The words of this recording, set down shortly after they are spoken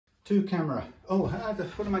two camera. Oh,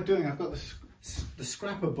 what am I doing? I've got the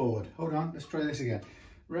scrapper board. Hold on, let's try this again.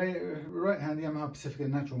 Right hand Yamaha Pacifica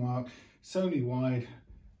natural mark, Sony wide,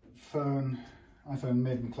 phone, iPhone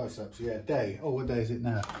mid and close-ups. Yeah, day. Oh, what day is it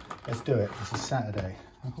now? Let's do it. This is Saturday.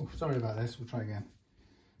 Oh, sorry about this. We'll try again.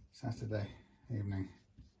 Saturday evening.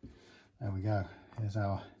 There we go. Here's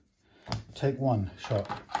our take one shot.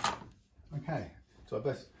 Okay, so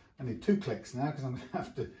I need 2 clicks now because I'm going to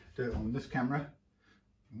have to do it on this camera.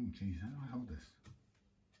 Oh, geez, how do I hold this?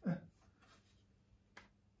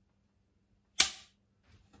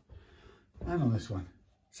 And on this one.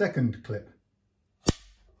 Second clip.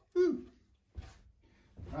 Ooh.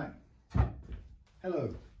 Right.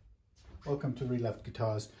 Hello. Welcome to Reloved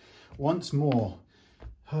Guitars. Once more.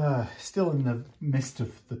 Still in the midst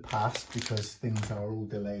of the past because things are all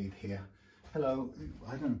delayed here. Hello.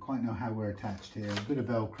 I don't quite know how we're attached here. A bit of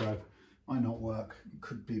Velcro. Might not work.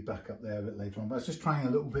 Could be back up there a bit later on. But I was just trying a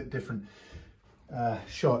little bit different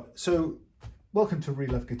shot. So, welcome to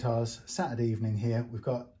Reloved Guitars. Saturday evening here. We've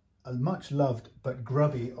got a much loved but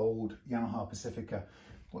grubby old Yamaha Pacifica.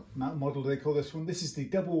 What model do they call this one? This is the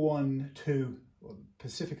 112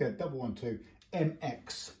 Pacifica 112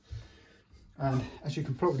 MX. And as you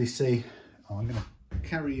can probably see, I'm going to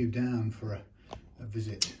carry you down for a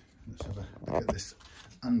visit. Let's have a look at this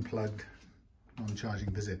unplugged,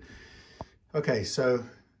 non-charging visit. Okay, so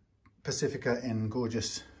Pacifica in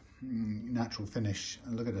gorgeous natural finish.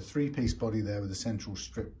 And look at a 3-piece body there with a central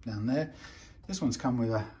strip down there. This one's come with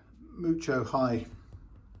a mucho high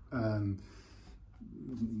thing.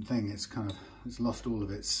 It's lost all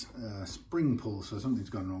of its spring pull, so something's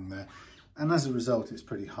gone wrong there. And as a result, it's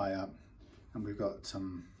pretty high up. And we've got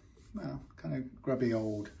some, well, kind of grubby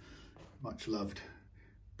old, much loved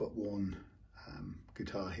but worn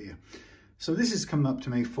guitar here. So this has come up to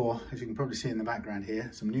me for, as you can probably see in the background here,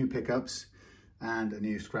 some new pickups and a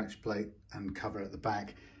new scratch plate and cover at the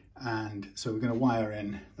back. And so we're going to wire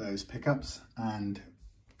in those pickups and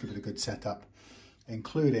give it a good setup,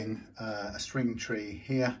 including a string tree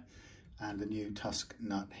here and a new Tusq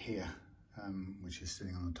nut here, which is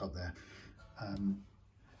sitting on the top there.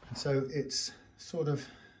 So it's sort of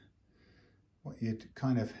what you'd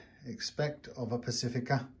kind of expect of a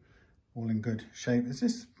Pacifica, all in good shape. Is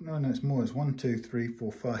this? No, it's more. It's 1, 2, 3,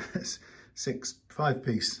 4, 5, 6,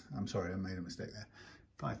 5-piece. I'm sorry, I made a mistake there.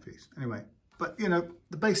 5-piece. Anyway, but you know,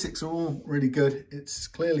 the basics are all really good. It's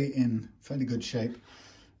clearly in fairly good shape,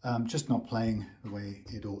 just not playing the way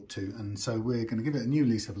it ought to. And so we're going to give it a new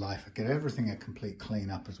lease of life, get everything a complete clean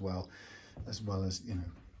up as well as you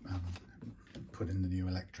know, put in the new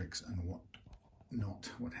electrics and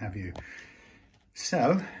what have you.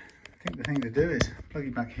 So I think the thing to do is plug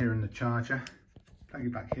you back here in the charger, plug you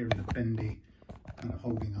back here in the bendy kind of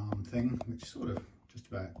holding arm thing, which sort of just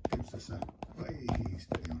about gives us a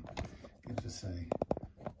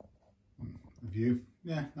view.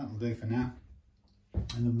 Yeah, that'll do for now.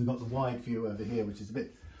 And then we've got the wide view over here, which is a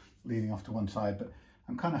bit leaning off to one side, but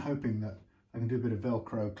I'm kind of hoping that I can do a bit of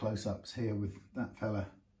Velcro close-ups here with that fella.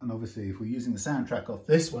 And obviously, if we're using the soundtrack off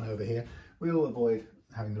this one over here, we'll avoid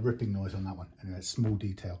having the ripping noise on that one. Anyway, it's small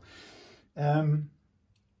detail.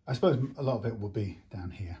 I suppose a lot of it will be down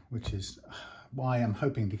here, which is why I'm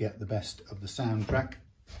hoping to get the best of the soundtrack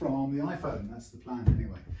from the iPhone. That's the plan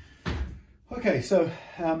anyway. Okay, so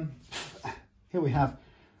here we have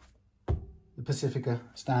the Pacifica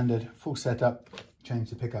standard full setup, change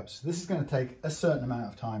the pickups. This is going to take a certain amount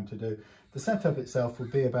of time to do. The setup itself will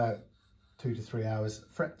be about 2 to 3 hours.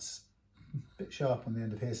 Frets a bit sharp on the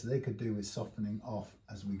end of here, so they could do with softening off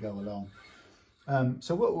as we go along.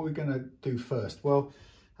 So what are we going to do first? Well,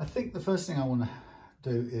 I think the first thing I want to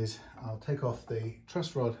do is I'll take off the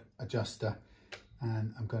truss rod adjuster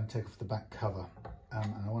and I'm going to take off the back cover.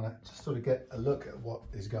 And I want to just sort of get a look at what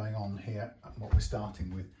is going on here and what we're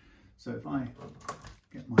starting with. So if I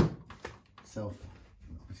get myself,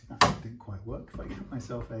 obviously that didn't quite work, if I get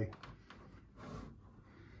myself a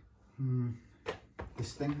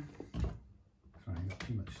this thing, sorry, I've got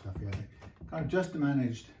too much stuff here. I've just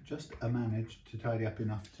managed to tidy up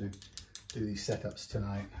enough to do these setups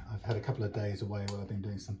tonight. I've had a couple of days away while I've been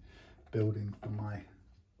doing some building for my,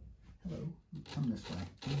 hello, come this way,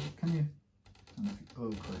 can you,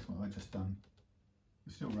 oh Christ, what have I just done?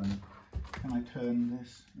 It's still running. Can I turn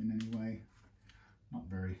this in any way? Not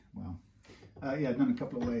very well. Yeah, I've done a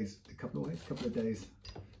couple of days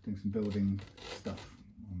doing some building stuff,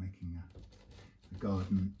 or making a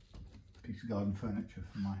piece of garden furniture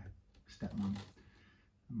for my stepmom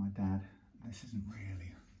and my dad. This isn't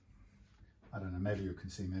really, I don't know, maybe you can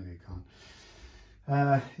see, maybe you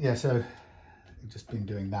can't. Yeah, so I've just been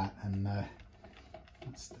doing that, and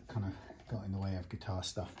that's the kind of got in the way of guitar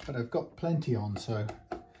stuff. But I've got plenty on, so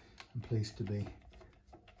I'm pleased to be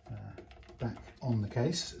back on the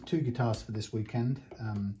case. 2 guitars for this weekend.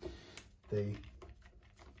 The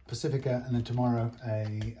Pacifica, and then tomorrow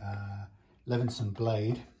a Levinson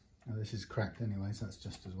Blade. Now, this is cracked anyway, so that's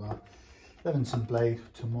just as well. Levinson Blade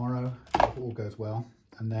tomorrow, if all goes well.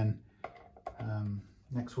 And then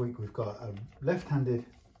next week we've got a left-handed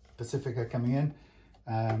Pacifica coming in,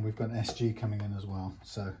 and we've got an SG coming in as well.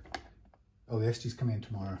 So, oh, the SG's coming in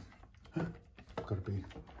tomorrow. I've got to be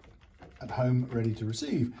at home ready to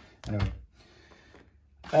receive. Anyway,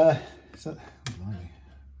 so, blimey.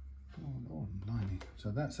 Oh, blimey.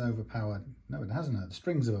 So that's overpowered. No, it hasn't. The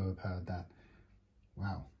strings have overpowered that.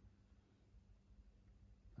 Wow.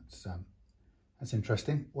 That's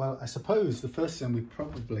interesting. Well, I suppose the first thing we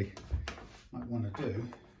probably might want to do,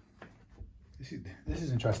 this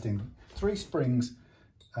is interesting. 3 springs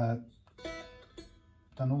done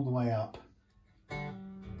all the way up.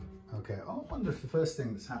 Okay, I wonder if the first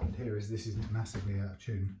thing that's happened here is this isn't massively out of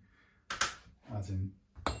tune, as in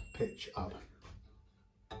pitch up.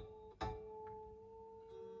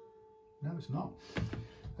 No, it's not.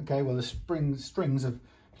 Okay, well the strings have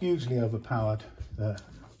hugely overpowered the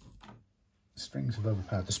springs.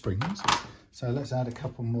 So let's add a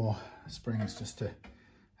couple more springs just to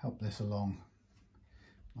help this along.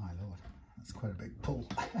 My lord, that's quite a big pull.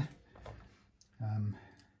 And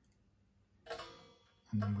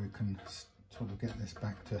then we can sort of get this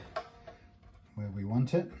back to where we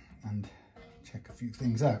want it and check a few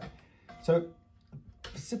things out. So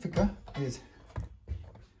Pacifica is,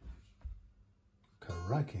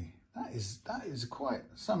 crikey, that is quite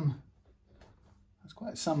some, that's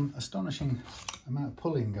quite some astonishing amount of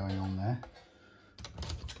pulling going on there.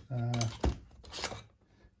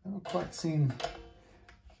 Never quite seen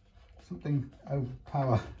something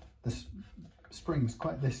overpower the springs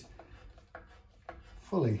quite this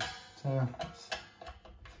fully. So let's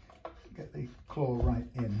get the claw right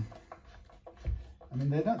in. I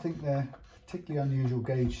mean, I don't think they're particularly unusual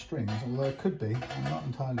gauge strings, although it could be. I'm not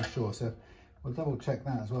entirely sure, so we'll double check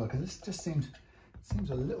that as well, because this just seems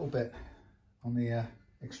a little bit on the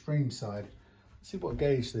extreme side. Let's see what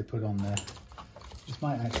gauge they put on there. This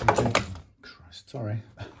might actually be, Christ, sorry.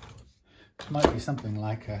 This might be something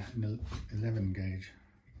like an 11 gauge.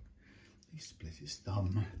 He split his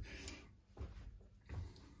thumb.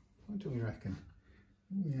 What do we reckon?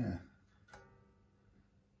 Oh, yeah.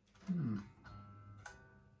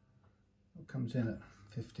 What comes in at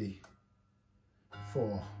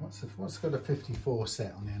 54? What's got a 54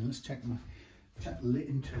 set on the end? Let's check the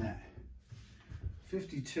internet.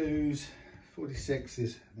 52s,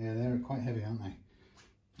 46s. Yeah, they're quite heavy, aren't they?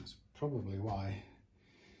 That's probably why.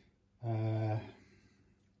 Let's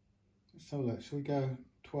have a look. Shall we go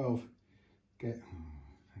 12?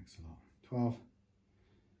 Thanks a lot. 12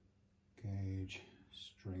 gauge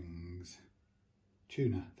strings.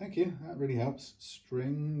 Tuner. Thank you. That really helps.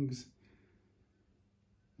 Strings.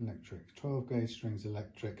 Electric. 12 gauge strings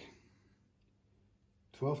electric.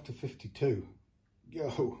 12 to 52.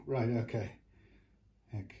 Yo, right, okay.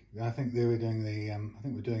 Heck, I think they were doing the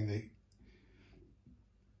we're doing the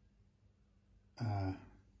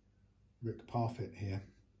Rick Parfit here.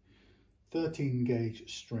 13 gauge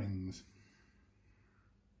strings.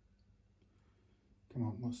 Come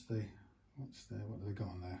on, what have they got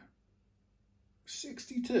on there?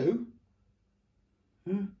 62?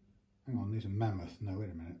 Huh? Hang on, these are mammoth. No, wait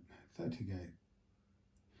a minute. 30 gauge.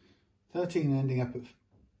 13 ending up at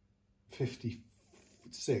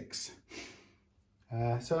 56.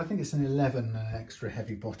 So I think it's an 11 and an extra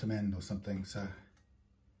heavy bottom end or something. So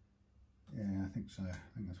yeah, I think so. I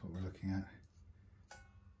think that's what we're looking at.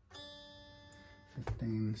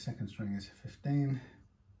 15. Second string is 15.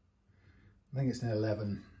 I think it's an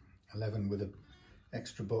 11 with an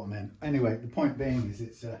extra bottom end. Anyway, the point being is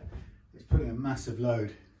it's putting a massive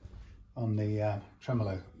load on the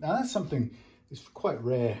tremolo. Now that's something that's quite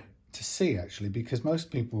rare to see actually, because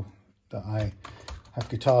most people that I have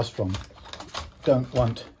guitars from don't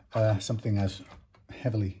want something as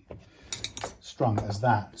heavily strung as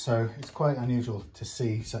that. So it's quite unusual to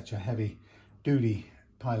see such a heavy duty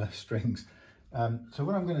pile of strings. So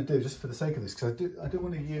what I'm going to do, just for the sake of this, because I do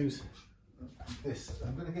want to use this,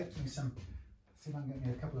 I'm going to get me see if I can get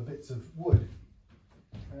me a couple of bits of wood,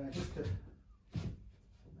 just to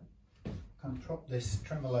kind of drop this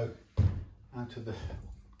tremolo out of the,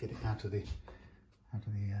 get it out of the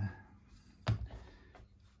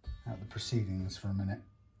proceedings for a minute.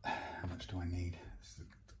 How much do I need? This is the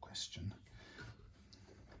question.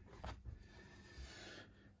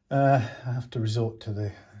 I have to resort to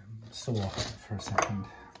the saw for a second.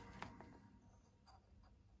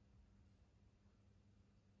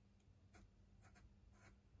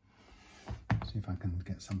 can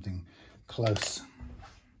get something close.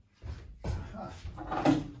 There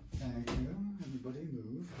you go, everybody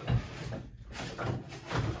move.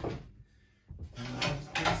 And as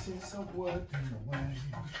pieces of working away.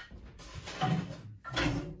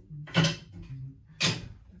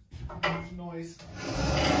 Noise.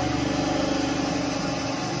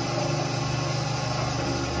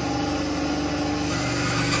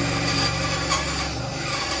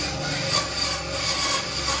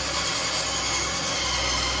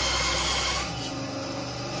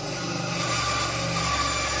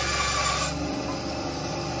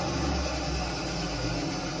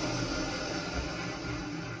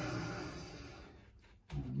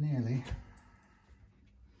 Nearly.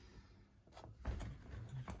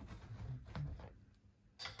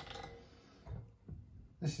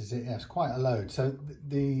 This is it, yes, quite a load. So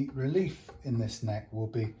the relief in this neck will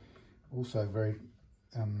be also very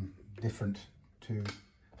different to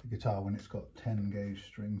the guitar when it's got 10 gauge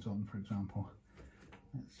strings on, for example.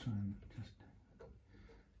 Let's try and just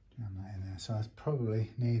jam that in there. So I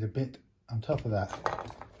probably need a bit on top of that.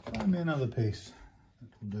 Find me another piece that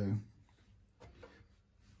will do.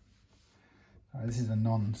 All right, this is a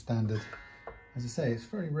non-standard. As I say, it's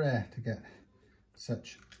very rare to get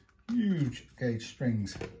such huge gauge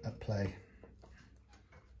strings at play.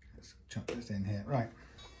 Let's chuck this in here. Right,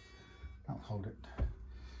 I'll hold it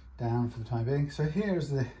down for the time being. So here's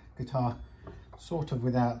the guitar, sort of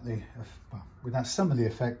without the, well, without some of the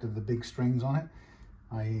effect of the big strings on it,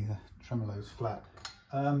 i.e. the tremolo's flat.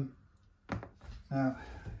 Now,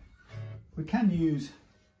 we can use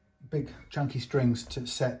big chunky strings to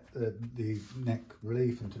set the neck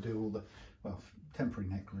relief and to do all the, well, temporary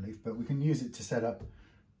neck relief, but we can use it to set up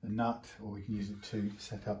the nut, or we can use it to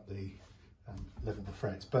set up the level the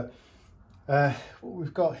frets. But what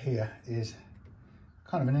we've got here is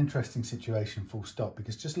kind of an interesting situation, full stop,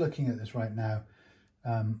 because just looking at this right now,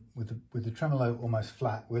 with the tremolo almost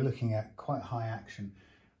flat, we're looking at quite high action.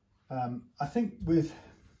 I think this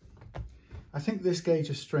gauge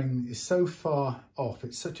of string is so far off,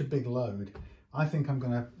 it's such a big load, I think I'm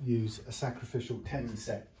going to use a sacrificial 10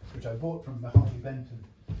 set, which I bought from the Harley Benton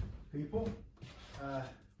people,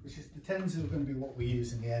 which is the 10s are going to be what we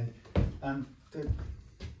use in the end.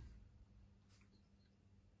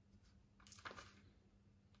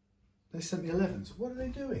 They sent me 11s. What are they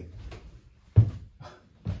doing? I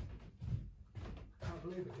can't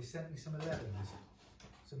believe it. They sent me some 11s.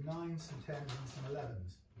 Some 9s, some 10s and some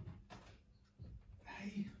 11s.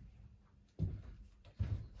 Hey,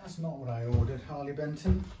 that's not what I ordered, Harley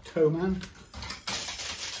Benton. Towman.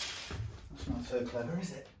 That's not so clever,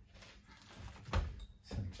 is it?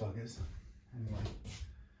 Silly buggers. Anyway,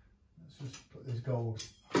 let's just put this gold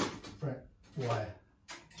fret wire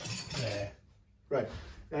there. Right.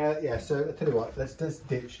 Yeah, so I'll tell you what, let's just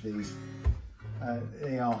ditch these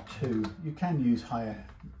AR2. You can use higher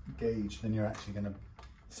gauge than you're actually going to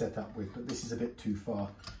set up with, but this is a bit too far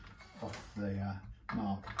off the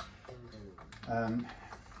mark.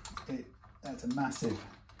 That's a massive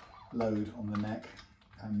load on the neck,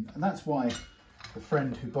 and that's why the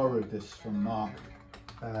friend who borrowed this from Mark,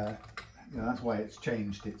 you know, that's why it's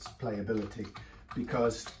changed its playability,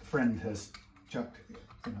 because the friend has chucked,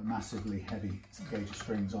 you know, massively heavy gauge of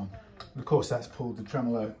strings on. And of course, that's pulled the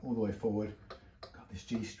tremolo all the way forward. Got this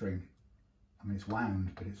G string. I mean, it's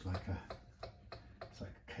wound, but it's like a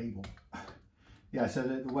cable. Yeah, so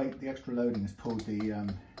the weight, the extra loading has pulled the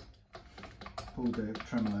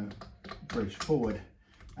tremolo bridge forward,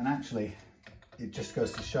 and actually, it just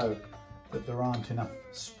goes to show that there aren't enough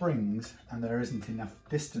springs and there isn't enough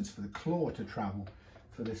distance for the claw to travel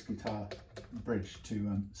for this guitar bridge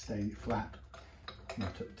to stay flat, you know,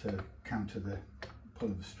 to counter the pull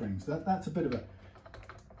of the strings. That's a bit of a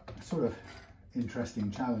sort of interesting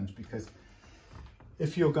challenge, because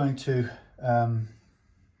if you're going to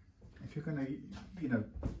you know,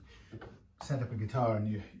 set up a guitar and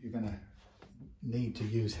you're going to need to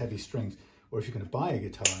use heavy strings, or if you're going to buy a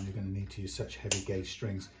guitar and you're going to need to use such heavy gauge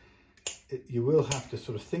strings, you will have to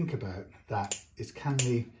sort of think about that. Is can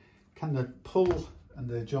the pull and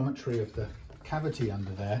the geometry of the cavity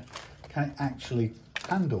under there, can it actually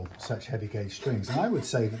handle such heavy gauge strings? And I would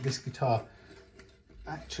say that this guitar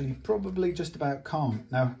actually probably just about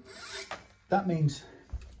can't. Now that means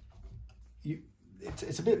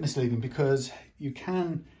it's a bit misleading, because you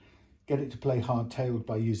can get it to play hard-tailed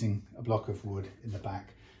by using a block of wood in the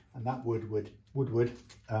back, and that wood would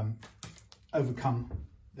overcome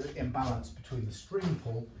the imbalance between the spring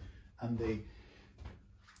pull and the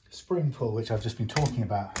spring pull, which I've just been talking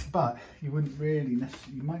about. But you wouldn't really,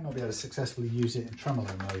 you might not be able to successfully use it in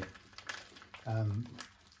tremolo mode.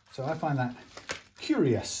 So I find that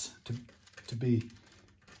curious, to to be,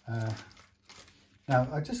 now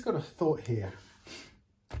I just got a thought here.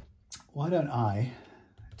 Why don't I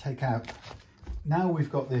take out, now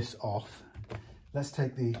we've got this off, let's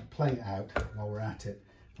take the plate out while we're at it,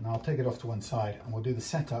 and I'll take it off to one side and we'll do the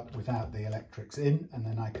setup without the electrics in, and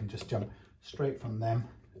then I can just jump straight from them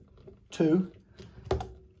to,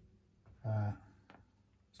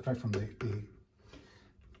 straight from the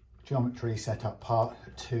geometry setup part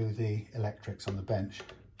to the electrics on the bench.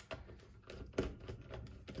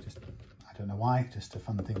 Just, I don't know why, just a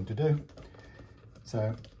fun thing to do.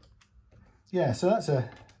 So yeah, so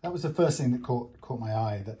that was the first thing that caught my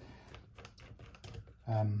eye, that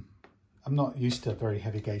I'm not used to very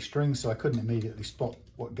heavy gauge strings, so I couldn't immediately spot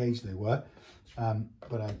what gauge they were,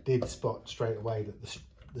 but I did spot straight away that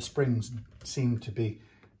the springs seemed to be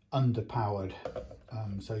underpowered.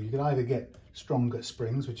 So you could either get stronger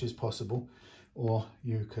springs, which is possible, or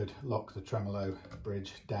you could lock the tremolo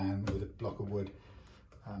bridge down with a block of wood,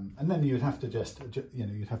 and then you'd have to just, you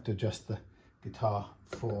know, you'd have to adjust the guitar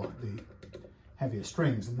for the heavier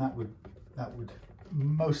strings, and that would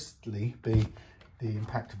mostly be the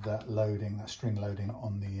impact of that loading, that string loading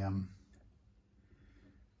on the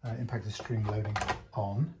impact of string loading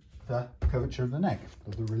on the curvature of the neck,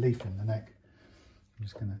 or the relief in the neck. I'm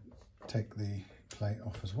just going to take the plate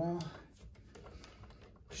off as well.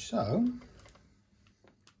 So,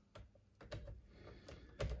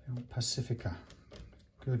 Pacifica,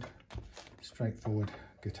 good straightforward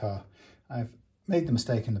guitar. I've made the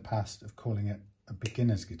mistake in the past of calling it a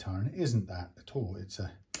beginner's guitar, and it isn't that at all. It's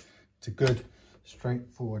a good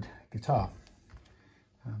straightforward guitar.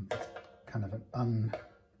 Kind of an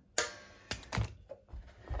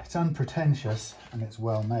it's unpretentious and it's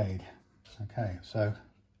well made. Okay, so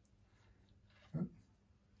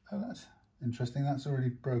oh, that's interesting. That's already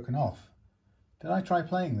broken off. Did I try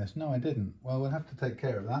playing this? No, I didn't. Well, we'll have to take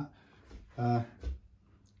care of that.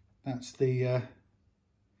 That's the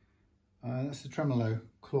tremolo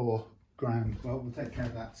claw ground. Well, we'll take care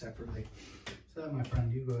of that separately. So, my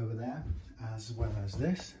friend, you go over there, as well as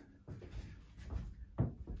this.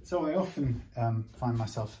 So I often find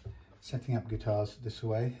myself setting up guitars this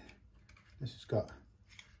way. This has got,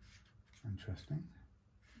 interesting,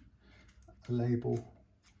 a label,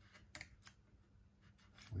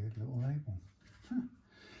 weird little label.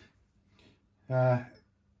 Huh.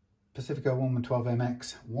 Pacifica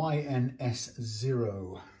 112MX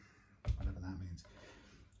YNS0, whatever that means.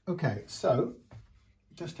 Okay, so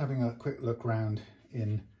just having a quick look round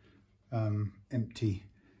in empty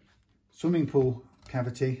swimming pool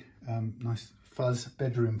cavity. Nice fuzz,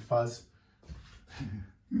 bedroom fuzz.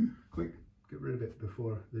 Quick, get rid of it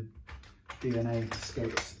before the DNA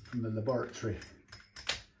escapes from the laboratory.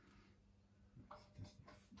 Just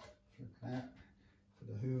flip that for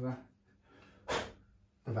the Hoover.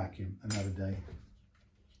 The vacuum, another day.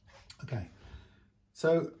 Okay,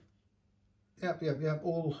 so yep,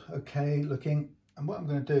 all okay looking. And what I'm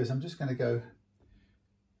going to do is I'm just going to go,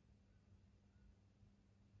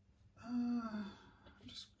 I'm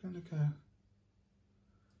just going to go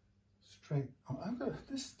straight. Oh, I've got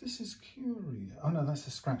this is curious. Oh no, that's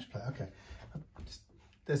a scratch plate. Okay,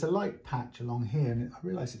 there's a light patch along here, and I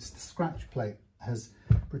realise it's the scratch plate has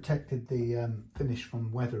protected the finish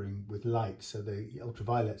from weathering with light, so the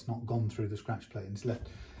ultraviolet's not gone through the scratch plate, and it's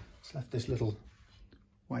left this little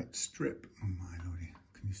white strip. Oh my lordy,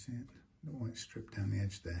 can you see it? The white strip down the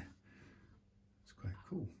edge there. It's quite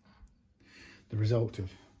cool. The result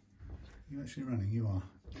of, you're actually running, you are.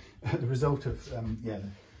 The result of, yeah,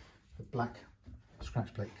 the black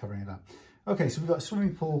scratch plate covering it up. Okay, so we've got a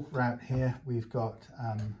swimming pool route here. We've got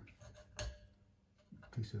a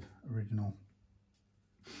piece of original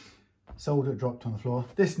solder dropped on the floor.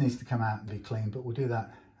 This needs to come out and be cleaned, but we'll do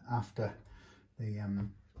that after the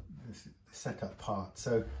setup part.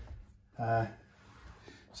 So,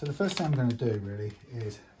 so the first thing I'm going to do really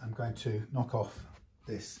is I'm going to knock off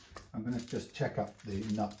this. I'm going to just check up the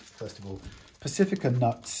nut first of all. Pacifica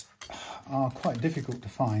nuts are quite difficult to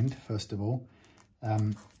find, first of all,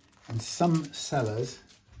 and some sellers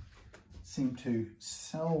seem to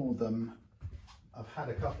sell them. I've had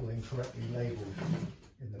a couple incorrectly labelled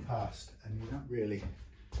in the past, and you don't really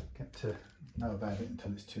get to know about it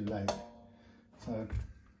until it's too late. So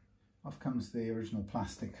off comes the original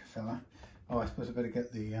plastic fella. Oh, I suppose I better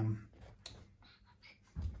get the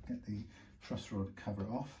truss rod cover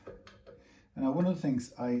off. And now one of the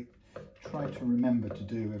things I try to remember to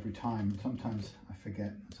do every time, sometimes I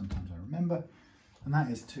forget, sometimes I remember, and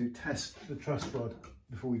that is to test the truss rod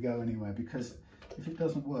before we go anywhere, because if it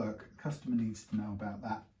doesn't work, the customer needs to know about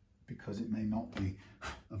that, because it may not be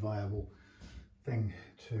a viable thing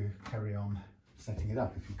to carry on setting it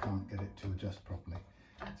up if you can't get it to adjust properly.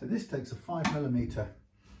 So this takes a 5mm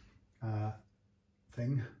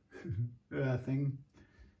thing. Thing.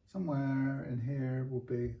 Somewhere in here will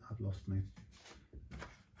be, I've lost me.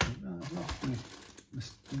 I've lost me.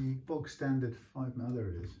 The bog standard 5mm, there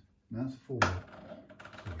it is. No, that's 4.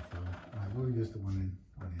 Right, we'll use the one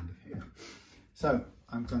on the end of here. So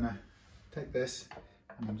I'm going to take this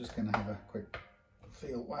and I'm just going to have a quick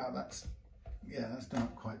feel. Wow, that's done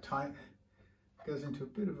up quite tight. Goes into a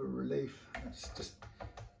bit of a relief. Let's just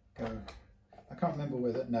go. I can't remember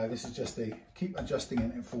whether, no, this is just the keep adjusting it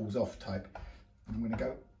and it falls off type. And I'm going to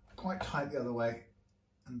go quite tight the other way,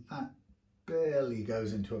 and that barely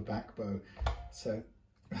goes into a back bow. So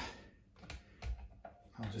I'll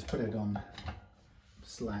just put it on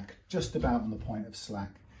slack, just about on the point of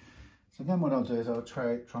slack. So then what I'll do is I'll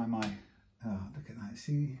try my, look at that,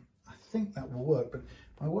 see, I think that will work, but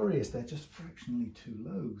my worry is they're just fractionally too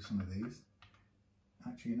low, some of these.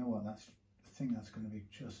 Actually, you know what, I think that's going to be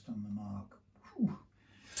just on the mark. Whew.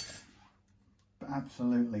 But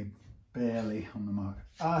absolutely barely on the mark.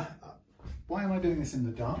 Why am I doing this in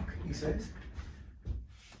the dark, he says.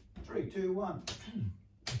 3, 2, 1.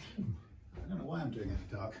 I don't know why I'm doing it in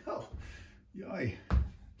the dark. Oh, yay.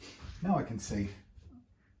 Now I can see.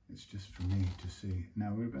 It's just for me to see.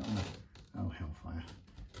 Now we're a bit on the, oh, hellfire.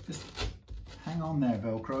 Just hang on there,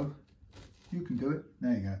 Velcro. You can do it.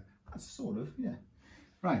 There you go. That's sort of, yeah.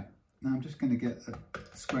 Right, now I'm just going to get a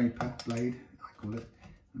scraper blade, I call it.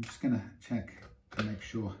 I'm just going to check to make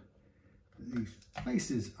sure that these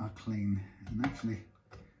faces are clean, and actually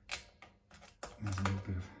there's a little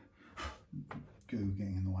bit of goo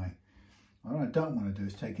getting in the way. What I don't want to do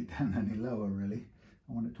is take it down any lower, really.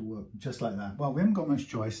 I want it to work just like that. Well, we haven't got much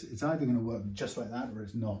choice. It's either going to work just like that or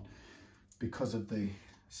it's not, because of the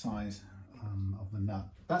size of the nut.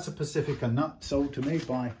 That's a Pacifica nut sold to me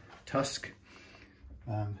by Tusq.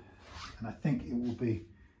 And I think it will be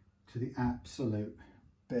to the absolute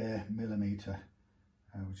bare millimeter,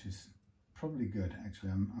 which is probably good.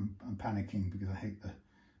 Actually, I'm panicking because I hate the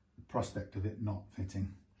prospect of it not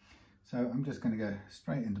fitting. So I'm just going to go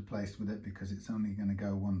straight into place with it because it's only going to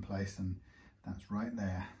go one place, and that's right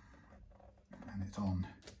there, and it's on.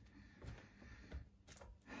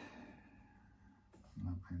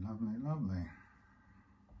 Lovely, lovely, lovely.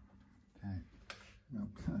 Okay, nope,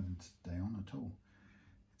 that didn't stay on at all.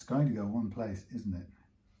 It's going to go one place, isn't it?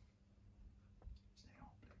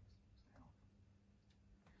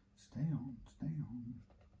 Stay on, please. Stay on. Stay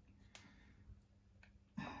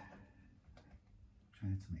on.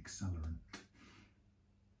 Trying some accelerant.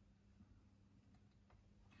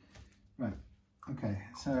 Right. Okay.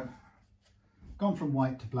 So gone from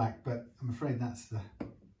white to black, but I'm afraid that's the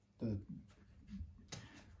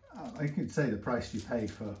I could say the price you pay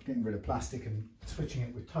for getting rid of plastic and switching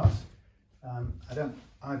it with Tusq.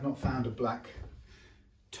 I've not found a black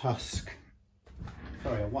Tusq,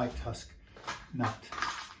 sorry, a white Tusq nut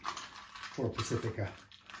for a Pacifica.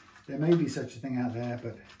 There may be such a thing out there,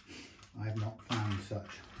 but I have not found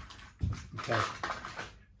such. Okay,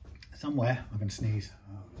 somewhere, I'm going to sneeze,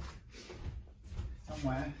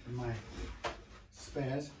 somewhere in my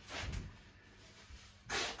spares,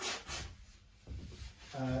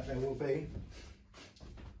 there will be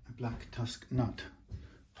a black Tusq nut.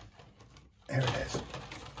 There it is.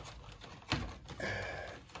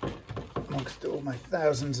 Amongst all my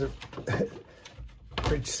thousands of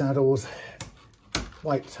bridge saddles,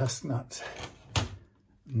 white Tusq nuts.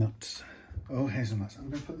 Oh, hazelnuts. I'm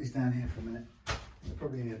going to put these down here for a minute. I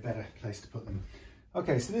probably need a better place to put them.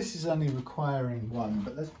 Okay, so this is only requiring one,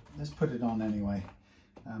 but let's put it on anyway.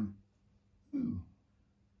 Ooh,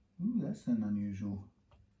 that's an unusual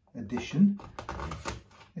addition.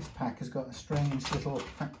 This pack has got a strange little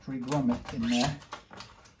factory grommet in there.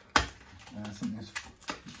 Something that's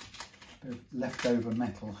a bit of leftover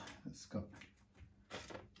metal that's got.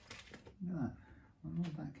 Look at that. I don't know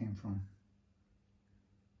where that came from.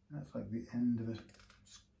 That's like the end of a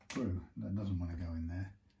screw. That doesn't want to go in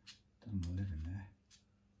there. Doesn't want to live in there.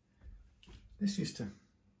 This used to,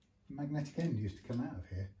 the magnetic end used to come out of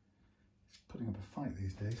here. It's putting up a fight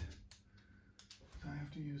these days. So I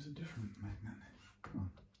have to use a different magnet. Come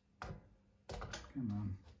on. Come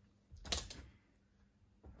on.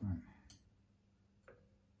 Right.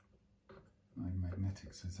 My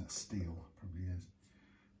magnetic says that's steel. Probably is.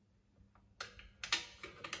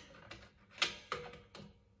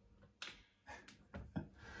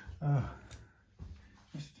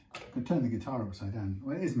 Just, I can turn the guitar upside down.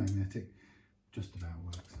 Well, it is magnetic. Just about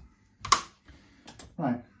works.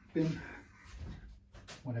 Right. Bin.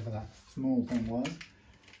 Whatever that small thing was.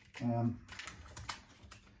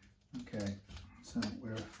 Okay, So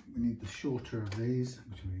we need the shorter of these,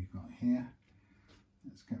 which we've got here.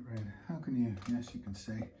 Let's get rid. How can you? Yes, you can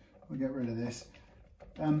see. We'll get rid of this.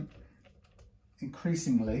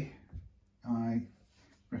 Increasingly, I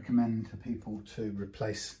recommend to people to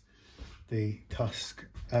replace the Tusq,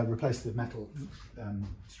 replace the metal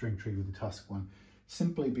string tree with the Tusq one,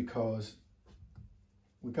 simply because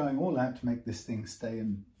we're going all out to make this thing stay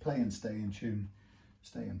and play and stay in tune,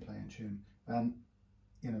 stay and play in tune. And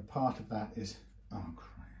you know, part of that is, oh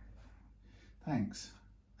crap, thanks.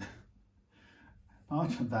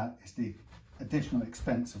 Part of that is the additional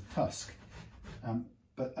expense of Tusq,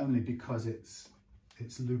 but only because its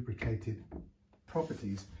lubricated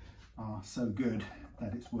properties are so good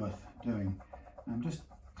that it's worth doing. I'm just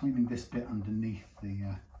cleaning this bit underneath the,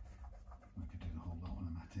 I could do the whole lot while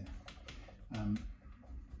I'm at it.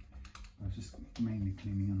 I was just mainly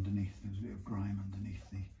cleaning underneath. There's a bit of grime underneath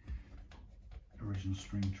the original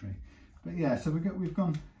string tree. But yeah, so we've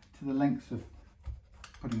gone to the length of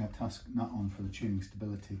putting a Tusq nut on for the tuning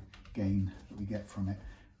stability gain that we get from it.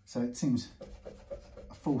 So it seems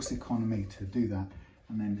a false economy to do that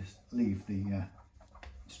and then just leave the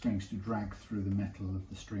strings to drag through the metal of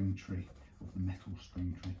the string tree, of the metal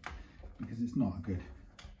string tree, because it's not a good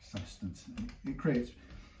substance. It creates,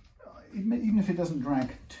 even if it doesn't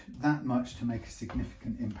drag that much to make a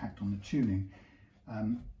significant impact on the tuning,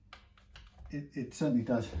 it certainly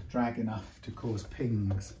does drag enough to cause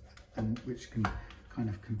pings, and which can kind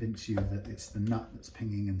of convince you that it's the nut that's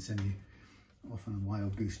pinging and send you off on a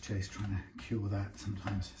wild goose chase trying to cure that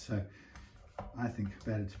sometimes. So I think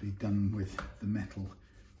better to be done with the metal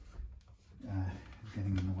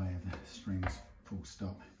getting in the way of the strings, full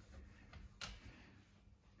stop.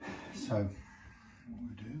 So what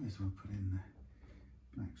we'll do is we'll put in the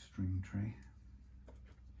black string tree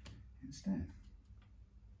instead,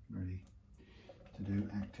 ready to do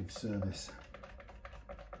active service.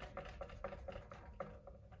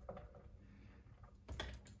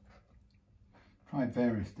 Tried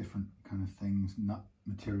various different kind of things, nut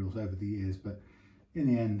materials over the years, but in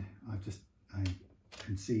the end I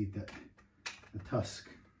concede that the Tusq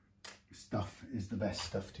stuff is the best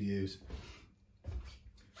stuff to use.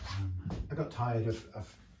 I got tired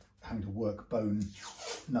of having to work bone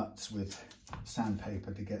nuts with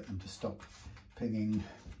sandpaper to get them to stop pinging.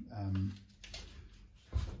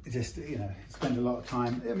 Just, you know, spend a lot of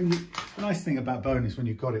time. I mean, the nice thing about bone is when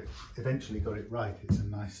you eventually got it right, it's a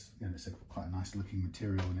nice, you know, it's quite a nice looking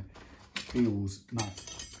material and it feels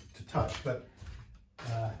nice to touch. But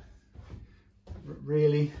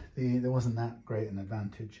really, there wasn't that great an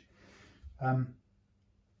advantage.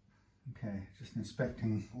 Okay, just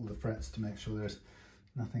inspecting all the frets to make sure there's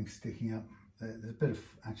nothing sticking up. There's a bit of,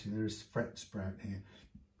 actually there is fret sprout here.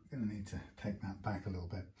 I'm going to need to take that back a little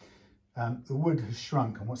bit. The wood has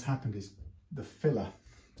shrunk, and what's happened is the filler,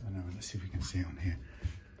 I don't know, let's see if we can see on here.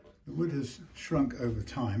 The wood has shrunk over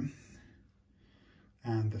time,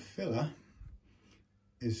 and the filler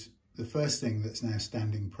is the first thing that's now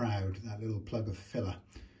standing proud, that little plug of filler,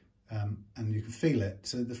 and you can feel it.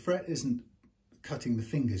 So the fret isn't cutting the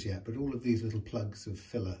fingers yet, but all of these little plugs of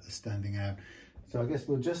filler are standing out. So I guess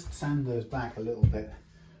we'll just sand those back a little bit.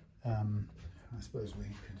 I suppose we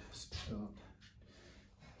could start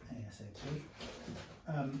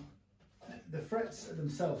ASAP. The frets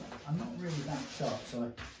themselves are not really that sharp,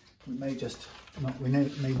 so we may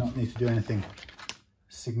not need to do anything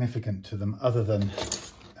significant to them other than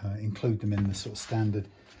include them in the sort of standard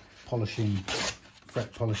polishing,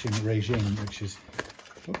 fret polishing regime, which is,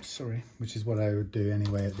 oops, sorry, which is what I would do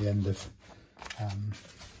anyway at the end of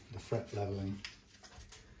the fret leveling.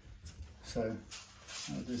 So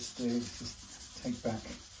what I'll just do is just take back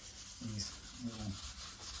these little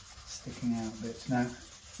sticking out bits. Now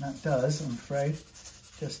that does, I'm afraid,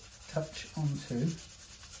 just touch onto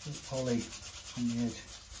the poly on the edge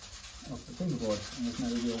of the fingerboard, and there's no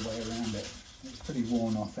real way around it. It's pretty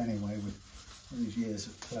worn off anyway with all these years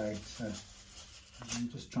of play, so I'm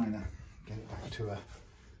just trying to get it back to a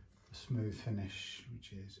smooth finish,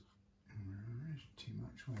 which is too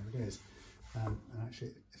much where it is. And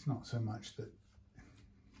actually it's not so much that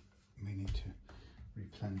we need to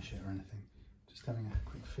replenish it or anything. Just having a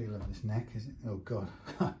quick feel of this neck, is it? Oh god,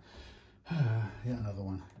 yet another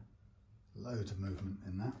one. Loads of movement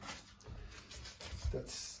in that.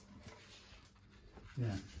 That's,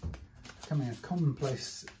 yeah, becoming a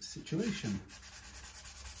commonplace situation.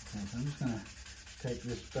 Okay, so I'm just going to take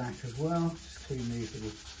this back as well, just clean these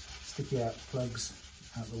little sticky out plugs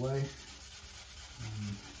out of the way.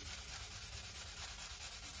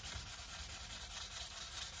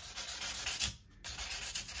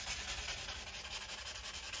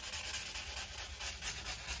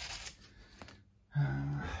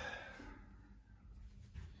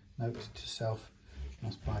 note to self,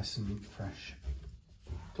 must buy some fresh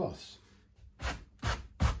cloths.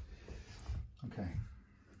 Okay,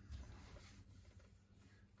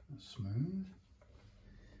 that's smooth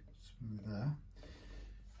there.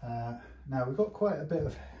 Now we've got quite a bit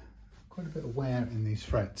of wear in these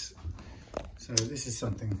frets, so this is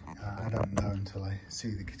something I don't know until I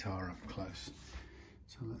see the guitar up close.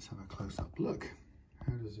 So let's have a close-up look.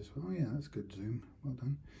 How does this work? Oh yeah, that's good zoom, well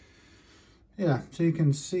done. Yeah, so you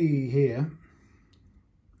can see here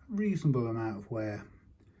a reasonable amount of wear,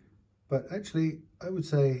 but actually I would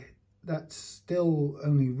say that's still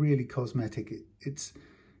only really cosmetic.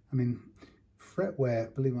 I mean, fret wear,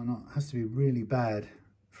 believe it or not, has to be really bad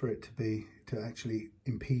for it to actually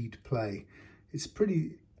impede play. It's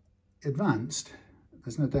pretty advanced,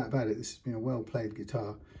 there's no doubt about it. This has been a well played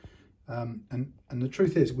guitar, and the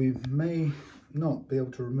truth is we may not be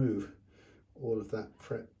able to remove all of that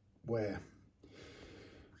fret wear,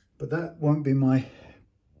 but that won't be my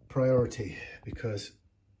priority, because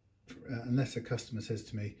unless a customer says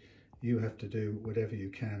to me, you have to do whatever you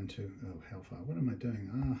can to, oh hellfire, what am I doing?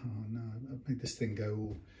 Oh no, I've made this thing go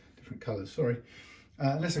all different colours, sorry.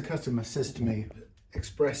 Unless a customer says to me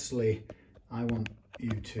expressly, I want you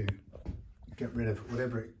to get rid of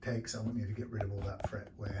whatever it takes, I want you to get rid of all that fret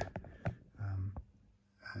wear,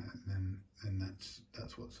 then that's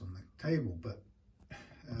what's on the table. But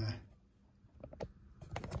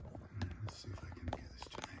let's see if I can get this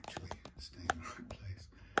to actually stay in the right place,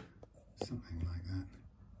 something like that.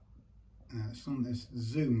 It's on this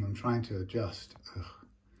zoom I'm trying to adjust. Ugh.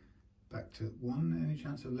 Back to 1, any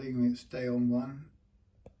chance of leaving it stay on 1?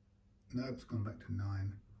 No, it's gone back to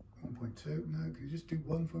 9. 1.2, no, can you just do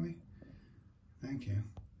 1 for me? Thank you.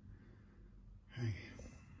 Hey.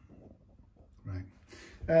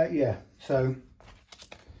 Right. Yeah, so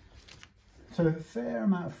a fair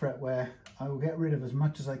amount of fret wear. I will get rid of as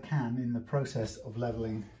much as I can in the process of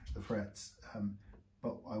leveling the frets,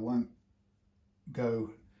 but I won't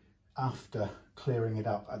go after clearing it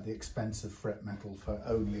up at the expense of fret metal for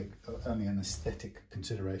only an aesthetic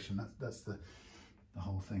consideration. That's the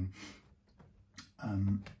whole thing.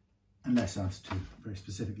 Unless asked to very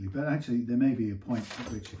specifically, but actually there may be a point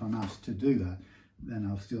at which if I'm asked to do that, then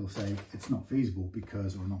I'll still say it's not feasible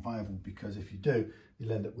because, or not viable, because if you do,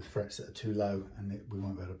 you'll end up with frets that are too low and we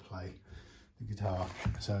won't be able to play the guitar.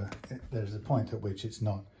 So there's a point at which it's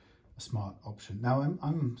not a smart option. Now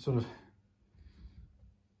I'm sort of,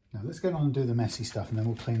 now let's get on and do the messy stuff and then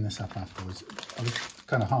we'll clean this up afterwards. I was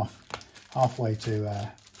kind of halfway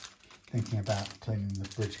to thinking about cleaning the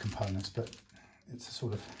bridge components, but it's a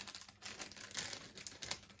sort of,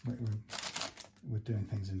 we're doing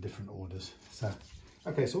things in different orders. So,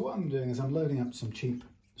 okay, so what I'm doing is I'm loading up some cheap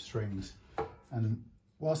strings, and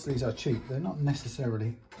whilst these are cheap, they're not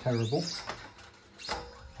necessarily terrible.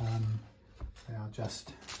 They are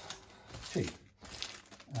just cheap.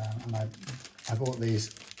 And I bought these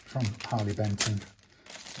from Harley Benton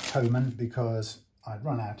Coleman because I'd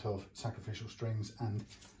run out of sacrificial strings, and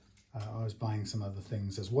I was buying some other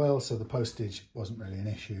things as well, so the postage wasn't really an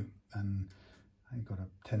issue, and I got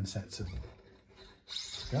 10 sets of,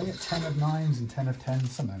 did I get 10 of 9s and 10 of 10s,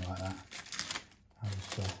 something like that. I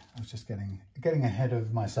was just getting ahead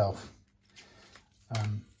of myself,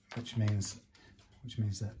 which means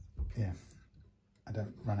that, yeah, I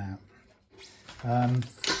don't run out.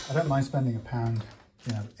 I don't mind spending £1,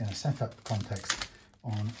 you know, in a setup context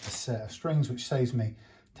on a set of strings, which saves me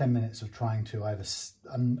 10 minutes of trying to either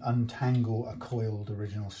untangle a coiled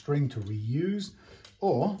original string to reuse,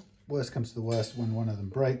 or worst comes to the worst, when one of them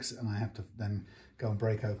breaks and I have to then go and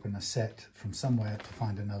break open a set from somewhere to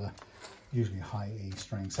find another, usually a high E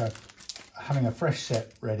string. So having a fresh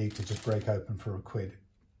set ready to just break open for £1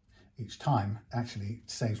 each time actually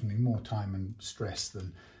saves me more time and stress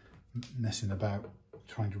than messing about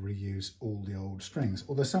trying to reuse all the old strings.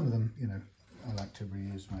 Although some of them, you know, I like to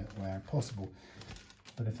reuse where possible.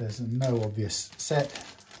 But if there's no obvious set,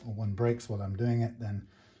 or one breaks while I'm doing it, then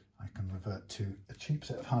I can revert to a cheap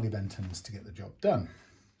set of Harley Bentons to get the job done.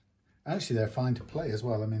 Actually, they're fine to play as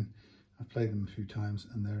well. I mean, I've played them a few times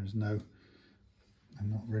and I've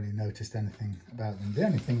not really noticed anything about them. The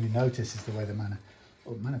only thing you notice is the way they're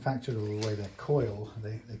manufactured, or the way they coil.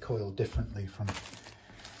 They coil differently from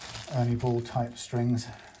Ernie Ball type strings.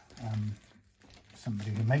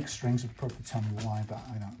 Somebody who makes strings would probably tell me why, but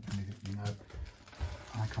I don't immediately know.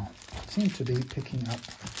 I can't seem to be picking up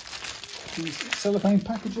these cellophane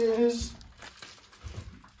packages.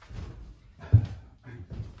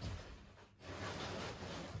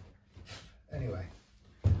 Anyway,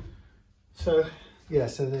 so yeah,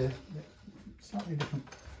 so they're slightly different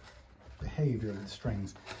behaviour of the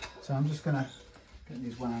strings. So I'm just gonna get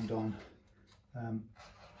these wound on.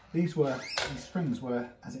 These strings were,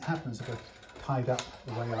 as it happens, tied up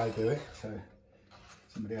the way I do it, so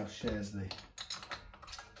somebody else shares the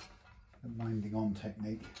winding on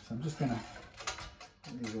technique. So I'm just going to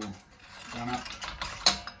get these all done up.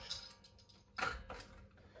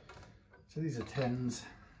 So these are 10s,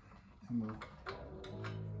 and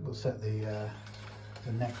we'll set the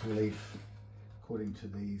neck relief according to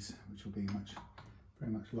these, which will be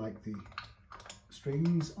very much like the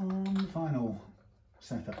strings on the final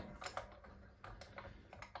setup.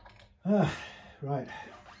 Right.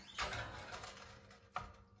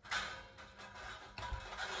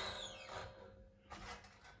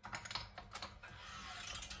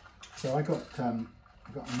 So I got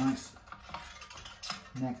a nice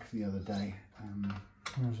neck the other day.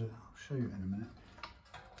 I'll show you in a minute.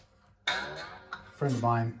 A friend of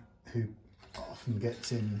mine who often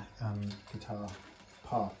gets in guitar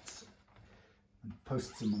parts and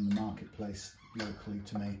posts them on the marketplace locally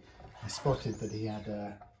to me. I spotted that he had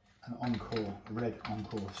a red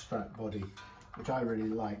Encore strap body, which I really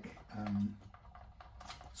like.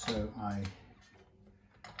 So I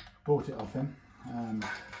bought it off him, and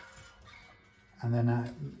then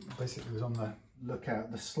basically was on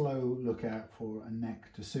the slow lookout for a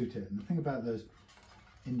neck to suit it. And the thing about those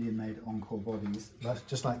Indian-made Encore bodies,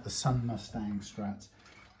 just like the Sun Mustang Strats,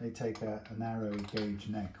 they take a narrow gauge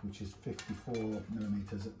neck, which is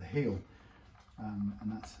 54mm at the heel,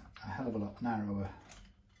 and that's a hell of a lot narrower.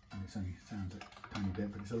 And it only sounds a tiny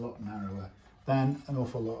bit, but it's a lot narrower than an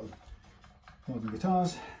awful lot of modern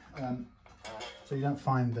guitars. So you don't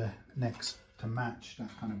find the necks to match that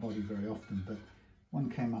kind of body very often, but one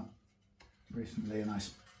came up recently and I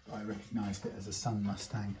recognised it as a Sun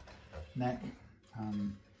Mustang neck,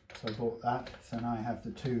 so I bought that. So now I have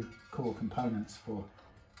the two core components for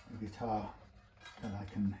a guitar that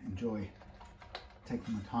I can enjoy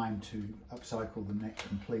taking the time to upcycle the neck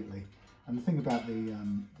completely. And the thing about the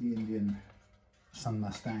Indian Sun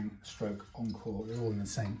Mustang stroke Encore, they're all in the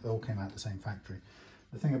same, they all came out of the same factory.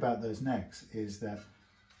 The thing about those necks is that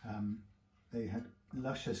they had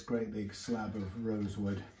luscious great big slab of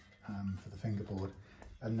rosewood for the fingerboard,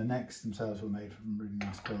 and the necks themselves were made from really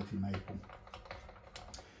nice quality maple.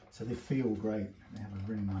 So they feel great, they have a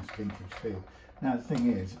really nice vintage feel. Now the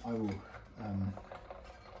thing is, I will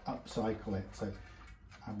upcycle it, so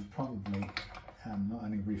I will probably not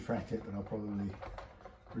only refret it, but I'll probably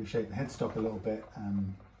reshape the headstock a little bit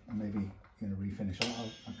and maybe refinish.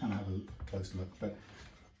 I'll kind of have a close look, but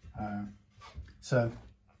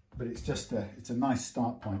but it's just it's a nice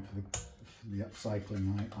start point for the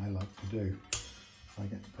upcycling I like to do. So I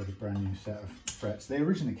get to put a brand new set of frets. They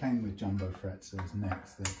originally came with jumbo frets, those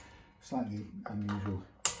necks. They're slightly unusual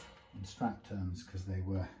in strap terms because they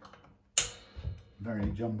were very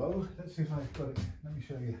jumbo. Let's see if I've got it. Let me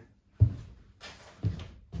show you.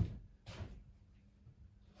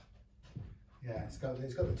 Yeah, it's got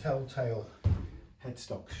the telltale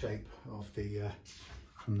headstock shape of the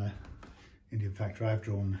from the Indian factory. I've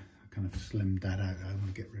drawn, kind of slimmed that out. I want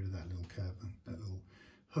to get rid of that little curve, that little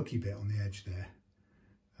hooky bit on the edge there.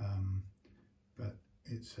 But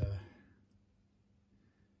it's a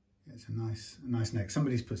nice neck.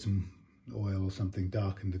 Somebody's put some oil or something,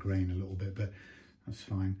 darkened the grain a little bit, but that's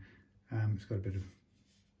fine. It's got a bit of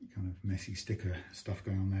kind of messy sticker stuff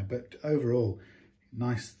going on there, but overall,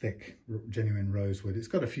 nice thick genuine rosewood. It's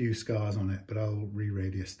got a few scars on it, but I'll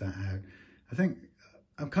re-radius that out. I think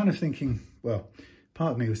I'm kind of thinking, well,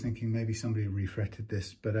 part of me was thinking maybe somebody refretted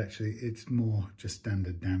this, but actually it's more just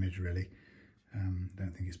standard damage really.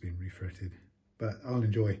 Don't think it's been refretted, but I'll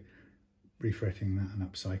enjoy refretting that and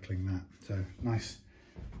upcycling that. So nice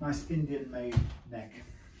Indian made neck.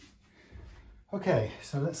 Okay,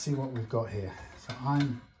 so let's see what we've got here. So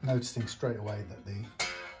I'm noticing straight away that the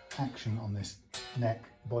action on this neck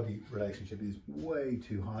body relationship is way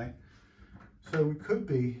too high. So we could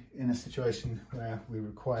be in a situation where we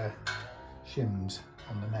require shims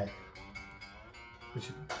on the neck, which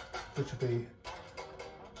would be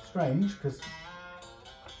strange because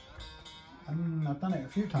I've done it a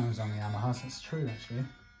few times on the Yamahas. That's true actually.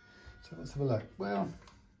 So let's have a look. Well,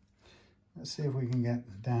 let's see if we can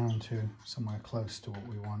get down to somewhere close to what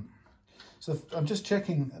we want. So I'm just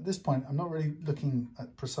checking at this point. I'm not really looking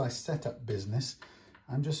at precise setup business.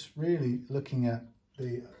 I'm just really looking at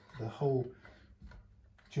the whole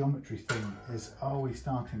geometry thing. Is, are we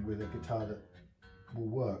starting with a guitar that will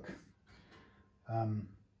work?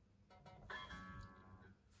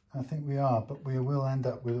 I think we are, but we will end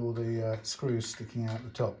up with all the screws sticking out the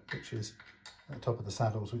top, which is at the top of the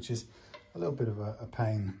saddles, which is a little bit of a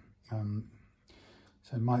pain.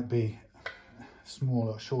 So it might be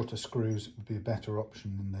smaller, shorter screws would be a better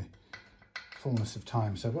option in the fullness of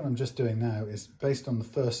time. So what I'm just doing now is, based on the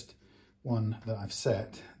first one that I've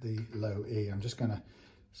set, the low E, I'm just going to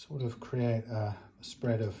sort of create a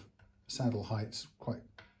spread of saddle heights quite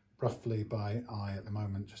roughly by eye at the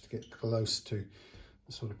moment, just to get close to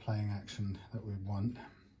the sort of playing action that we want.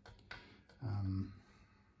 And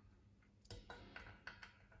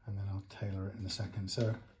then I'll tailor it in a second.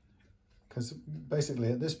 So, because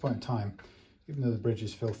basically at this point in time, even though the bridge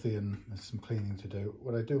is filthy and there's some cleaning to do,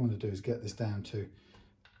 what I do want to do is get this down to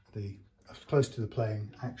the close to the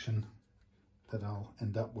playing action that I'll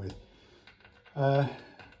end up with.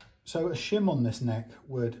 So a shim on this neck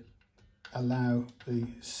would allow the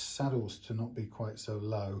saddles to not be quite so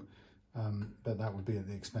low, but that would be at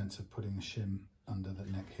the expense of putting a shim under the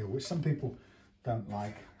neck heel, which some people don't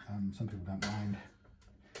like, some people don't mind,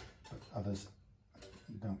 but others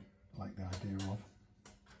don't like the idea of.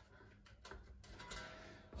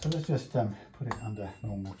 So let's just put it under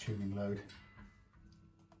normal tuning load.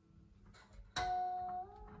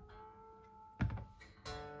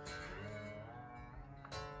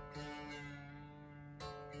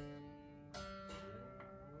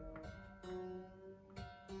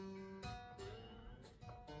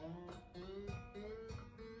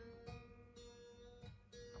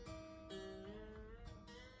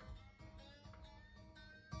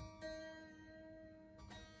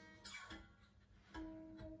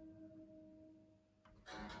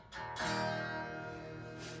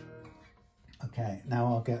 Okay, now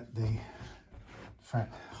I'll get the fret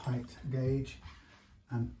height gauge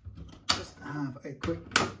and just have a quick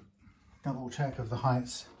double check of the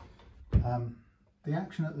heights. The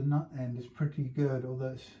action at the nut end is pretty good,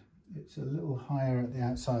 although it's a little higher at the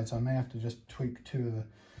outside, so I may have to just tweak 2 of the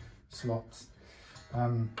slots.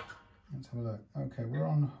 Let's have a look. Okay, we're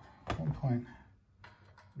on 1.5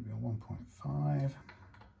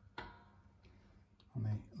 on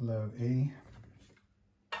the low E.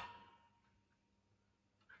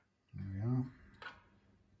 There we are.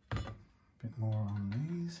 A bit more on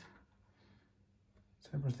these. So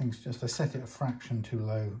everything's just, I set it a fraction too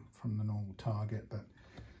low from the normal target, but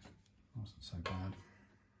it wasn't so bad.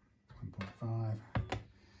 1.5.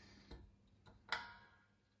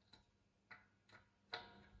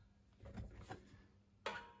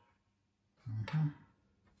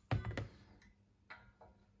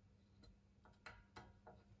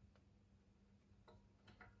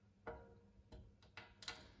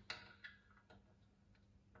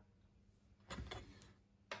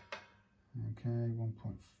 Okay,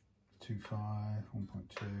 1.25,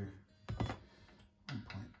 1.2,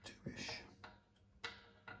 1.2-ish.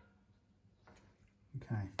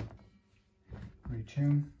 Okay,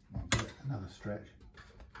 retune, I'll give it another stretch.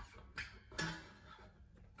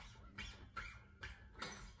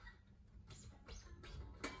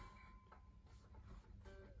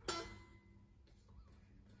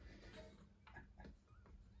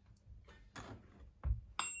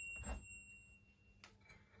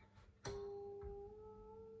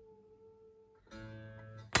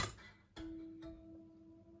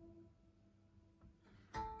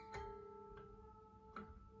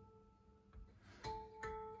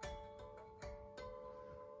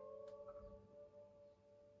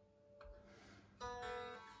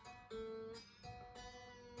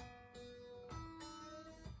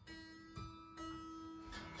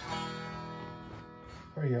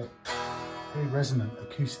 Very resonant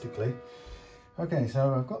acoustically. Okay,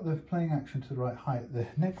 so I've got the playing action to the right height. The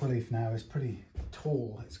neck relief now is pretty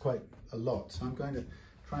tall, it's quite a lot, so I'm going to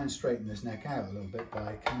try and straighten this neck out a little bit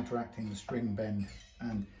by counteracting the string bend,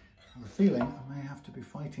 and I have a feeling I may have to be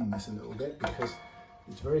fighting this a little bit because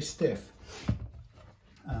it's very stiff.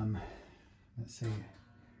 Let's see.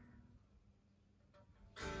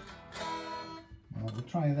 Well, we'll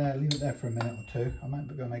try there, leave it there for a minute or two. I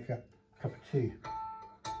might go make a cup of tea.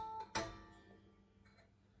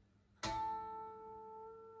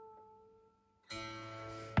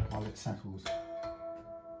 While it settles.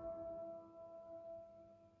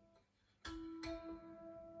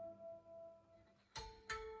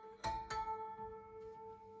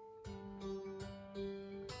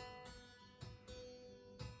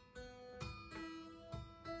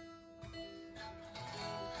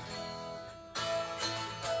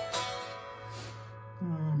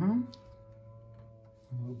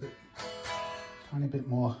 Tiny bit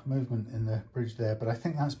more movement in the bridge there, but I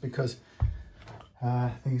think that's because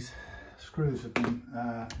these screws have been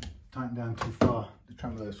tightened down too far, the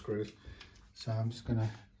tremolo screws. So I'm just going to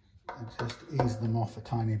just ease them off a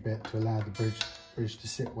tiny bit to allow the bridge to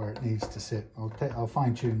sit where it needs to sit. I'll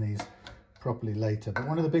fine tune these properly later. But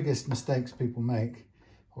one of the biggest mistakes people make,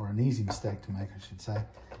 or an easy mistake to make, I should say,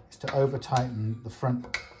 is to over tighten the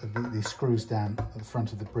front of these screws down at the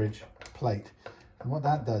front of the bridge plate. And what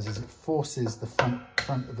that does is it forces the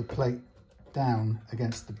front of the plate down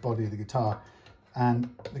against the body of the guitar, and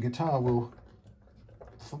the guitar will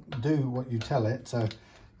do what you tell it. So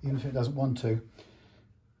even if it doesn't want to,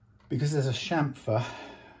 because there's a chamfer,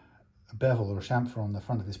 a bevel or a chamfer on the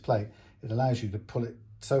front of this plate, it allows you to pull it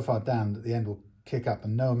so far down that the end will kick up,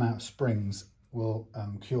 and no amount of springs will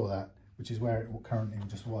cure that, which is where it currently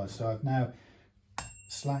just was. So I've now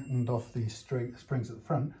slackened off the springs at the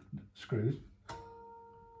front screws.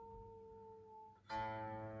 You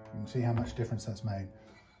can see how much difference that's made.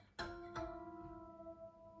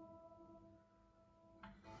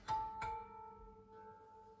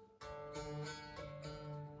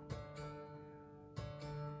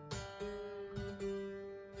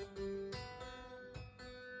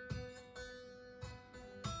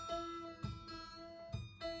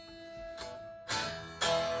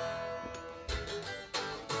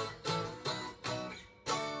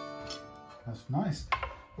 That's nice.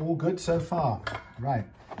 All good so far. Right.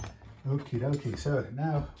 Okie dokie. So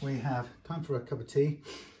now we have time for a cup of tea.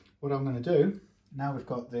 What I'm going to do, now we've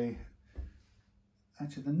got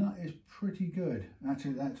actually the nut is pretty good.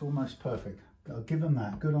 Actually, that's almost perfect. I'll give them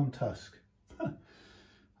that. Good on Tusq.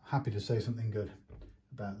 Happy to say something good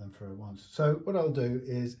about them for once. So what I'll do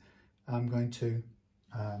is I'm going to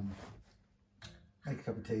make a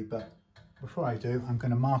cup of tea, but before I do, I'm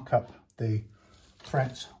going to mark up the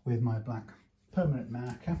frets with my black permanent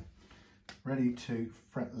marker, ready to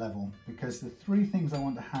fret level, because the three things I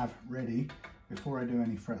want to have ready before I do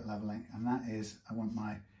any fret leveling, and that is I want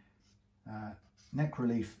my neck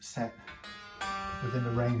relief set within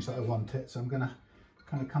the range that I want it. So I'm going to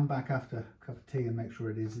kind of come back after a cup of tea and make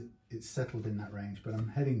sure it's settled in that range, but I'm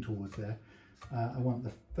heading towards there. I want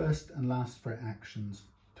the first and last fret actions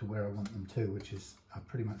to where I want them to, which is I've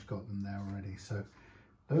pretty much got them there already. So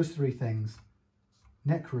those three things,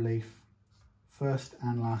 neck relief, first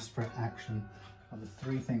and last fret action, are the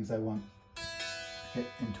three things I want to get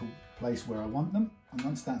into place where I want them. And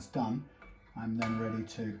once that's done, I'm then ready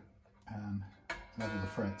to level the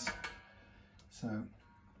frets. So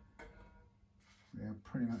we are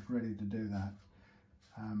pretty much ready to do that.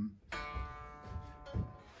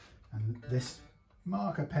 And this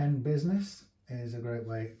marker pen business is a great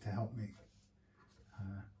way to help me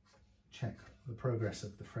check the progress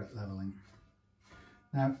of the fret leveling.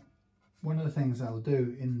 Now, one of the things I'll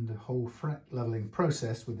do in the whole fret leveling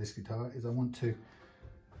process with this guitar is I want to,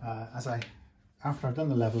 after I've done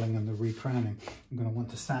the leveling and the recrowning, I'm going to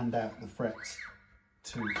want to sand out the frets,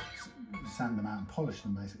 to sand them out and polish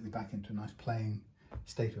them basically back into a nice playing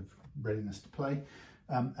state of readiness to play.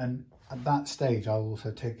 And at that stage, I'll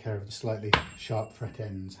also take care of the slightly sharp fret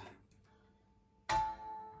ends.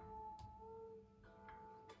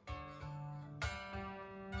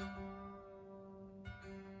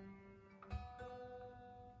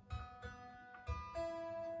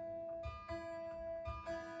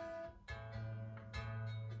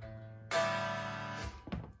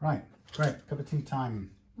 Right, great, cup of tea time.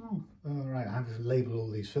 Oh, all right, I have to label all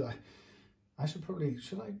these. I should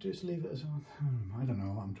I just leave it as one? I don't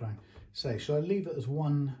know what I'm trying to say. Should I leave it as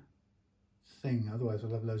one thing? Otherwise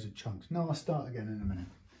I'll have loads of chunks. No, I'll start again in a minute.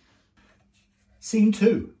 Scene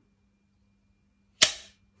 2.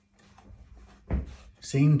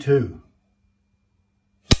 Scene 2.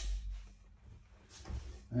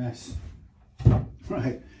 Yes.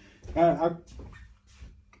 Right.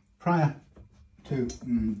 Prior to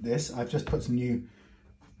this, I've just put some new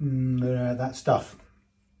that stuff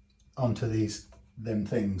onto them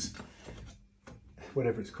things,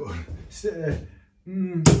 whatever it's called.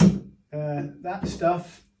 That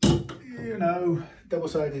stuff, you know,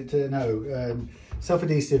 double-sided,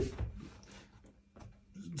 self-adhesive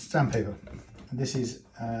sandpaper. And this is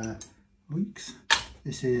Weeks.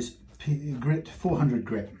 This is grit, 400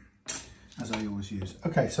 grit, as I always use.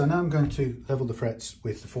 Okay, so now I'm going to level the frets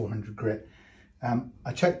with the 400 grit.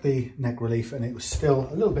 I checked the neck relief and it was still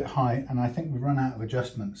a little bit high, and I think we've run out of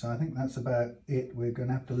adjustment. So I think that's about it. We're going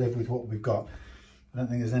to have to live with what we've got. I don't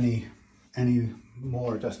think there's any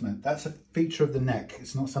more adjustment. That's a feature of the neck.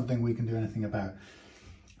 It's not something we can do anything about.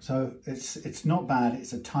 So it's not bad.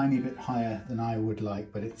 It's a tiny bit higher than I would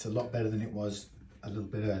like, but it's a lot better than it was a little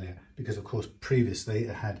bit earlier, because of course previously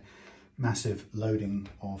it had massive loading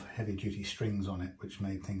of heavy duty strings on it, which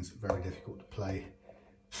made things very difficult to play.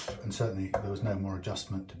 And certainly there was no more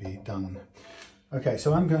adjustment to be done. Okay,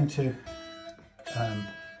 so I'm going to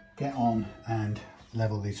get on and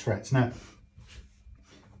level these frets. Now,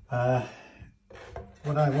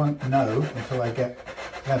 what I won't know until I get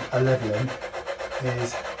a leveling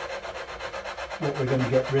is what we're going to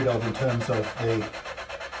get rid of in terms of the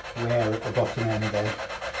wear at the bottom end there.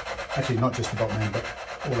 Actually, not just the bottom end, but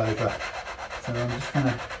all over. So I'm just going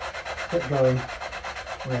to get going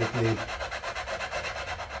with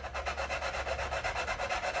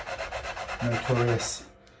the notorious,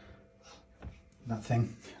 that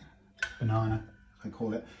thing, banana, I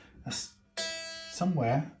call it. That's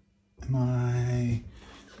somewhere my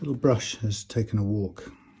little brush has taken a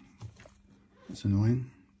walk. That's annoying.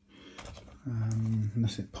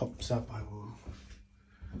 Unless it pops up, I will.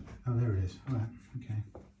 Oh, there it is. All right, okay.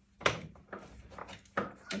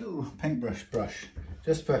 A little paintbrush brush,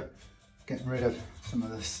 just for getting rid of some of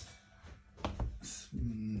this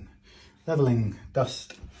leveling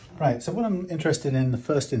dust. Right, so what I'm interested in the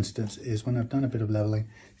first instance is when I've done a bit of leveling,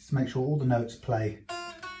 is to make sure all the notes play.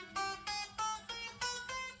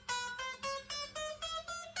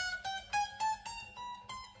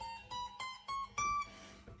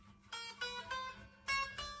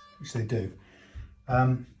 Which they do.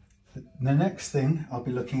 The next thing I'll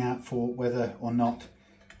be looking out for whether or not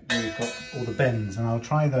we've got all the bends, and I'll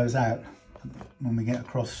try those out when we get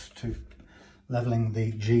across to leveling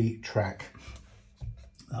the G track.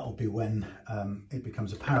 That'll be when it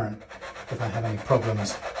becomes apparent if I have any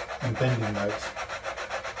problems in bending notes.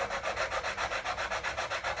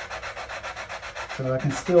 So I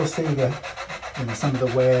can still see some of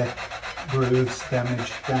the wear, grooves,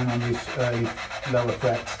 damage down on these early lower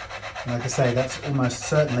frets. And like I say, that's almost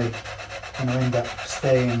certainly going to end up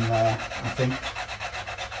staying there, I think.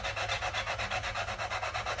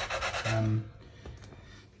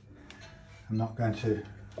 I'm not going to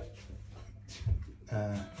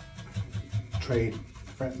trade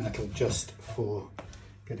fret metal just for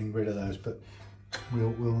getting rid of those, but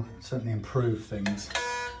we'll certainly improve things.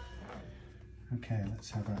 Okay,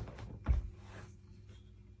 let's have a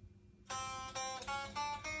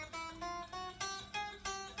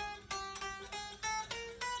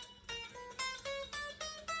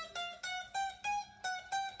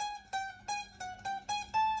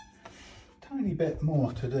tiny bit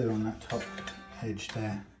more to do on that top edge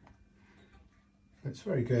there. It's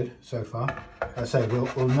very good so far. Like I say,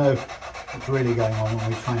 we'll know what's really going on when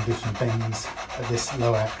we try and do some bends at this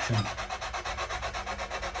low action.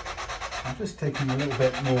 I'm just taking a little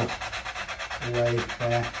bit more away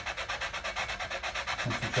there,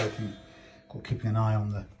 concentrating or keeping an eye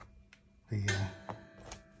on the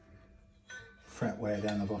fret wear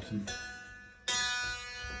down the bottom.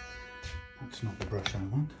 That's not the brush I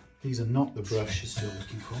want. These are not the brush you're still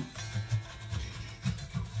looking for.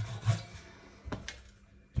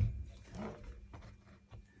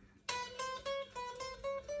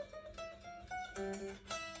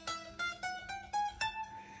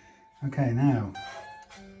 Okay, now.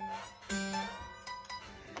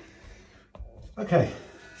 Okay,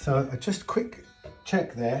 so just a quick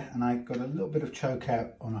check there, and I got a little bit of choke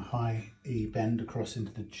out on a high E bend across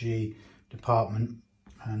into the G department,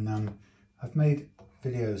 and I've made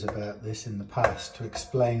videos about this in the past to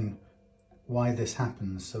explain why this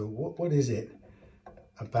happens. So what is it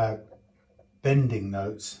about bending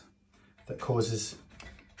notes that causes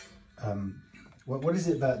what is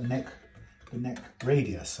it about the neck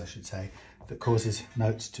radius, I should say, that causes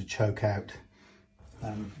notes to choke out?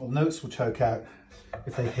 Well, notes will choke out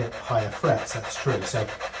if they hit higher frets, that's true. So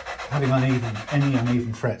having any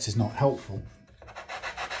uneven frets is not helpful,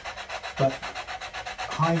 but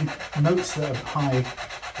notes that are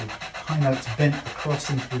high notes bent across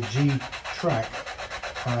into the G track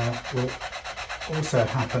will also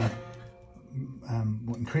happen,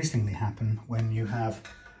 will increasingly happen when you have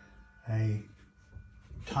a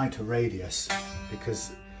tighter radius,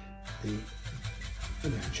 because the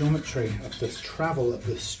geometry of this travel of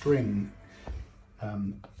the string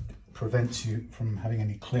prevents you from having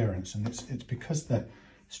any clearance, and it's because the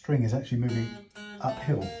string is actually moving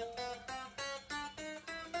uphill.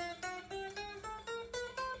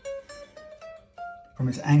 From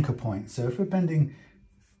its anchor point. So if we're bending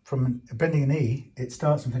an E, it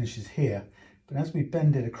starts and finishes here, but as we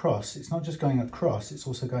bend it across, it's not just going across, it's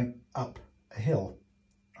also going up a hill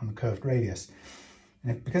on the curved radius.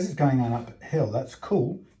 And because it's going on uphill, that's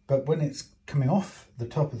cool, but when it's coming off the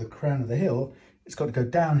top of the crown of the hill, it's got to go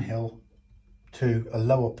downhill to a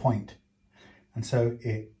lower point, and so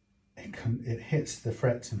it hits the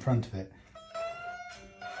frets in front of it.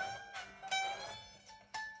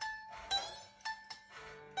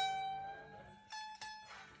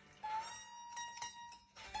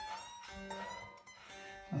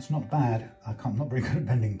 That's not bad. I'm not very good at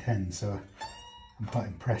bending tens, so I'm quite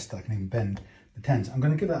impressed that I can even bend the tens. I'm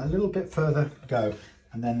going to give that a little bit further go,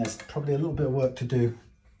 and then there's probably a little bit of work to do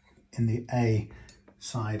in the A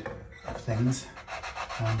side of things.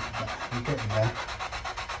 But we're getting there.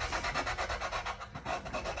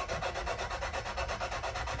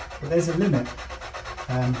 But there's a limit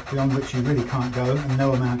beyond which you really can't go, and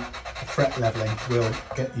no amount of fret leveling will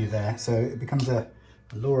get you there. So it becomes a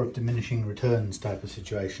law of diminishing returns type of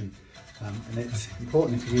situation. And it's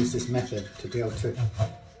important if you use this method to be able to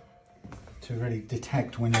really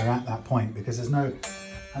detect when you're at that point, because there's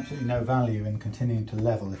absolutely no value in continuing to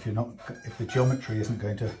level if the geometry isn't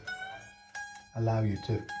going to allow you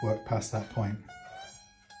to work past that point.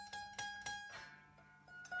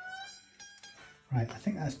 Right, I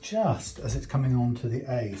think that's just as it's coming on to the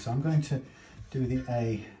A, so I'm going to do the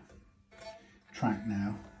A track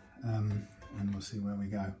now, and we'll see where we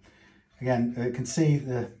go. Again, you can see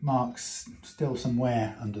the marks, still some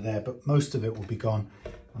wear under there, but most of it will be gone.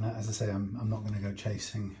 And as I say, I'm not going to go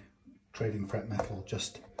trading fret metal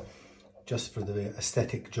just for the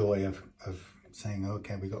aesthetic joy of saying,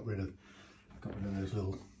 okay, we got rid of those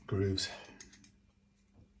little grooves.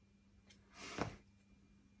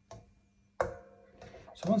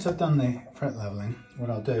 So once I've done the fret leveling,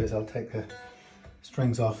 what I'll do is I'll take the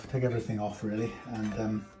strings off, take everything off really,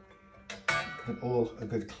 and give it all a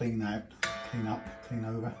good clean up, clean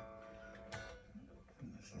over.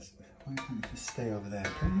 Why can't you just stay over there,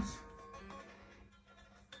 please?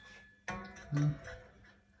 No,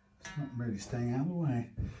 it's not really staying out of the way.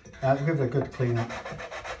 We'll give it a good clean up,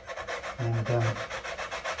 and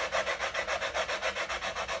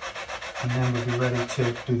then we'll be ready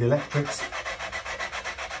to do the electrics.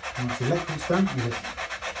 And once the electric's done, you just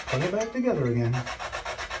put it back together again.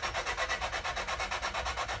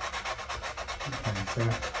 Okay, so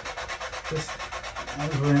just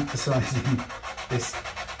overemphasising this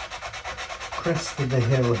crest of the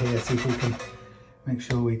hill here, see if we can make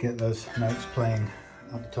sure we get those notes playing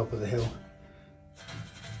up the top of the hill.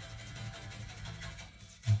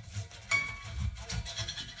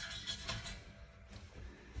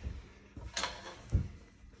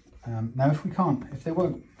 Now if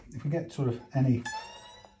we get sort of any,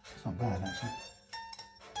 it's not bad actually.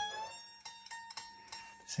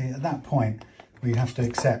 See, at that point we have to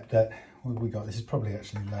accept that what have we got? This is probably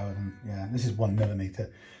actually lower than, yeah, this is 1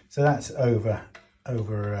 millimeter. So that's over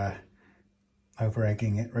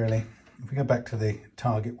egging it really. If we go back to the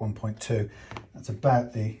target 1.2, that's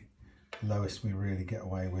about the lowest we really get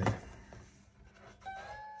away with.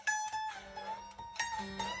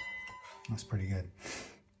 That's pretty good.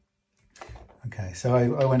 Okay, so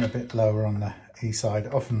I went a bit lower on the E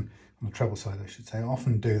side, often on the treble side I should say. I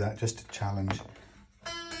often do that just to challenge.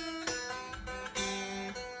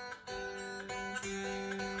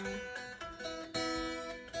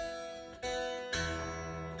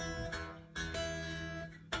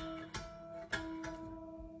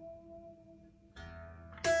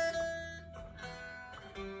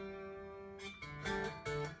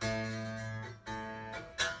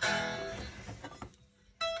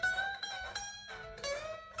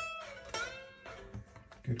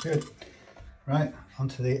 Good. Right,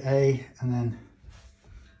 onto the A, and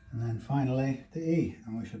then finally the E,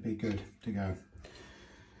 and we should be good to go.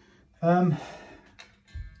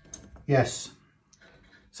 Yes.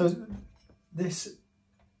 So this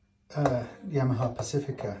Yamaha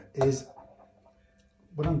Pacifica is,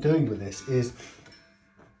 what I'm doing with this is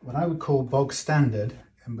what I would call bog standard,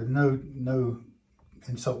 and with no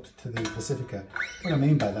insult to the Pacifica. What I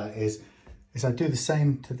mean by that is I do the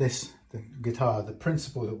same to this. The guitar, the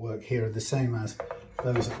principles that work here are the same as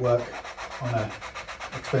those that work on an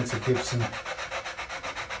expensive Gibson.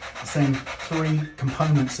 The same 3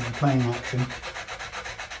 components of the playing action: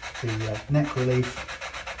 the neck relief,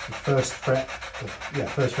 the first fret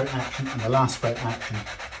action, and the last fret action.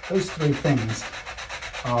 Those 3 things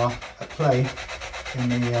are at play in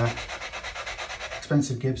the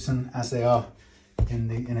expensive Gibson as they are in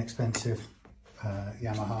the inexpensive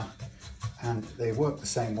Yamaha. And they work the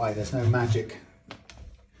same way. There's no magic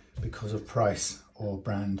because of price or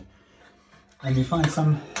brand. And you find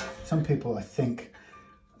some people, I think,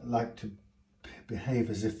 like to behave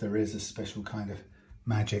as if there is a special kind of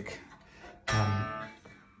magic,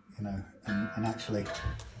 you know, and actually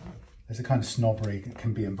there's a kind of snobbery that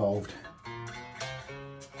can be involved.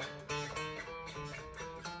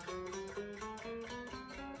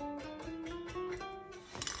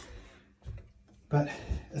 But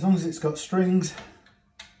as long as it's got strings,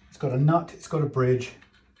 it's got a nut, it's got a bridge,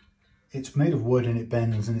 it's made of wood and it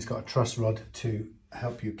bends, and it's got a truss rod to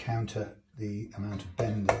help you counter the amount of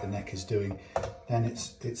bend that the neck is doing, then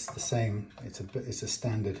it's the same. It's a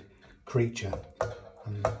standard creature,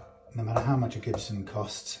 and no matter how much a Gibson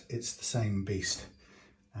costs, it's the same beast,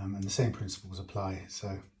 and the same principles apply.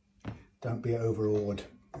 So don't be overawed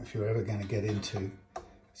if you're ever going to get into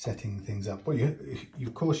setting things up. Well,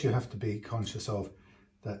 of course you have to be conscious of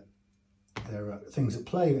that there are things at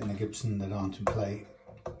play in a Gibson that aren't in play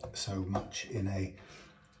so much in a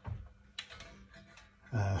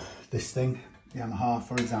this thing. Yamaha,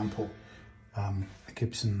 for example, a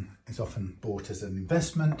Gibson is often bought as an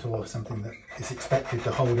investment or something that is expected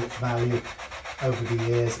to hold its value over the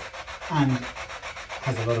years and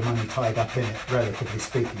has a lot of money tied up in it, relatively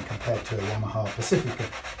speaking, compared to a Yamaha Pacifica.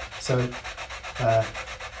 So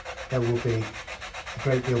there will be a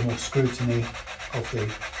great deal more scrutiny of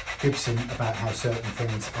the Gibson about how certain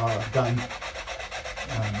things are done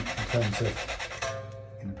in terms of,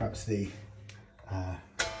 you know, perhaps the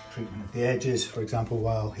treatment of the edges. For example,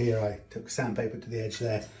 while here I took sandpaper to the edge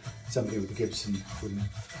there, somebody with the Gibson wouldn't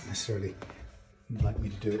necessarily like me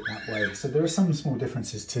to do it that way. So there are some small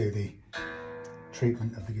differences to the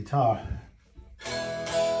treatment of the guitar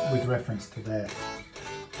with reference to their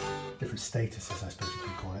different statuses, I suppose you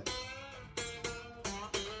could call it.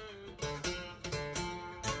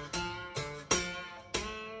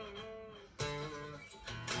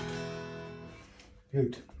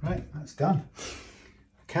 Good, right, that's done.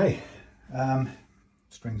 Okay,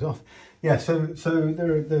 strings off. Yeah, so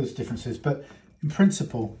there are those differences, but in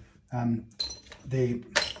principle, the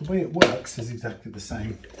way it works is exactly the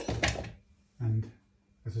same. And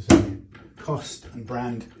as I say, cost and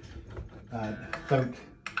brand don't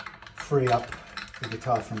free up the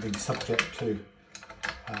guitar from being subject to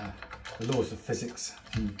the laws of physics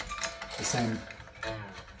and the same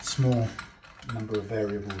small number of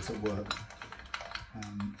variables at work.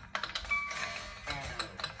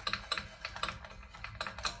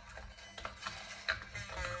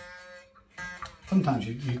 Sometimes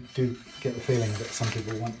you do get the feeling that some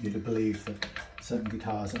people want you to believe that certain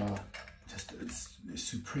guitars are just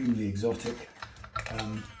supremely exotic,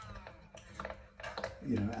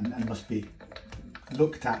 you know, and must be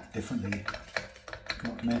looked at differently,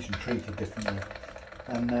 not to mention treated differently.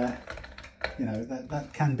 And you know,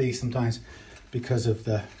 that can be sometimes because of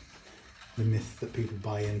the myth that people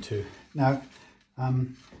buy into. Now,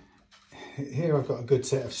 here I've got a good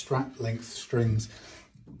set of strap length strings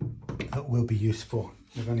that will be useful.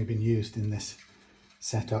 They've only been used in this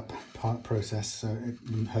setup part process, so it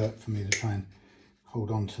wouldn't hurt for me to try and hold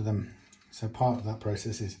on to them. So part of that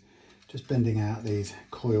process is just bending out these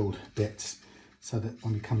coiled bits so that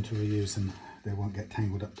when we come to reuse them, they won't get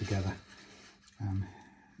tangled up together.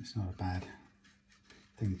 It's not a bad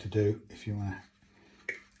thing to do if you want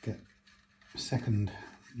to get second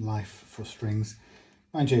life for strings.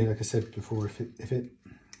 Mind you, like I said before,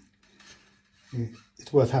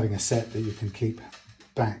 it's worth having a set that you can keep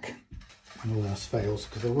back when all else fails,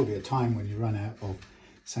 because there will be a time when you run out of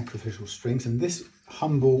sacrificial strings, and this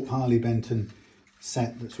humble Harley Benton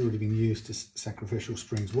set that's already been used as sacrificial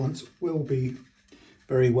strings once will be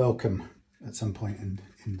very welcome at some point in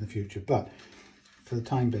the future. But for the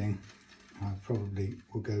time being, I probably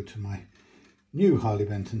will go to my new Harley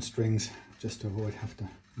Benton strings just to avoid have to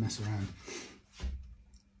mess around.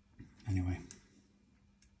 Anyway,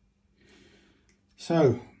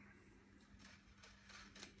 so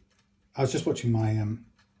I was just watching my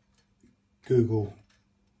Google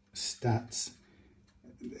stats.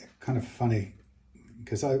 Kind of funny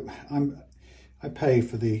because I pay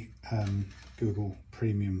for the Google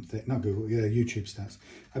Premium thing, not Google, yeah, YouTube stats.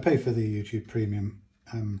 I pay for the YouTube Premium.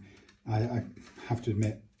 I have to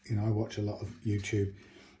admit, you know, I watch a lot of YouTube,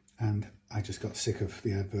 and I just got sick of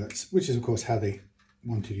the adverts, which is of course how they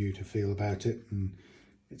wanted you to feel about it. And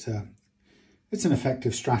it's an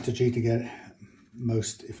effective strategy to get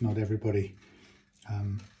most, if not everybody,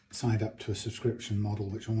 signed up to a subscription model,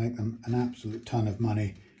 which will make them an absolute ton of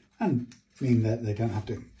money and mean that they don't have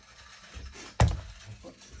to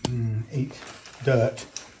eat dirt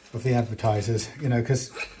of the advertisers, you know,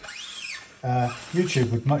 because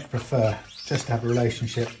YouTube would much prefer just to have a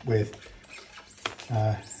relationship with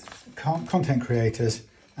content creators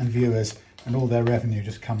and viewers, and all their revenue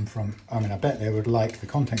just come from, I mean, I bet they would like the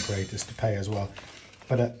content creators to pay as well,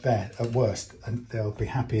 but at worst, and they'll be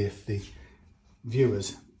happy if the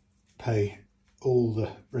viewers pay all the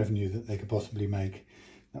revenue that they could possibly make.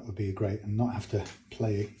 That would be great, and not have to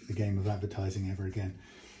play the game of advertising ever again.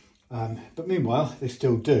 But meanwhile, they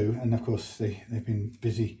still do, and of course they've been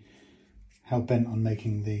busy, hell-bent on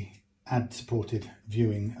making the ad-supported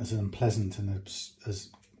viewing as unpleasant and as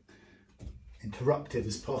interrupted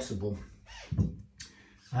as possible.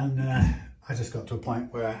 And I just got to a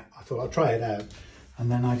point where I thought I'll try it out, and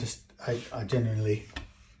then I genuinely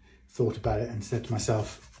thought about it and said to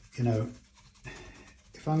myself, you know,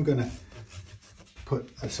 if I'm going to put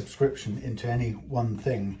a subscription into any one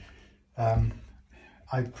thing,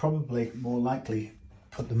 I'd probably more likely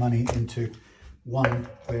put the money into one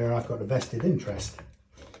where I've got a vested interest.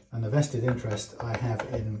 And the vested interest I have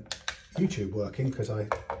in YouTube working, because I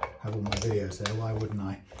have all my videos there. Why wouldn't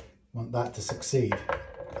I want that to succeed?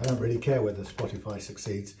 I don't really care whether Spotify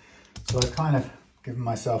succeeds. So I've kind of given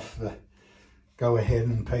myself the go ahead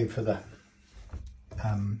and paid for the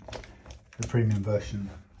premium version.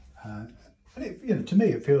 And it, you know, to me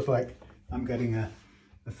it feels like I'm getting a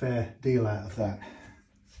fair deal out of that.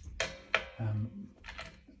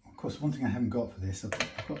 Of course, one thing I haven't got for this, I've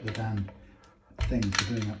got the damn thing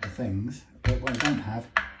for doing up the things, but what I don't have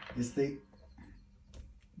is the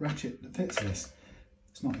ratchet that fits this.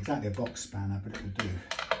 It's not exactly a box spanner, but it will do.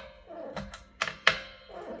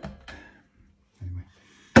 Anyway,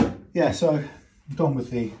 yeah, so I'm done with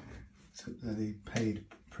the paid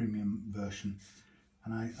premium version,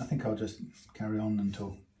 and I think I'll just carry on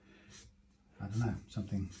until, I don't know,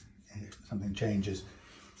 something changes.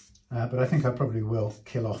 But I think I probably will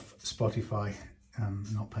kill off Spotify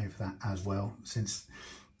and not pay for that as well, since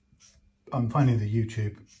I'm finding the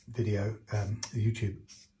YouTube video, the YouTube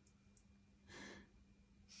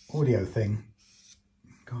audio thing,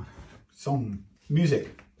 God, song,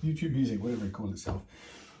 music, YouTube music, whatever it calls itself,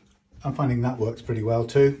 I'm finding that works pretty well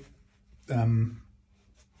too.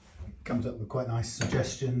 Comes up with quite nice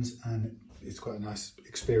suggestions and it's quite a nice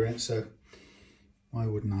experience, so why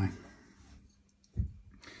wouldn't I?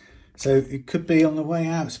 So it could be on the way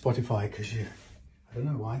out, Spotify, because you, I don't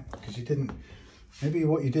know why, because you didn't, maybe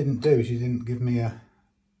what you didn't do is you didn't give me a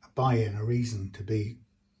buy-in, a reason to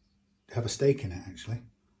have a stake in it, actually.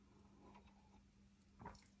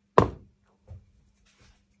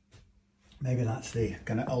 Maybe that's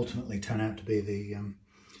going to ultimately turn out to be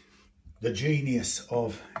the genius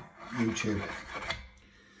of YouTube.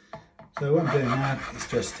 So what I'm doing now is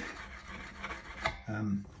just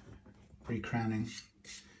re-crowning,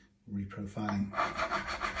 reprofiling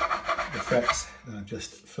the frets that I've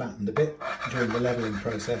just flattened a bit during the leveling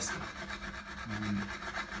process.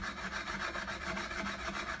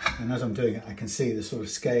 And as I'm doing it, I can see the sort of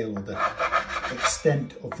scale or the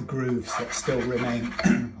extent of the grooves that still remain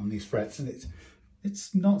on these frets, and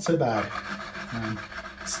it's not so bad.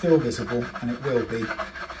 It's still visible, and it will be,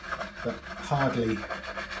 but hardly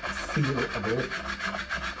feelable.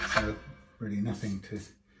 So really nothing to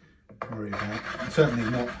worry about. And certainly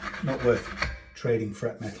not worth trading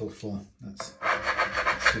fret metal for. That's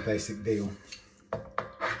the basic deal.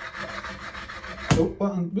 So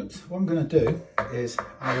what I'm going to do is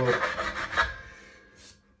I will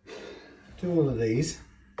do all of these,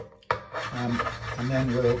 and then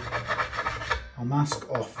I'll mask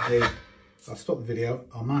off I'll stop the video,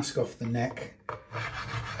 I'll mask off the neck,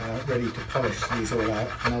 ready to polish these all out,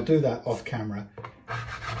 and I'll do that off camera.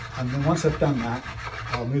 And then once I've done that,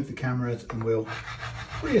 I'll move the cameras and we'll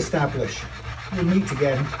re-establish. We'll meet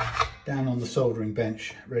again down on the soldering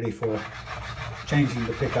bench, ready for changing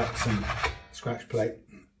the pickups and scratch plate.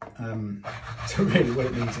 So really what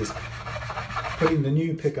it means is putting the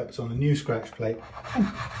new pickups on a new scratch plate and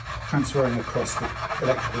transferring across the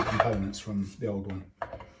electrical components from the old one.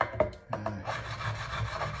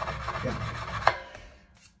 Yeah.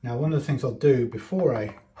 Now, one of the things I'll do before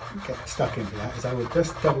I get stuck into that is I will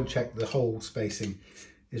just double check the hole spacing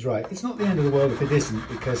is right. It's not the end of the world if it isn't,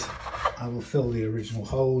 because I will fill the original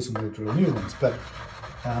holes and we'll drill new ones, but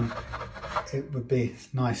it would be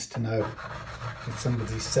nice to know if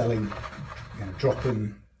somebody's selling, you know,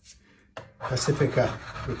 drop-in Pacifica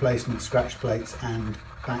replacement scratch plates and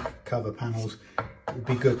back cover panels. It would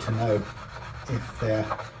be good to know if they're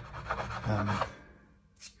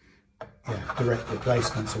direct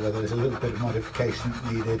replacements or whether there's a little bit of modification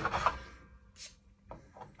needed.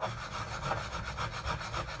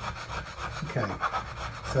 Okay,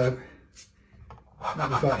 so what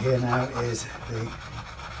we've got here now is the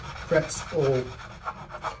frets all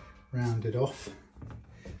rounded off.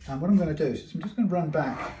 And what I'm going to do is I'm just going to run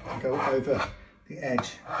back and go over the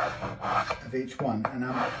edge of each one. And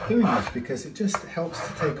I'm doing this because it just helps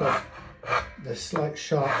to take off the slight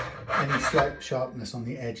any slight sharpness on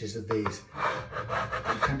the edges of these.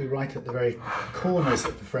 It can be right at the very corners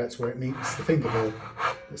of the frets where it meets the fingerboard,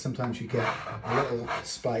 but sometimes you get a little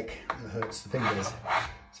spike that hurts the fingers.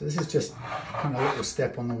 So this is just kind of a little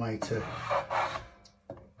step on the way to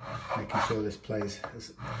making sure this plays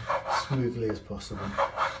as smoothly as possible.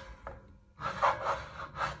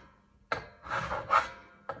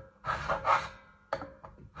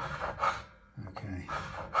 Okay.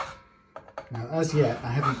 Now, as yet,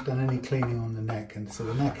 I haven't done any cleaning on the neck, and so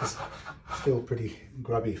the neck is still pretty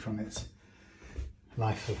grubby from its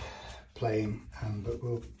life of playing, but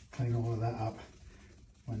we'll clean all of that up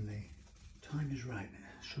when the Time is right.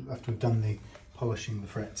 After we've done the polishing the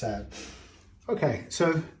frets out. Okay,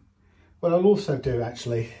 so what I'll also do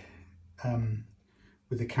actually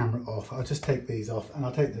with the camera off, I'll just take these off, and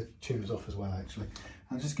I'll take the tuners off as well actually.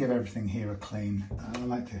 I'll just give everything here a clean. I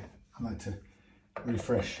like to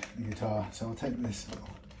refresh the guitar, so I'll take this little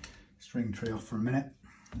string tree off for a minute.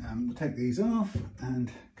 We'll take these off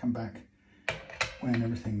and come back when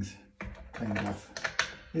everything's cleaned off.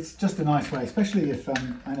 It's just a nice way, especially if I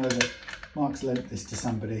know that Mark's lent this to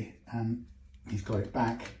somebody and he's got it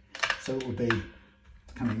back, so it will be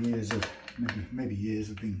kind of years of maybe years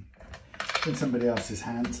of being in somebody else's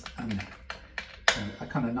hands, and a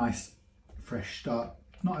kind of nice fresh start,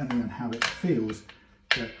 not only on how it feels,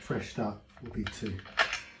 but a fresh start will be to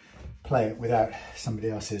play it without somebody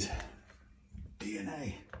else's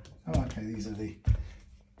DNA. Oh, okay, these are the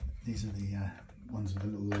ones with the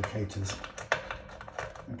little locators.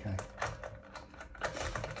 Okay,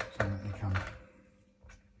 so they come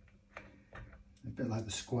a bit like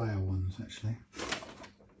the Squire ones actually.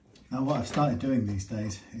 Now what I've started doing these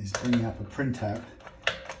days is bringing up a printout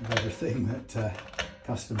of everything that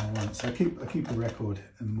customer wants. So I keep a record,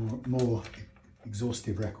 and more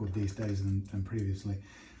exhaustive record these days than previously,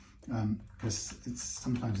 because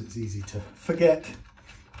sometimes it's easy to forget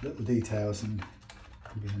little details, and it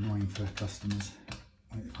can be annoying for customers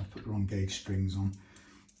if I put the wrong gauge strings on.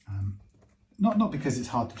 Not because it's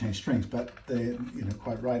hard to change strings, but they,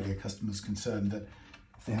 quite rightly, a customer's concerned that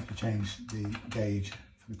if they have to change the gauge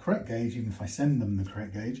for the correct gauge, even if I send them the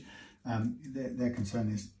correct gauge, their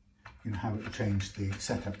concern is, how it will change the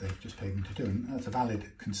setup they've just paid me to do, and that's a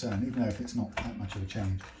valid concern, even though if it's not that much of a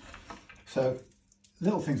change. So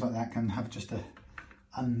little things like that can have just a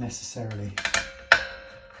unnecessarily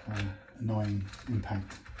annoying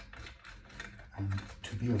impact, and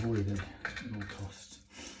to be avoided at all costs.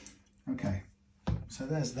 Okay, so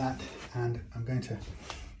there's that, and I'm going to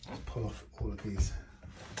pull off all of these.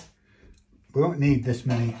 We won't need this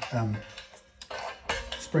many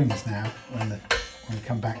springs now when we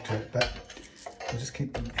come back to it, but we'll just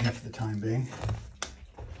keep them here for the time being.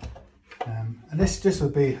 And this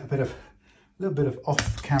would be a little bit of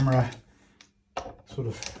off-camera sort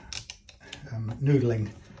of noodling,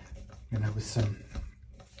 with some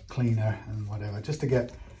cleaner and whatever, just to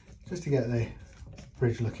get the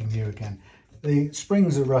bridge looking new again. The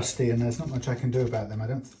springs are rusty, and there's not much I can do about them.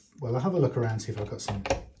 I'll have a look around, see if I've got some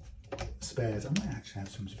spares. I might actually have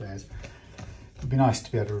some spares. It'd be nice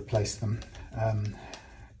to be able to replace them.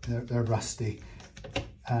 They're rusty.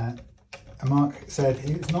 And Mark said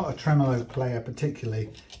he's not a tremolo player particularly,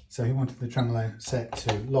 so he wanted the tremolo set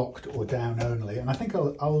to locked or down only, and I think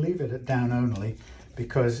I'll leave it at down only,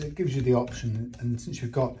 because it gives you the option, and since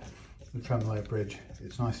you've got the tremolo bridge,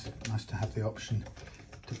 it's nice to have the option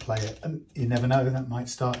to play it, and you never know, that might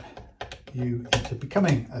start you into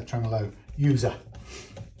becoming a tremolo user.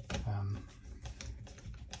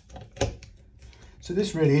 So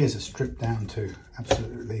this really is a strip down to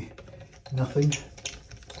absolutely nothing.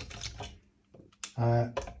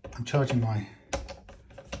 I'm charging my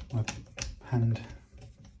what do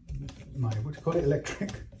you call it,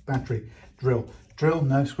 electric battery drill,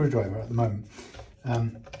 no screwdriver at the moment.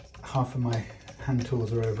 Half of my hand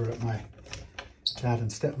tools are over at my dad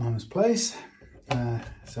and stepmom's place,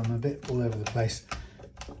 so I'm a bit all over the place.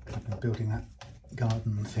 I've been building that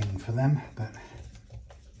garden thing for them, but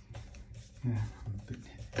yeah, I'm a bit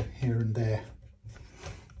here and there.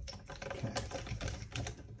 Okay.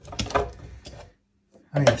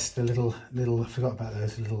 Oh yes, the little, I forgot about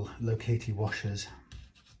those little locatey washers.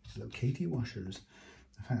 Locatey washers.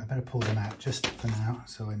 In fact, I better pull them out just for now,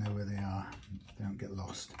 so I know where they are. They don't get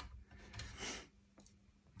lost.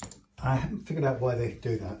 I haven't figured out why they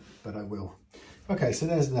do that, but I will. Okay, so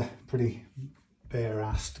there's the pretty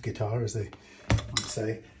bare-assed guitar, as they might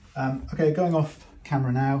say. Okay, going off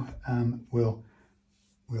camera now. We'll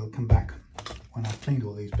come back when I've cleaned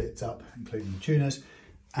all these bits up, including the tuners,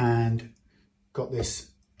 and got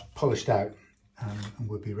this polished out, and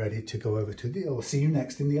we'll be ready to go over to I'll see you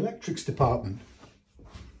next in the electrics department.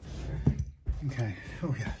 Okay,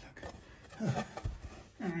 oh yeah, look.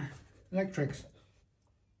 Electrics.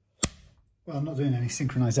 Well, I'm not doing any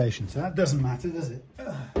synchronization, so that doesn't matter, does it?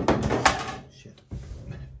 Shit.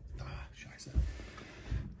 Scheiße.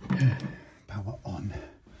 Power on.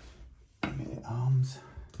 Give me the arms.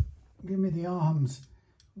 Give me the arms.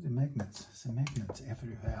 What are the magnets? There's magnets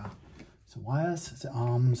everywhere. So wires, it's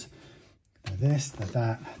arms. They're this, they're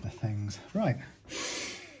that, the things. Right.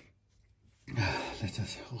 Let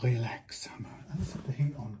us relax. Let's put the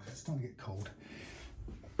heat on because it's starting to get cold.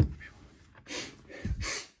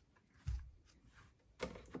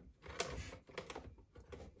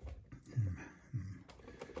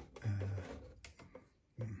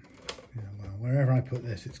 wherever I put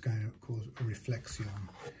this, it's going to cause a reflection,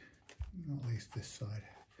 not least this side.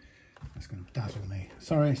 That's going to dazzle me.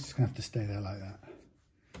 Sorry, it's just going to have to stay there like that.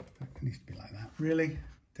 It needs to be like that. Really?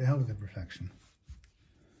 To hell with the reflection.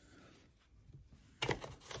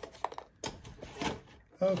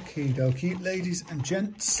 Okie dokie, ladies and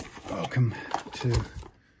gents, welcome to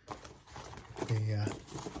the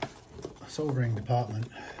soldering department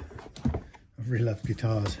of Reloved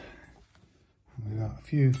Guitars. We've got a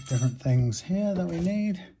few different things here that we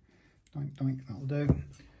need. Doink, doink, that'll do.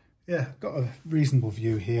 Yeah, got a reasonable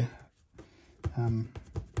view here.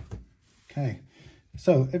 Okay,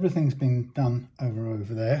 so everything's been done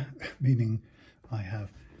over there, meaning I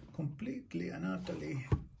have completely and utterly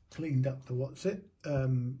cleaned up the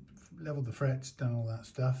leveled the frets, done all that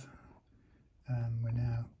stuff. We're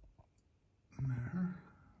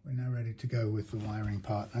now ready to go with the wiring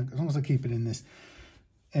part. As long as I keep it in this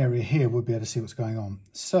area here, we'll be able to see what's going on.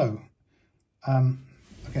 So,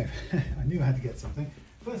 okay, I knew I had to get something.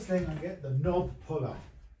 First thing, I get the knob puller.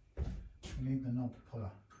 We need the knob puller.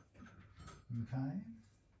 Okay.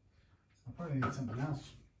 I'll probably need something else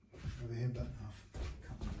over here, but I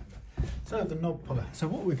can't remember. So the knob puller. So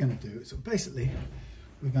what we're going to do is basically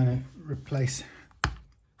we're going to replace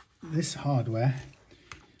this hardware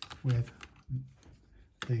with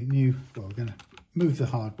the new. Well, we're going to move the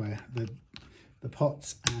hardware, the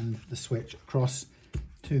pots and the switch across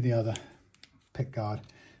to the other pick guard,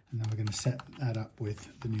 and then we're going to set that up with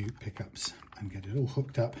the new pickups and get it all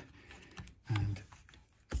hooked up and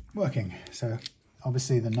working. So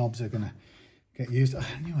obviously the knobs are going to get used. I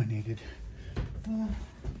knew I needed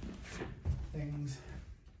things.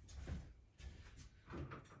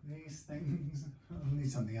 These things. I'll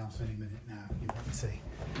need something else any minute now. You won't see.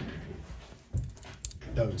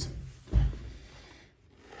 Those.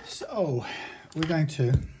 So we're going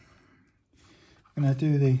to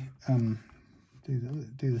do the do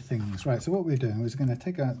the things right. So what we're doing is going to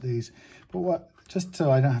take out these, but just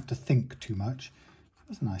so I don't have to think too much.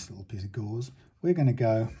 That's a nice little piece of gauze. We're going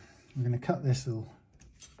to cut this little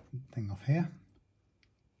thing off here.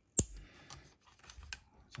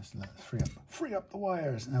 Just let it free up the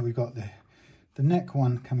wires. Now we've got the neck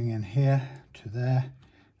one coming in here to there,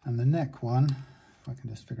 and the neck one, if I can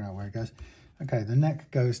just figure out where it goes. Okay, the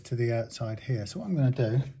neck goes to the outside here. So what I'm going to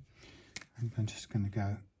do, I'm just going to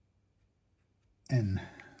go in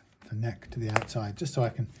the neck to the outside, just so I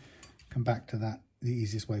can come back to that the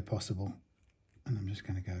easiest way possible. And I'm just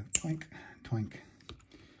going to go twink, twink,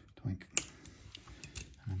 twink.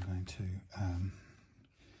 And I'm going to,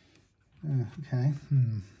 okay,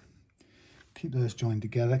 keep those joined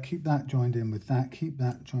together, keep that joined in with that, keep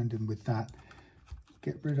that joined in with that.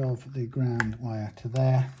 Get rid of the ground wire to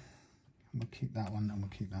there. We'll keep that one, and we'll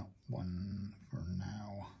keep that one for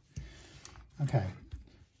now. Okay.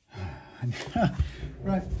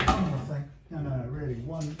 Right, one more thing. No, really,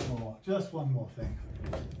 one more. Just one more thing.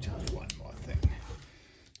 Just one more thing.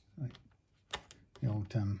 Like the old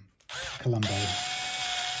Colombo.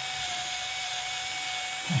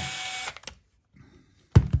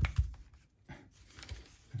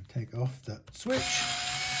 Take off the switch.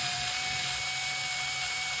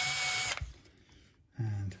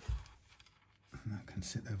 And that can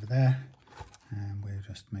sit over there. And we'll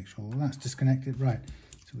just make sure all that's disconnected. Right,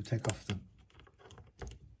 so we'll take off the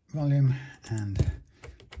volume and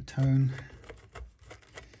the tone.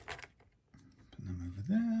 Put them over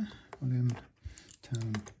there. Volume,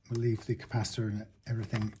 tone. We'll leave the capacitor and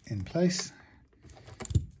everything in place.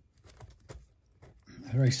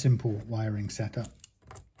 A very simple wiring setup.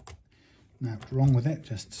 Now, what's wrong with it?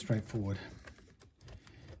 Just straightforward.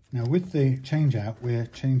 Now, with the change out, we're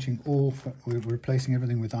we're replacing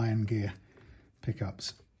everything with iron gear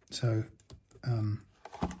pickups. So, oh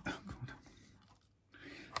God.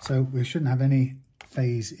 So we shouldn't have any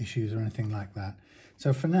phase issues or anything like that.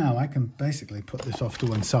 So for now, I can basically put this off to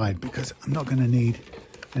one side because I'm not going to need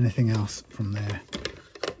anything else from there.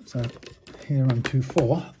 So here on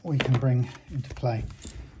 2.4, we can bring into play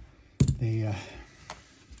the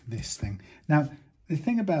this thing. Now, the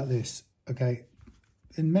thing about this, okay,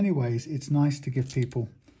 in many ways, it's nice to give people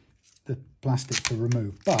the plastic to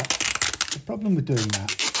remove, but the problem with doing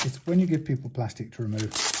that is when you give people plastic to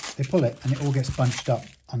remove, they pull it and it all gets bunched up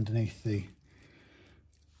underneath the,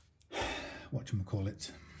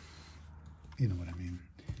 whatchamacallit, you know what I mean,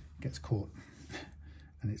 it gets caught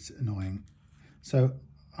and it's annoying. So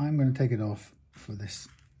I'm going to take it off for this,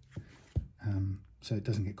 so it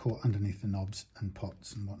doesn't get caught underneath the knobs and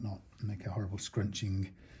pots and whatnot and make a horrible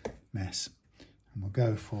scrunching mess. And we'll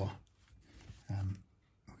go for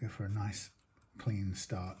a nice clean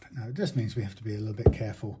start. Now it just means we have to be a little bit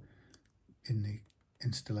careful in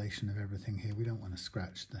installation of everything here. We don't want to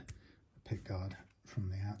scratch the pick guard from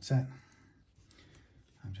the outset.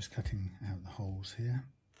 I'm just cutting out the holes here.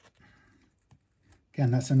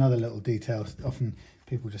 Again, that's another little detail. Often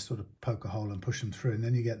people just sort of poke a hole and push them through, and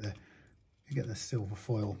then you get the silver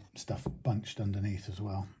foil stuff bunched underneath as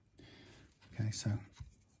well. Okay, so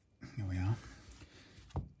here we are.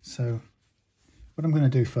 So what I'm going to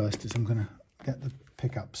do first is I'm going to get the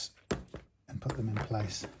pickups and put them in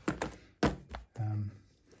place.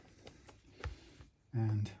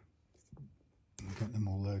 And we'll get them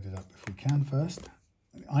all loaded up if we can first.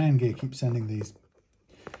 Iron Gear keeps sending these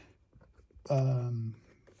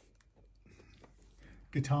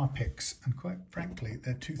guitar picks, and quite frankly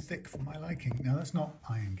they're too thick for my liking. Now that's not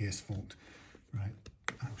Iron Gear's fault, right?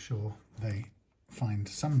 I'm sure they find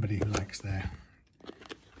somebody who likes their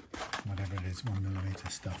whatever it is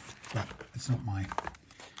 1mm stuff, but it's not my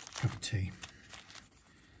cup of tea.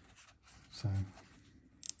 So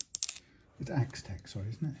it's Axtech, sorry,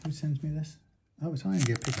 isn't it? Who sends me this? Oh, it's Iron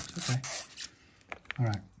Gear pickups. Okay, all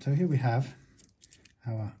right, so here we have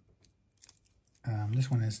our this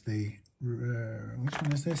one is the which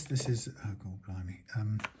one is this? This is, oh god blimey,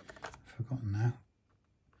 I've forgotten now.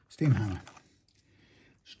 Steam hammer.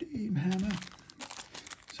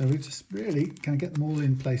 So we just really kind of get them all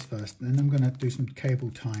in place first, and then I'm going to do some cable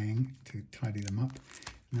tying to tidy them up,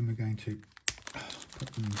 and then we're going to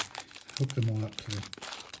hook them all up to the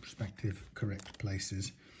respective correct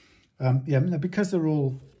places. Yeah, because they're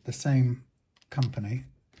all the same company,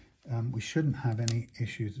 we shouldn't have any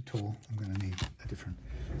issues at all. I'm going to need a different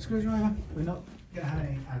screwdriver. We're not going to have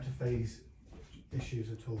any out of phase issues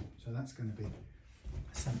at all, so that's going to be a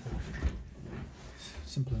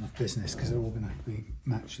simple enough business, because they're all going to be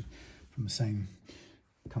matched from the same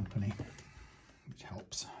company, which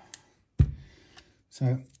helps.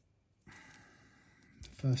 So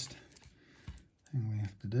the first thing we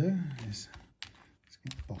have to do is let's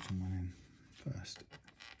get the bottom one in first.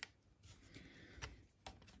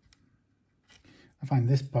 I find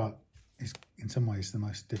this part is in some ways the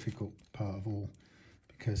most difficult part of all,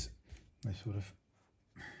 because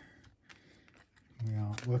we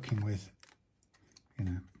are working with, you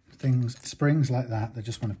know, springs like that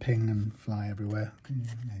just want to ping and fly everywhere.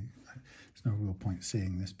 There's no real point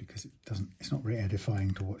seeing this because it's not very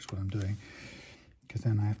edifying to watch what I'm doing, because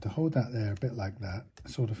then I have to hold that there a bit like that,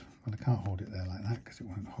 well, I can't hold it there like that because it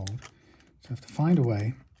won't hold, so I have to find a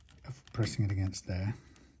way of pressing it against there.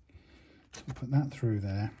 So we'll put that through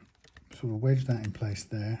there, sort of wedge that in place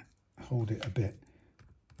there, hold it a bit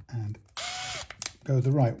and go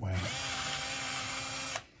the right way.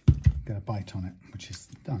 Get a bite on it, which is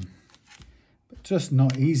done. But just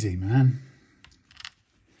not easy, man.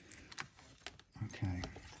 Okay,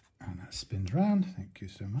 and that spins round. Thank you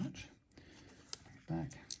so much. Bring it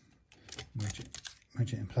back.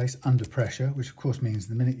 Wedge it in place under pressure, which of course means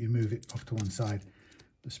the minute you move it off to one side,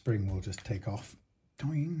 the spring will just take off.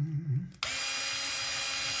 Doing.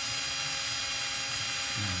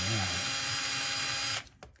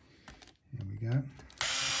 Here we go.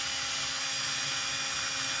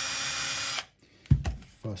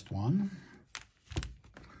 First one.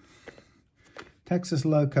 Texas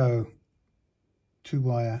Loco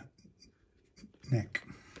 2-wire neck.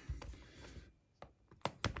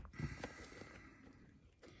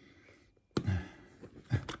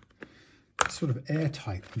 Sort of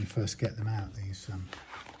airtight when you first get them out, these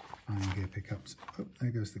Iron Gear pickups. Oh,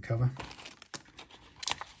 there goes the cover.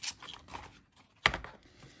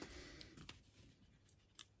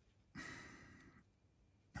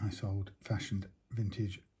 Nice old fashioned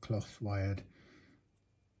vintage cloth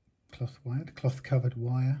covered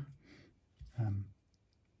wire.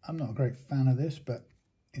 I'm not a great fan of this, but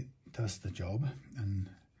it does the job, and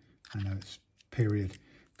I know it's period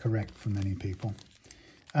correct for many people.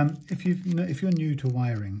 If you're new to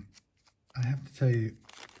wiring, I have to tell you,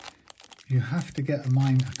 you have to get a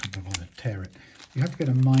mind. I can't bother to tear it. You have to get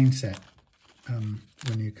a mindset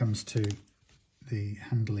when it comes to the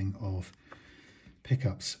handling of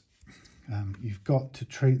pickups. You've got to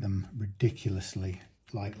treat them ridiculously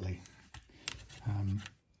lightly.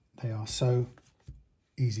 They are so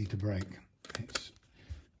easy to break. It's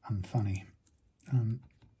unfunny.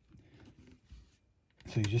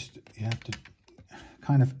 So you have to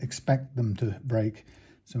kind of expect them to break.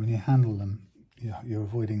 So when you handle them, you're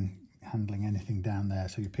avoiding handling anything down there.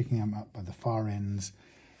 So you're picking them up by the far ends,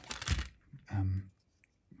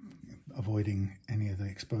 avoiding any of the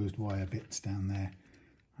exposed wire bits down there,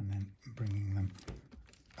 and then bringing them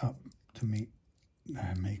up to meet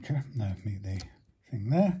the thing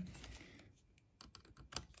there.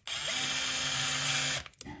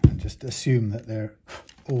 And just assume that they're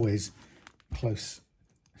always close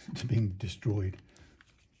to being destroyed,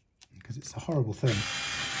 because it's a horrible thing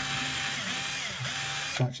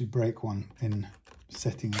to actually break one in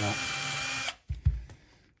setting it up.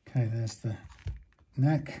 Okay, there's the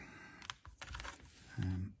neck,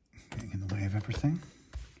 getting in the way of everything.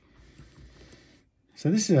 So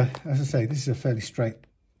this is as I say, this is a fairly straight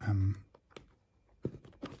kind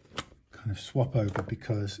of swap over,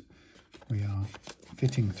 because we are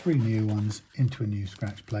fitting 3 new ones into a new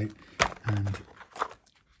scratch plate, and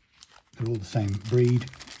they're all the same breed,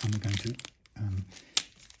 and we're going to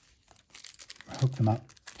hook them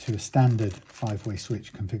up to a standard 5-way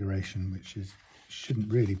switch configuration, which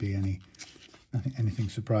shouldn't really be anything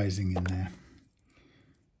surprising in there.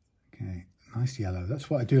 Okay, nice yellow. That's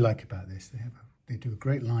what I do like about this. They do a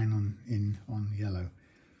great line on yellow.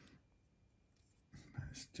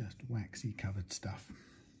 It's just waxy covered stuff.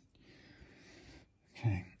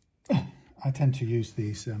 Okay, I tend to use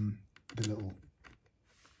these the little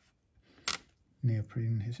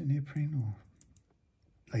neoprene, is it neoprene or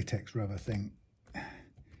latex rubber thing?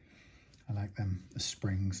 I like them as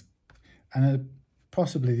springs, and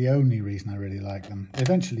possibly the only reason I really like them. They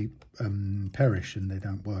eventually perish and they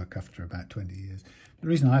don't work after about 20 years. The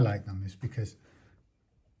reason I like them is because,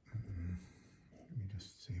 let me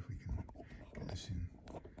just see if we can get this in.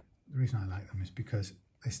 The reason I like them is because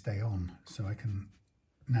they stay on, so I can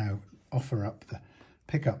now offer up the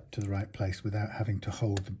pickup to the right place without having to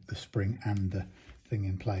hold the spring and the thing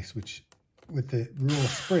in place, which with the raw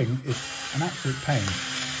spring is an absolute pain.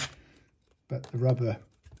 But the rubber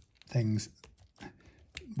things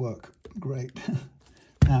work great.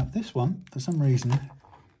 Now this one, for some reason,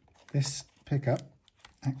 this pickup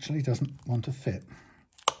actually doesn't want to fit.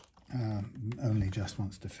 Only just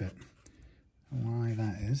wants to fit. Why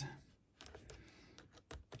that is?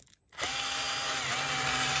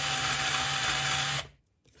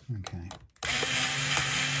 Okay. I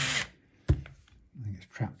think it's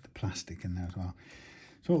trapped the plastic in there as well.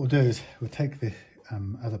 So what we'll do is we'll take the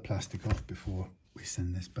other plastic off before we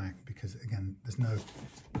send this back, because again, there's no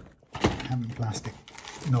having plastic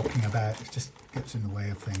knocking about. It just gets in the way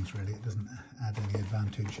of things, really. It doesn't add any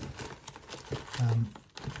advantage.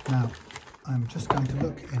 Now I'm just going to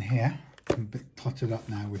look in here. I'm a bit cluttered up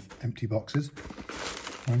now with empty boxes.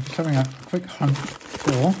 I'm just having a quick hunt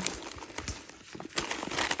for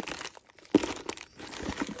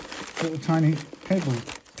little tiny cable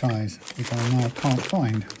ties, which I now can't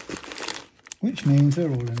find, which means they're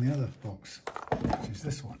all in the other box, which is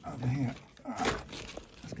this one over here.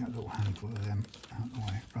 Let's get a little handful of them out of the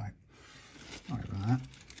way. Right, sorry about that.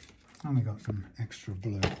 And we got some extra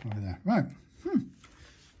blue over there. Right,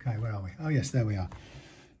 okay, where are we? Oh yes, there we are.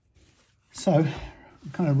 So,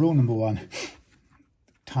 kind of rule number 1,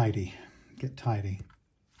 tidy, get tidy.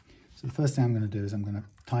 So the first thing I'm going to do is I'm going to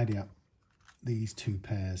tidy up these 2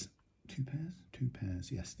 pairs. 2 pairs? 2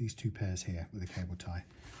 pairs, yes, these 2 pairs here with a cable tie.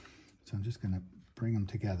 So I'm just going to bring them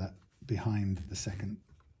together behind the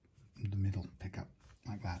middle pickup,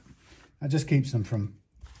 like that. That just keeps them from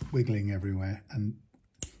wiggling everywhere. And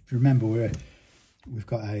if you remember, we've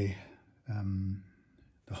got the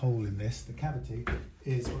hole in this, the cavity,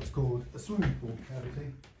 is what's called a swimming pool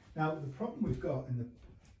cavity. Now, the problem we've got in the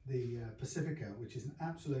Pacifica, which is an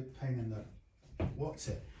absolute pain in the what's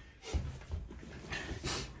it,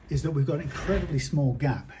 is that we've got an incredibly small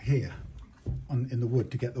gap here in the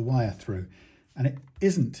wood to get the wire through, and it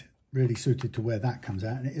isn't really suited to where that comes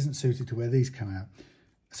out, and it isn't suited to where these come out.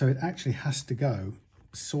 So it actually has to go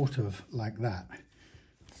sort of like that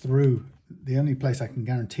through. The only place I can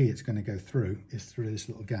guarantee it's going to go through is through this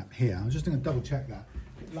little gap here. I'm just going to double check that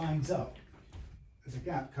it lines up. There's a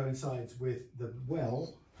gap coincides with the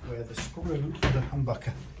well where the screw for the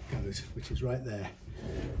humbucker goes, which is right there.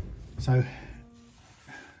 So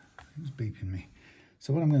it's beeping me.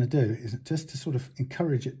 So what I'm going to do is, just to sort of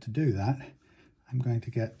encourage it to do that, I'm going to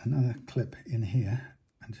get another clip in here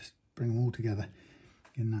and just bring them all together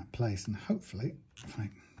in that place, and hopefully, if I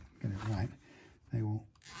get it right, they will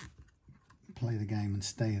play the game and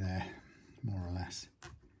stay there, more or less.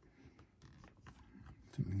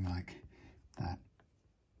 Something like that.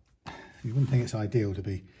 You wouldn't think it's ideal to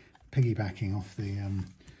be piggybacking off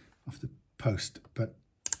the post, but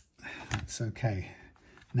that's okay.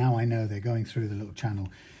 Now I know they're going through the little channel.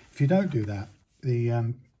 If you don't do that,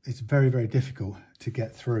 it's very, very difficult to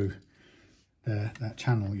get through that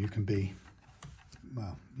channel. You can be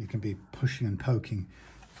pushing and poking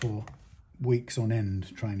for weeks on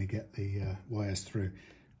end trying to get the wires through,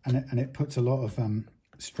 and it puts a lot of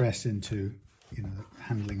stress into, you know,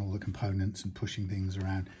 handling all the components and pushing things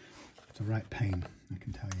around. It's a right pain, I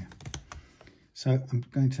can tell you. So I'm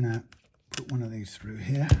going to now put one of these through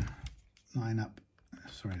here, line up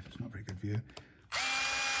sorry, it's not a very good view.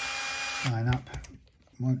 Line up,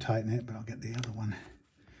 won't tighten it, but I'll get the other one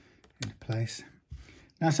into place.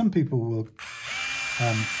 Now, some people will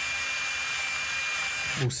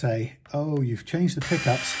say, oh, you've changed the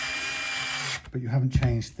pickups, but you haven't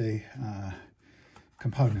changed the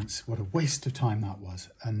components. What a waste of time that was.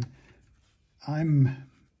 And I'm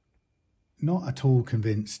not at all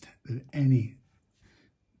convinced that any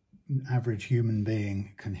average human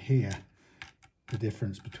being can hear the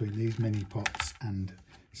difference between these mini pots and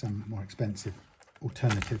some more expensive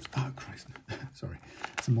alternatives. Oh, Christ, sorry.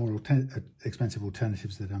 Some more expensive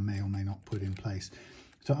alternatives that I may or may not put in place.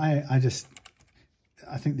 So I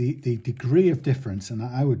think the degree of difference, and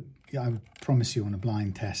I would promise you on a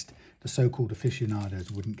blind test, the so-called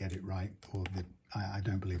aficionados wouldn't get it right, or I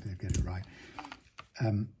don't believe they'd get it right.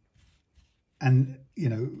 And, you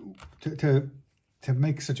know, to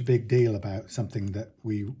make such a big deal about something that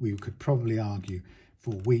we could probably argue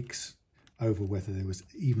for weeks over whether there was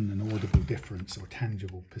even an audible difference or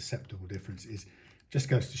tangible, perceptible difference, just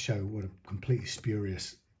goes to show what a completely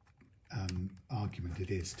spurious argument it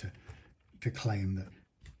is to claim that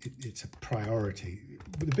it's a priority.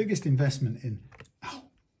 The biggest investment in...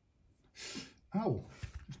 Ow!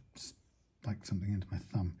 Like something into my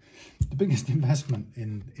thumb. The biggest investment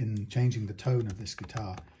in changing the tone of this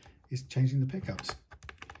guitar is changing the pickups.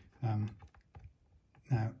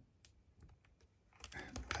 Now,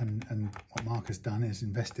 and what Mark has done is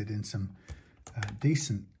invested in some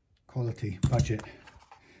decent quality budget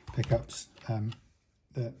pickups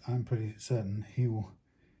that I'm pretty certain he'll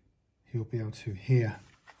be able to hear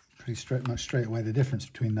pretty much straight away the difference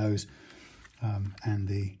between those and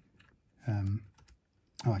the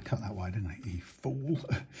oh, I cut that wide, didn't I? You fool.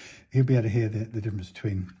 He'll be able to hear the difference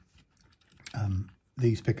between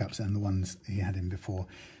these pickups and the ones he had in before.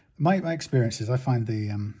 My experience is I find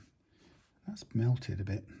the that's melted a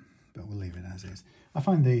bit, but we'll leave it as is. I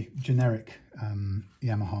find the generic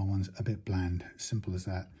Yamaha ones a bit bland, simple as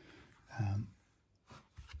that.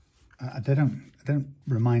 They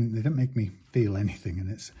don't make me feel anything, and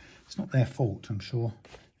it's not their fault. I'm sure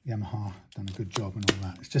Yamaha done a good job and all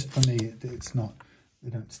that. It's just for me, it's not. They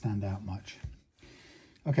don't stand out much.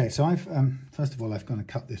 Okay, so I've first of all I've gone to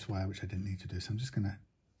cut this wire, which I didn't need to do. So I'm just going to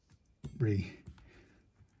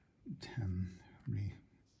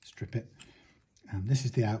strip it. This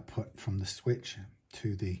is the output from the switch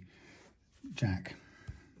to the jack.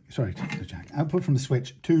 Sorry, to the jack. Output from the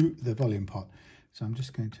switch to the volume pot. So I'm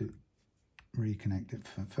just going to reconnect it.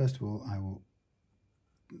 First of all, I will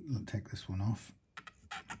take this one off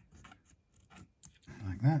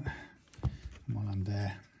like that. And while I'm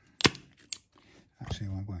there, actually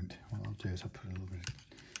I won't. What I'll do is I'll put a little bit of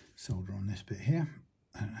solder on this bit here.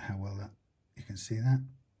 I don't know how well that you can see that.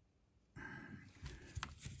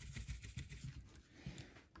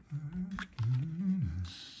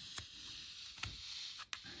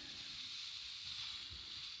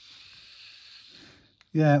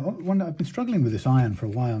 Yeah, I've been struggling with this iron for a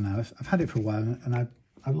while now. I've had it for a while and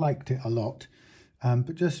I've liked it a lot.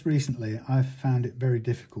 But just recently I've found it very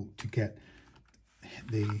difficult to get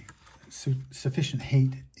the sufficient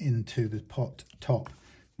heat into the pot top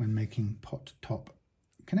when making pot top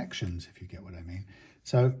connections, if you get what I mean.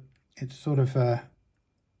 So it's sort of,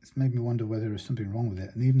 it's made me wonder whether there's something wrong with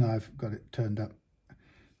it. And even though I've got it turned up a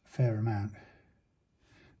fair amount,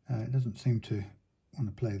 it doesn't seem to want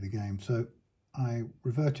to play the game. So I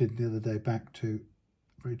reverted the other day back to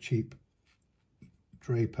very cheap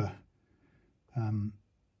Draper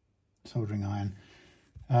soldering iron,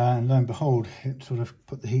 and lo and behold, it sort of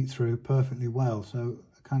put the heat through perfectly well. So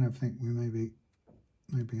I kind of think we may be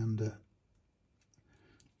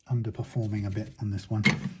underperforming a bit on this one.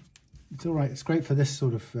 It's all right. It's great for this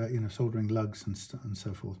sort of you know, soldering lugs and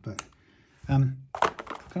so forth. But I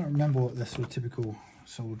can't remember what the sort of typical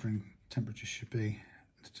soldering temperature should be.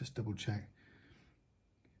 Let's just double check.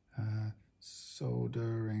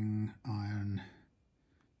 Soldering iron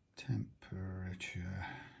temperature,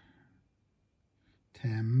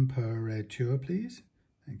 please.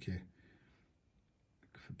 Thank you.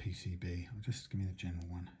 For PCB, I'll just give me the general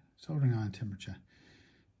one. Soldering iron temperature.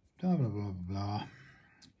 Blah blah blah blah blah.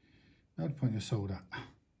 Load point your solder.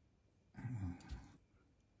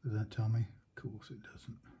 Does that tell me? Of course it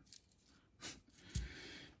doesn't.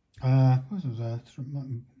 What was that?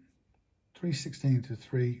 316 to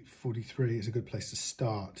 343 is a good place to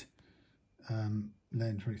start.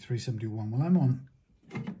 Then 371. Well,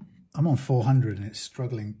 I'm on 400 and it's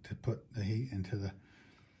struggling to put the heat into the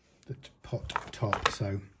pot top.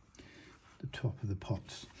 So the top of the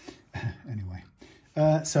pots. Anyway,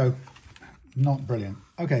 so not brilliant.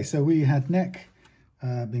 Okay, so we had neck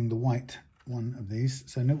being the white one of these.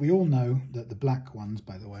 So we all know that the black ones,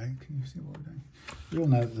 by the way, can you see what we're doing? We all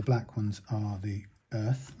know that the black ones are the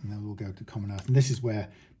earth, and they'll all go to common earth. And this is where,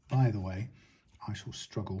 by the way, I shall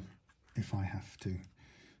struggle if I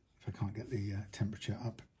can't get the temperature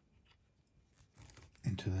up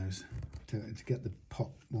into those to get the pot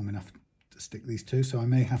warm enough to stick these two. So I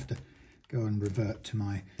may have to go and revert to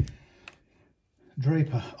my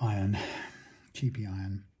Draper iron, cheapy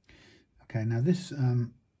iron. Okay, now this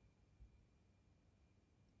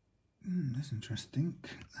that's interesting.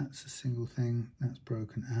 That's a single thing. That's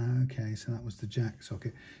broken. Okay, so that was the jack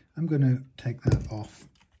socket. I'm going to take that off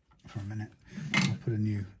for a minute. I'll put a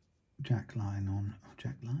new jack line on. Oh,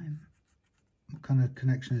 jack line? What kind of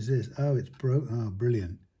connection is this? Oh, it's broke. Oh,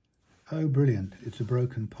 brilliant. Oh, brilliant. It's a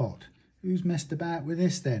broken pot. Who's messed about with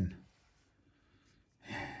this then?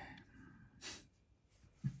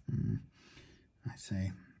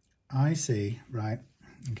 I see. Right.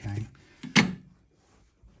 Okay.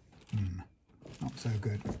 Not so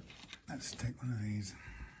good. Let's take one of these.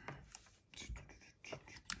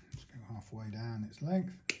 Let's go halfway down its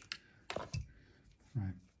length.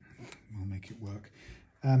 Right. We'll make it work.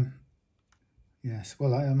 Yes.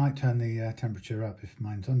 Well, I might turn the temperature up if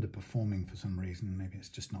mine's underperforming for some reason. Maybe it's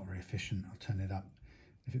just not very efficient. I'll turn it up.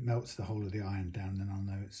 If it melts the whole of the iron down, then I'll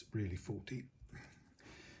know it's really faulty.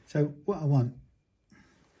 So what I want,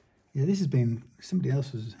 yeah, this has been, somebody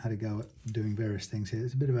else has had a go at doing various things here.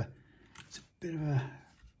 It's a bit of a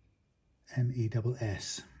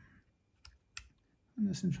MESS. And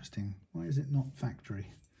that's interesting. Why is it not factory?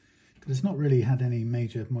 Because it's not really had any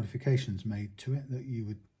major modifications made to it that you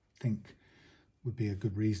would think would be a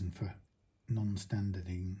good reason for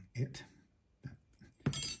non-standarding it.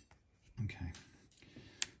 Okay.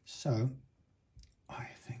 So I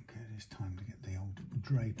think it is time to get the old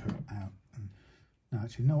Draper out. And no,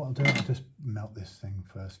 actually, no, what I'll do, I'll just melt this thing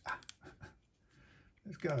first.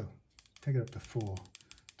 Let's go. Take it up to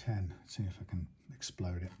 410. See if I can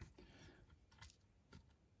explode it.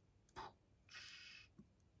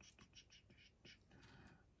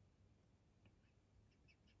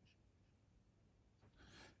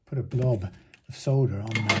 Put a blob of solder on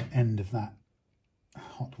the end of that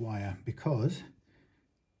hot wire because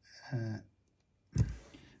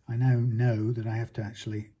I now know that I have to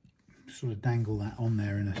actually sort of dangle that on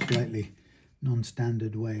there in a slightly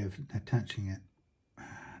non-standard way of attaching it.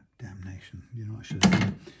 Damnation, you know what I should have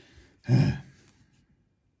done?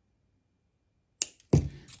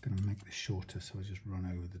 Going to make this shorter, so I just run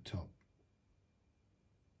over the top.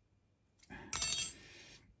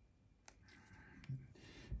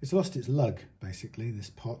 It's lost its lug, basically, this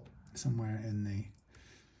pot, somewhere in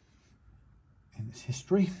its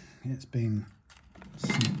history. It's been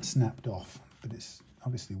snapped off, but it's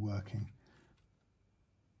obviously working.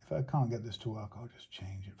 If I can't get this to work, I'll just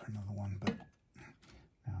change it for another one, but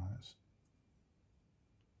now let's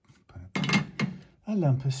put a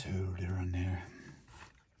lump of solder on there.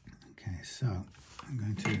 Okay, so I'm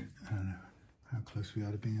going to, I don't know how close we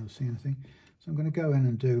are to being able to see anything. So I'm going to go in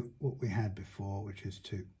and do what we had before, which is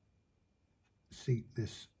to seat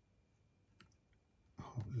this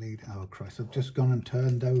lead. Oh Christ, I've just gone and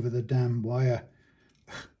turned over the damn wire.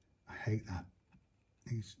 I hate that.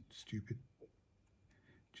 These stupid.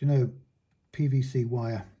 Do you know PVC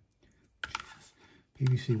wire? Jesus.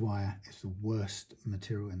 PVC wire is the worst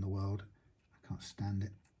material in the world. I can't stand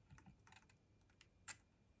it.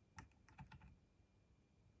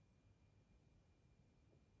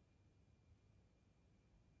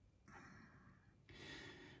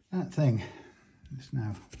 That thing is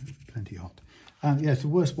now plenty hot. Yeah, it's the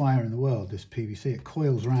worst wire in the world, this PVC. It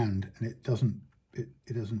coils round and it doesn't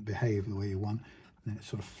behave the way you want. And then it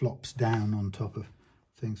sort of flops down on top of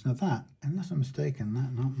things. Now that, unless I'm mistaken,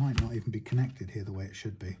 that might not even be connected here the way it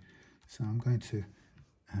should be. So I'm going to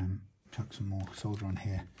chuck some more solder on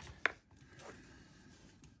here.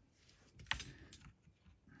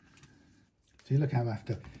 So you look how I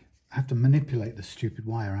have to manipulate the stupid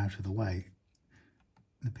wire out of the way.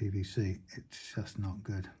 The PVC, it's just not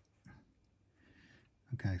good.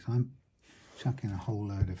 Okay, so I'm chucking a whole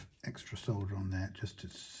load of extra solder on there just to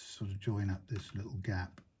sort of join up this little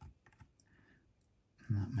gap,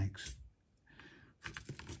 and that makes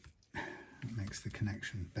the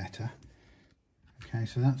connection better. Okay,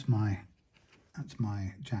 so that's my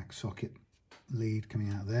jack socket lead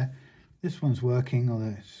coming out there. This one's working,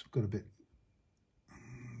 although it's got a bit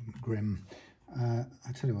grim. I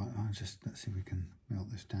tell you what, let's see if we can melt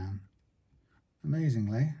this down.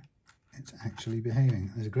 Amazingly, it's actually behaving.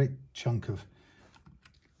 There's a great chunk of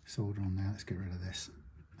solder on there. Let's get rid of this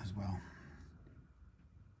as well.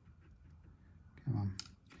 Come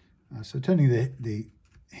on. So turning the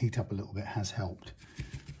heat up a little bit has helped.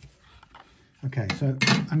 Okay, so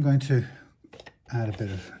I'm going to add a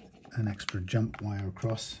bit of an extra jump wire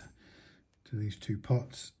across to these two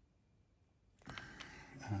pots.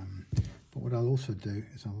 But what I'll also do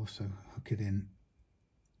is I'll also hook it in,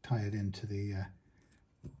 tie it into the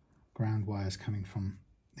ground wires coming from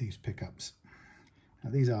these pickups. Now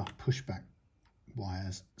these are pushback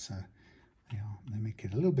wires, so they make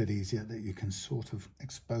it a little bit easier that you can sort of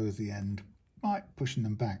expose the end by pushing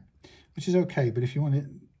them back, which is okay. But if you want to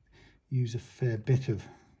use a fair bit of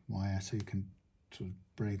wire so you can sort of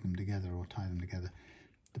braid them together or tie them together,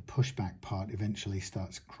 the pushback part eventually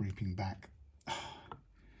starts creeping back,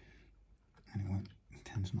 and it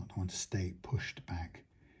tends not to want to stay pushed back.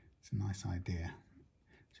 It's a nice idea.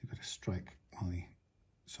 So you've got to strike while the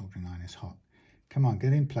soldering iron is hot. Come on,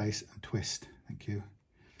 get in place and twist. Thank you.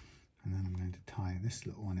 And then I'm going to tie this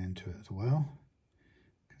little one into it as well,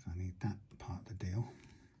 because I need that part of the deal.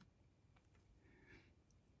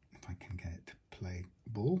 If I can get it to play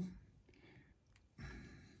ball.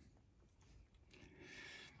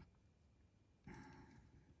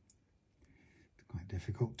 It's quite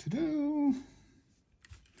difficult to do.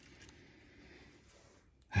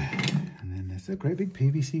 And then there's a great big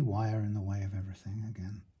PVC wire in the way of everything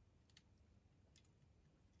again.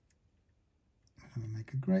 I'm going to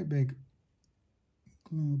make a great big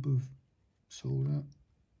glob of solder.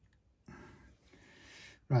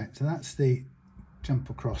 Right, so that's the jump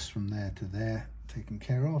across from there to there taken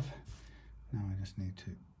care of. Now I just need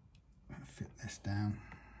to fit this down.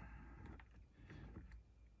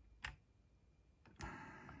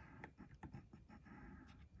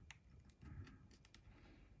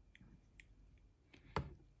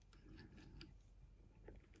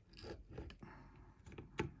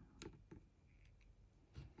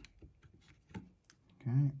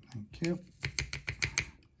 Okay, thank you.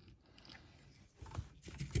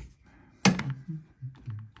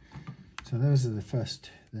 So those are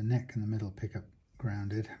the neck and the middle pickup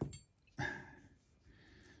grounded. We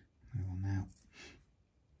will now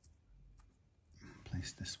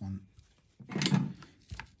place this one,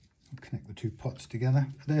 connect the two pots together.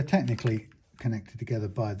 They're technically connected together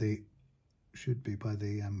by the, should be by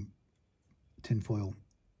the tin foil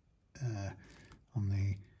on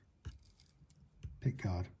the pick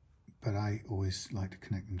guard, but I always like to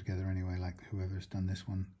connect them together anyway, like whoever's done this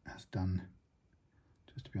one has done,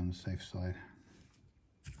 just to be on the safe side.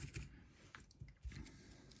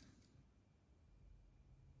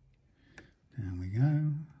 There we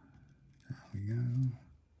go. There we go.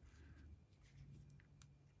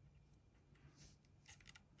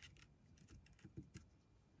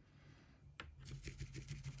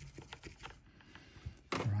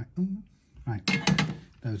 Right. Ooh. Right.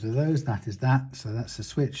 Those are those. That is that. So that's the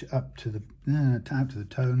switch up to the out to the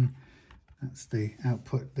tone. That's the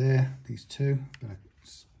output there. These two. Better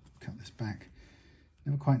cut this back.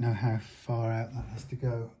 Never quite know how far out that has to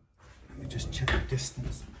go. Let me just check the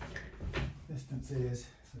distance. Distance is,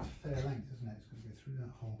 so it's fair length, isn't it? It's going to go through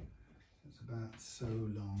that hole. It's about so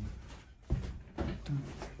long.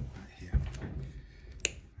 Right here.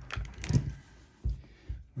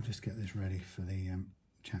 We'll just get this ready for the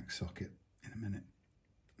jack socket in a minute.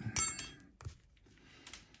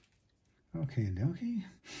 Okay, dokie.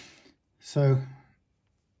 So,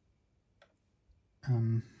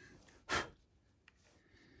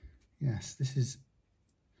 yes, it's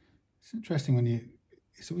interesting when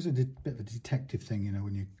it's always a bit of a detective thing, you know,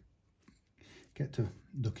 when you get to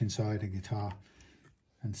look inside a guitar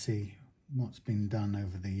and see what's been done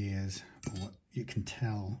over the years, or what you can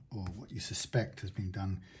tell, or what you suspect has been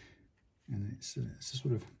done. And it's a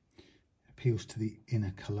sort of appeals to the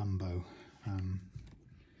inner Columbo.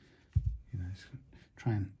 You know,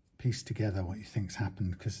 try and piece together what you think's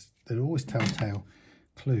happened, because there are always telltale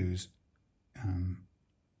clues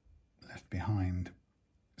left behind.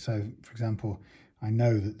 So, for example, I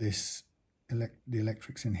know that the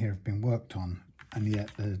electrics in here have been worked on, and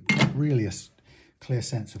yet there's not really a clear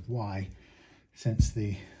sense of why, since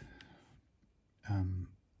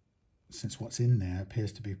what's in there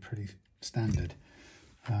appears to be pretty standard.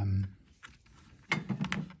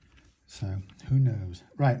 So who knows?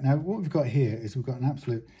 Right, now what we've got here is we've got an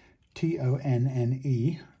absolute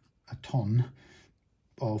TONNE, a ton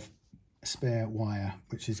of spare wire,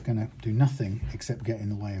 which is going to do nothing except get in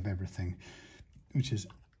the way of everything, which is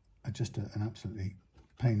just an absolutely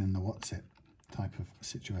pain in the what's it type of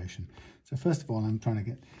situation. So first of all, I'm trying to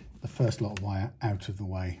get the first lot of wire out of the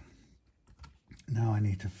way. Now I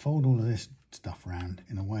need to fold all of this stuff around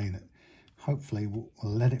in a way that hopefully will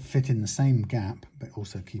let it fit in the same gap, but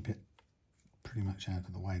also keep it pretty much out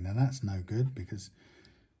of the way. Now that's no good, because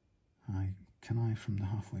I can I, from the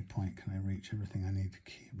halfway point, can I reach everything I need to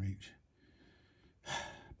reach?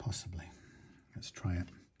 Possibly. Let's try it.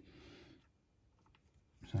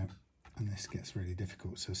 So, and this gets really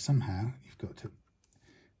difficult. So somehow you've got to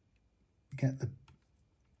get the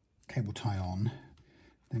cable tie on,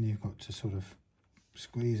 then you've got to sort of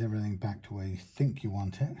squeeze everything back to where you think you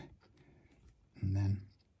want it, and then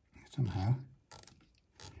somehow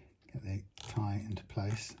get the tie into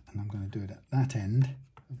place. And I'm going to do it at that end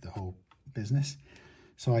of the whole business,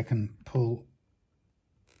 so I can pull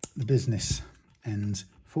the business ends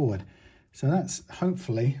forward. So that's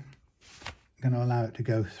hopefully going to allow it to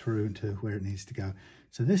go through to where it needs to go.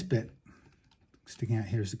 So this bit sticking out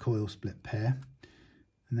here is the coil split pair,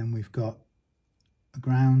 and then we've got a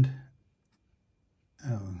ground.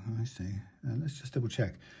 Oh, I see. Let's just double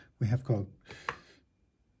check. We have got,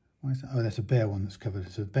 why is that? Oh, that's a bare one that's covered.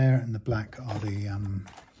 So the bare and the black are the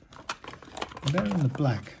bare and the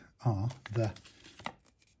black are the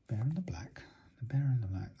bare and the black, the bare and the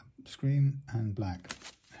black, screen and black.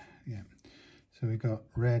 Yeah. So we've got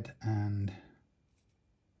red and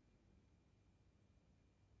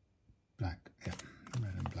black. Yeah,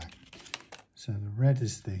 red and black. So the red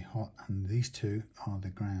is the hot, and these two are the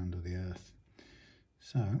ground or the earth.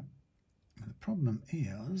 So the problem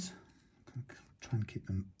is, I'm going to try and keep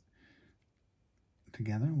them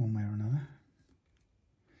together one way or another.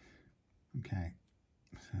 Okay,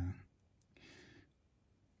 so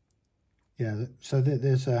yeah, so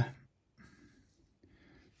there's a,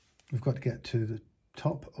 we've got to get to the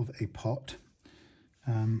top of a pot,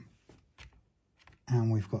 and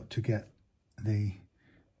we've got to get the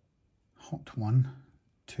hot one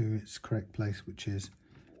to its correct place, which is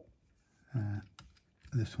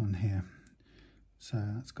this one here. So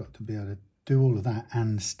that's got to be able to do all of that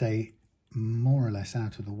and stay more or less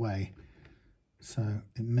out of the way. So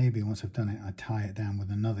it may be once I've done it, I tie it down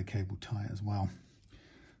with another cable tie as well.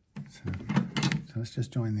 So let's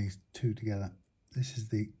just join these two together. This is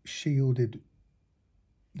the shielded,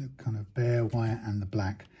 the kind of bare wire and the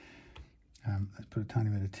black. Let's put a tiny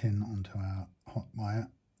bit of tin onto our hot wire,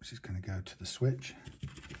 which is going to go to the switch,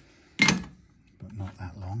 but not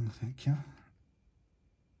that long, thank you.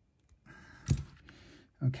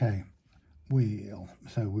 Okay, wheel.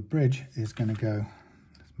 So with bridge is going to go,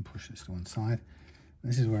 let's push this to one side.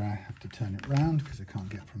 This is where I have to turn it round because I can't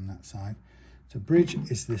get from that side. So bridge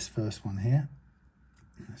is this first one here.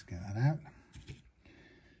 Let's get that out.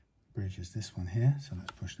 Bridge is this one here, so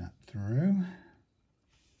let's push that through.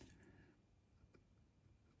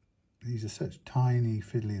 These are such tiny,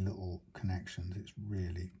 fiddly little connections, it's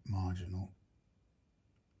really marginal.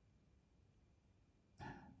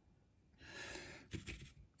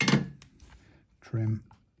 Trim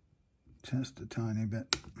just a tiny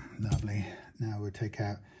bit. Lovely. Now we'll take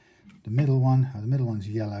out the middle one. Oh, the middle one's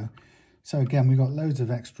yellow. So again, we've got loads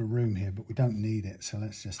of extra room here, but we don't need it. So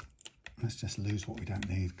let's just lose what we don't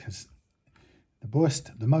need, because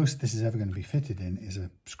the most this is ever going to be fitted in is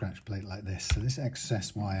a scratch plate like this. So this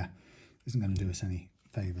excess wire isn't going to do us any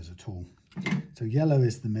favours at all. So yellow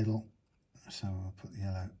is the middle. So I'll put the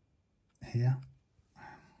yellow here,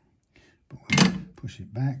 but we'll push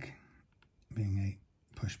it back, being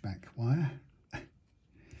a pushback wire,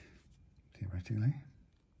 theoretically.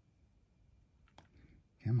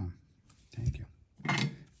 Come on, thank you.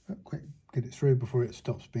 Oh, quick, get it through before it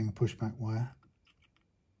stops being a pushback wire.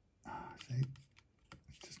 See,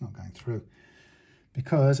 it's just not going through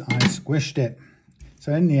because I squished it.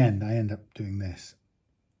 So in the end, I end up doing this.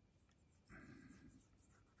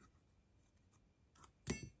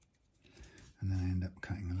 And then I end up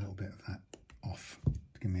cutting a little bit of that off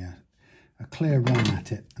to give me a clear run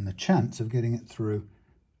at it and the chance of getting it through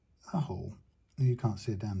a hole. You can't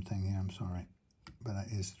see a damn thing here, I'm sorry, but that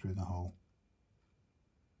is through the hole.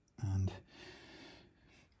 And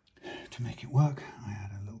to make it work, I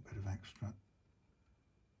add a little bit of extra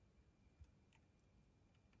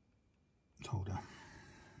solder.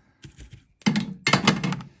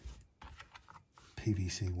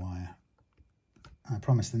 PVC wire. I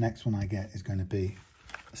promise the next one I get is going to be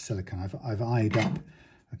silicone. I've eyed up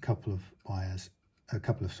a couple of wires, a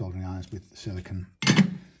couple of soldering irons with silicone,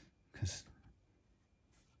 because,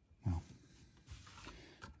 well,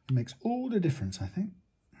 it makes all the difference, I think.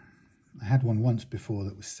 I had one once before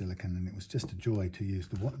that was silicone, and it was just a joy to use.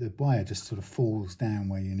 The wire just sort of falls down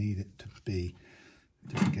where you need it to be.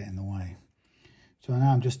 It doesn't get in the way. So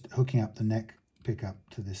now I'm just hooking up the neck pickup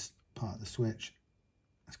to this part of the switch.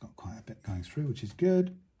 It's got quite a bit going through, which is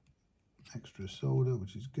good. Extra solder,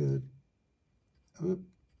 which is good. Oh,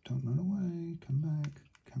 don't run away. Come back.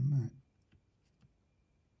 Come back.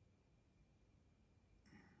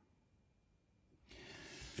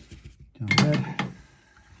 Down red.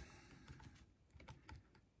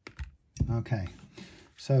 Okay,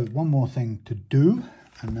 so one more thing to do,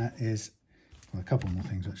 and that is, well, a couple more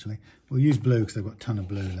things actually. We'll use blue because they've got a ton of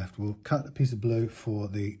blue left. We'll cut a piece of blue for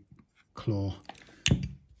the claw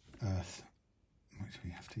earth, which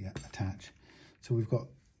we have to attach. So we've got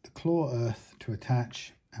the claw earth to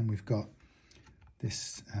attach, and we've got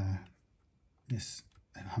this this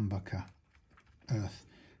humbucker earth.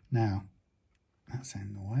 Now that's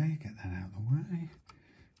in the way. Get that out of the way.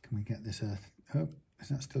 Can we get this earth? Oh, is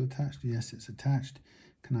that still attached? Yes, it's attached.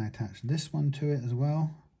 Can I attach this one to it as well?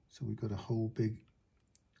 So we've got a whole big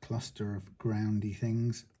cluster of groundy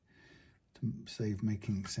things to save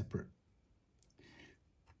making separate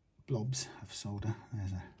blobs of solder.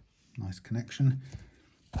 There's a nice connection.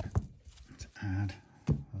 Let's add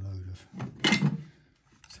a load of,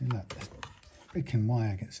 see that, this freaking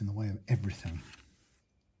wire gets in the way of everything.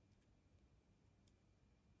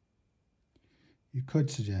 You could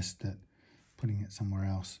suggest that putting it somewhere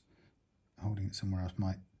else, holding it somewhere else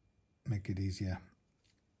might make it easier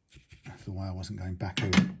if the wire wasn't going back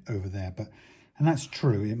over there, and that's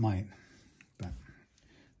true, it might, but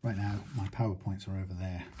right now my power points are over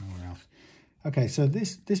there, nowhere else. Okay, so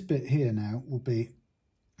this bit here now will be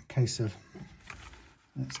a case of,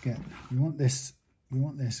 let's get, we want this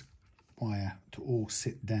wire to all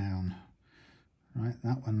sit down, right?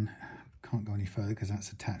 That one can't go any further because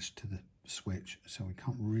that's attached to the switch, so we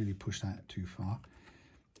can't really push that too far.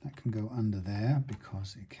 That can go under there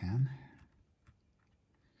because it can,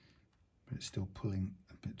 but it's still pulling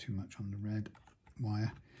a bit too much on the red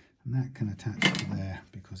wire, and that can attach to there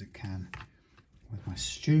because it can, with my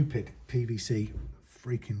stupid PVC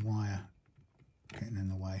freaking wire getting in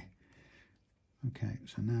the way. Okay,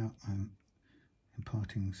 so now I'm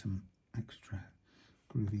imparting some extra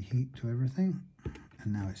groovy heat to everything,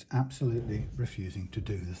 and now it's absolutely refusing to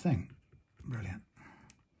do the thing. Brilliant.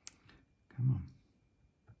 Come on.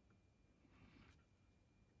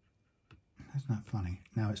 That's not funny.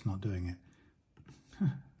 Now it's not doing it. Huh.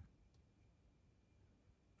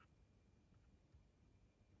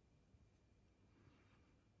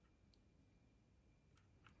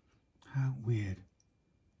 How weird.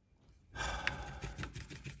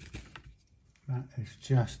 That is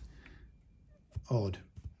just odd.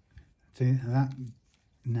 See, that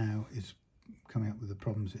now is coming up with the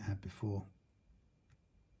problems it had before.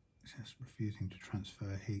 It's just refusing to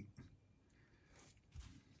transfer heat.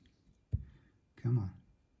 Come on.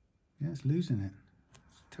 Yeah, it's losing it.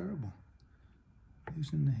 It's terrible.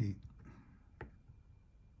 Losing the heat.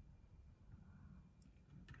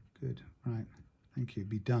 Good. Right. Thank you.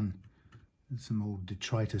 Be done. There's some old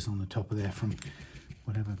detritus on the top of there from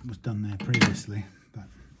whatever was done there previously. But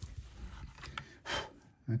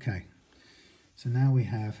okay. So now we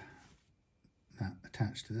have that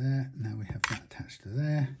attached to there. Now we have that attached to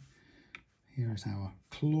there. Here is our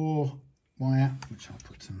claw wire, which I'll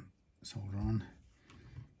put some solder on.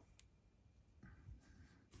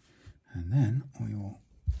 And then we will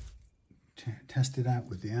test it out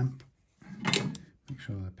with the amp. Make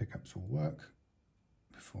sure the pickups will work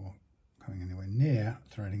before going anywhere near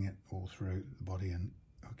threading it all through the body and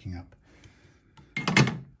hooking up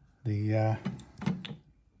the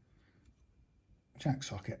jack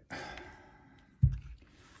socket.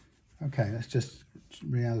 Okay, let's just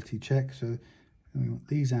reality check. So we want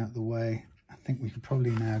these out of the way. I think we could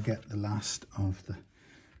probably now get the last of the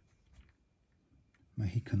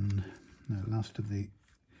last of the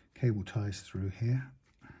cable ties through here.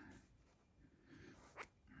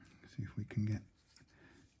 See if we can get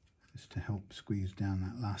this to help squeeze down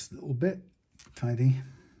that last little bit. Tidy,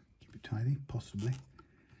 keep it tidy, possibly.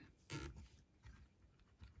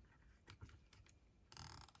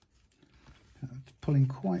 It's pulling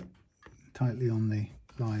quite tightly on the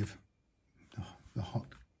the hot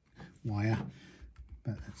wire,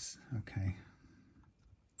 but that's okay.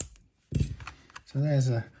 So there's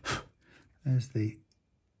the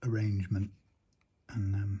arrangement,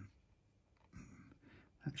 and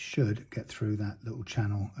that should get through that little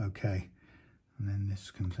channel okay. And then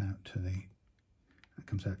this comes out to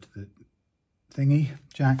the thingy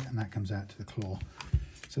jack, and that comes out to the claw.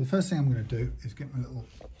 So the first thing I'm going to do is get my little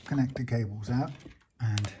connector cables out,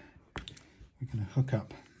 and we're going to hook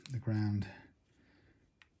up the ground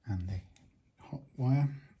and the hot wire,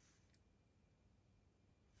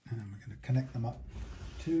 and then we're going to connect them up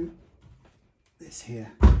to this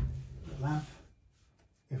here lamp,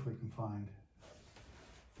 if we can find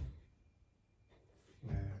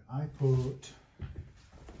where I put the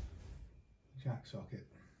jack socket.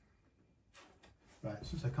 Right,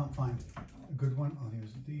 since I can't find a good one, I'll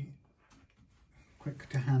use the quick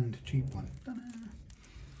to hand cheap one. Ta-da!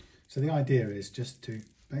 So the idea is just to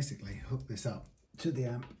basically hook this up to the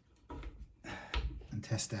amp and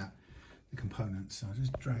test out the components. So I'll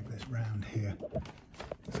just drag this round here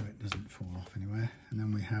so it doesn't fall off anywhere. And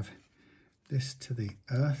then we have this to the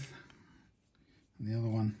earth and the other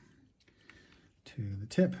one to the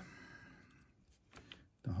tip,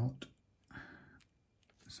 the hot.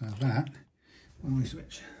 So that, when we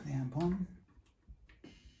switch the amp on,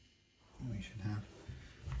 we should have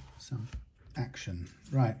some action.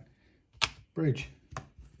 Right, bridge.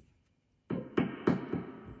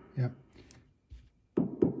 Yep.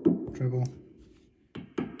 Treble.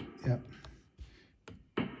 Yep.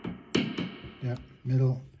 Yep.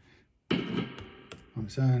 Middle. On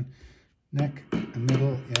its own. Neck and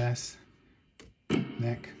middle, yes.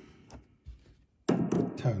 Neck.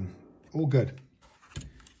 Tone. All good.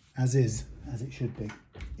 As is, as it should be.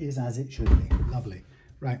 Is as it should be. Lovely.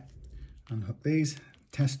 Right. Unhook these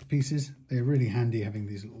test pieces. They're really handy having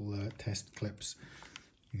these little test clips.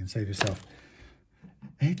 You can save yourself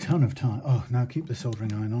a ton of time. Oh, now keep the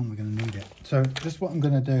soldering iron on. We're going to need it. So just what I'm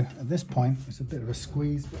going to do at this point is a bit of a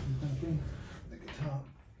squeeze. But I'm going to bring the guitar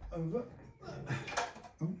over.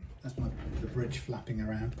 Oh, that's the bridge flapping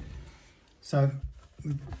around. So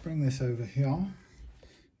we bring this over here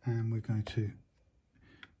and we're going to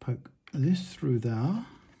poke this through there.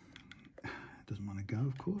 It doesn't want to go,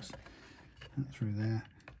 of course. That through there,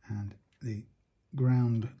 and the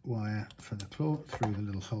ground wire for the claw through the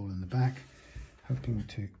little hole in the back, hoping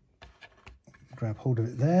to grab hold of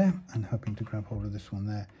it there and hoping to grab hold of this one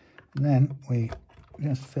there. And then we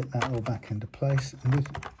just fit that all back into place, and with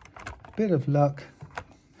a bit of luck,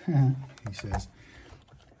 he says,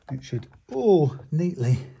 it should all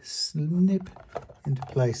neatly snip into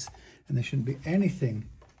place, and there shouldn't be anything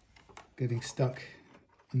getting stuck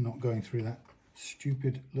and not going through that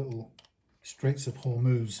stupid little Straits of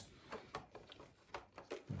Hormuz,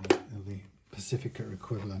 the Pacifica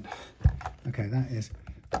equivalent. Okay, that is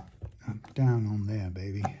down on there,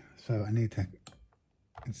 baby. So I need to,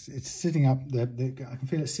 it's sitting up there. I can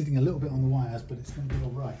feel it sitting a little bit on the wires, but it's going to be all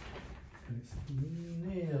right. And it's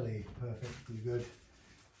nearly perfectly good.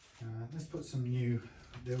 Let's put some new,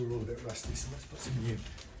 they were all a bit rusty, so let's put some new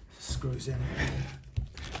screws in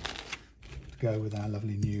to go with our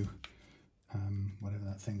lovely new, whatever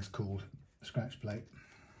that thing's called, scratch plate.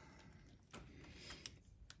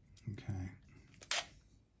 Okay.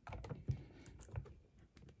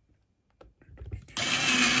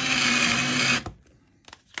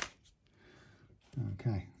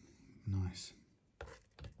 Okay, nice.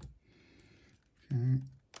 Okay,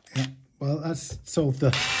 yeah, well, that's solved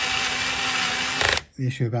the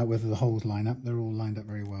issue about whether the holes line up. They're all lined up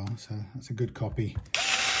very well, so that's a good copy.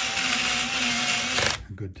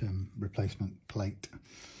 A good replacement plate.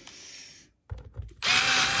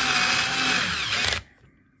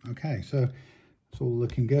 Okay, so it's all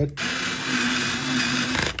looking good.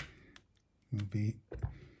 We'll be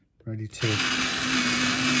ready to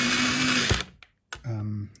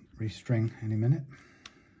restring any minute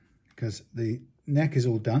because the neck is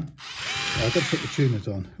all done. Oh, I've got to put the tuners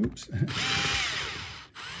on. Oops.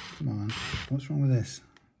 Come on, what's wrong with this?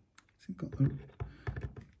 Has it got the...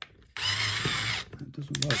 It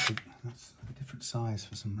doesn't work. That's a different size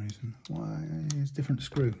for some reason. Why? It's a different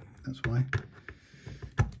screw. That's why.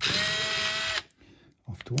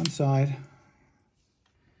 Off to one side.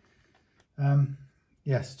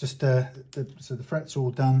 Yes, just so the frets are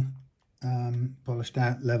all done, polished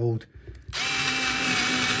out, leveled.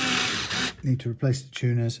 Need to replace the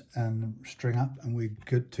tuners and string up, and we're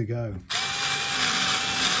good to go.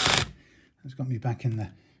 It's got me back in the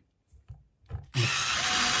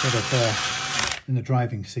sort of in the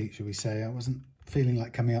driving seat, shall we say. I wasn't feeling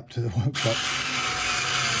like coming up to the workshop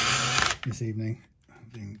this evening.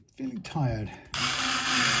 I'm feeling tired.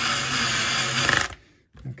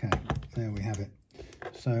 Okay, there we have it.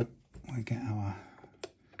 So we get our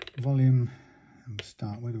volume and we'll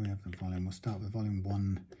start. Where do we have the volume? We'll start with volume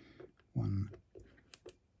 1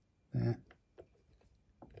 there.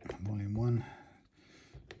 Volume 1,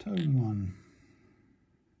 tone 1.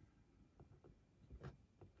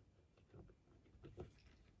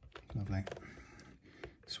 Lovely.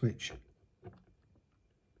 Switch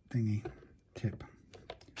thingy tip.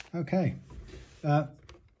 Okay.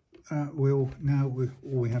 All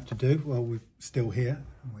we have to do, well, we're still here,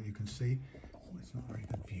 what you can see. Oh, it's not a very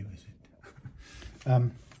good view, is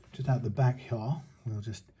it? Just out the back here, we'll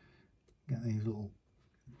just get these little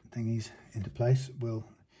thingies into place. We'll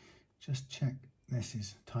just check this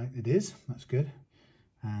is tight. It is, that's good.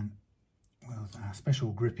 And well, our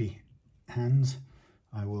special grippy hands,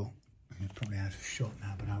 I will, I'm probably out of shot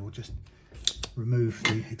now, but I will just remove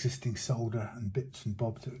the existing solder and bits and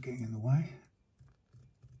bobs that are getting in the way.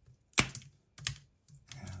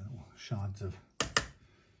 Yeah, little shards of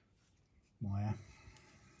wire.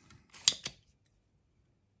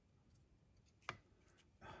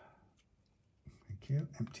 Thank you.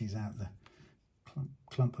 Empties out the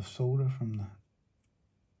clump of solder from the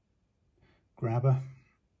grabber.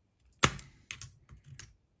 And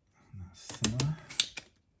that's similar.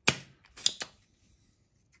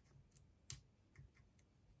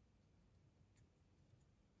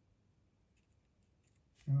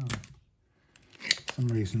 Well, for some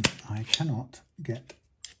reason I cannot get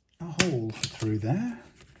a hole through there.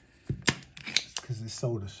 It's because this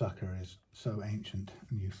solder sucker is so ancient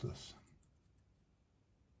and useless.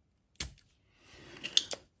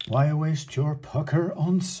 Why waste your pucker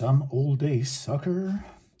on some all-day sucker?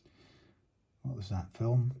 What was that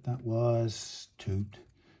film? That was Toot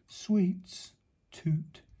Sweets.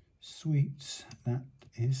 Toot Sweets. That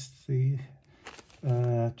is the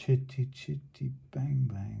Chitty Chitty Bang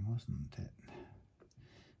Bang, wasn't it?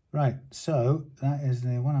 Right, so that is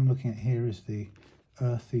the one I'm looking at here is the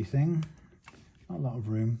earthy thing. Not a lot of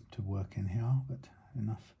room to work in here, but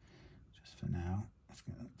enough just for now. Let's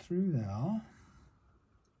get that through there.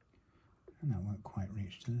 And that won't quite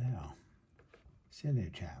reach to there. Silly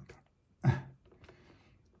chap.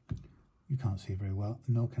 You can't see very well,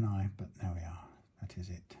 nor can I, but there we are. That is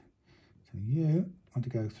it. So you want to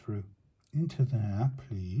go through into there,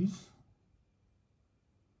 please.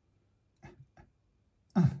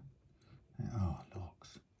 Oh,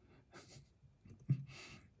 locks.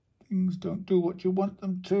 Things don't do what you want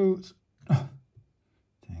them to.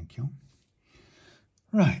 Thank you.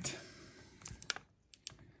 Right.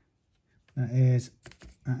 That is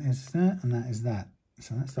that, and that is that.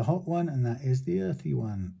 So that's the hot one, and that is the earthy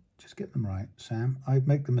one. Just get them right, Sam. I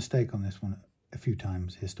make the mistake on this one a few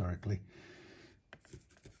times historically,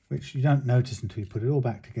 which you don't notice until you put it all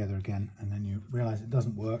back together again, and then you realise it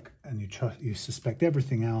doesn't work, and you suspect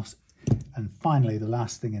everything else, and finally the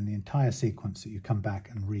last thing in the entire sequence that you come back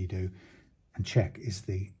and redo and check is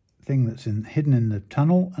the thing that's hidden in the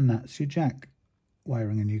tunnel, and that's your jack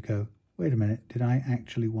wiring, and you go, wait a minute, did I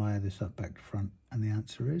actually wire this up back to front? And the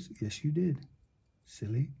answer is, yes, you did.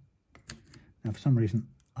 Silly. Now, for some reason,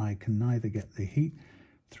 I can neither get the heat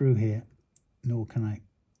through here, nor can I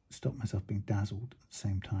stop myself being dazzled at the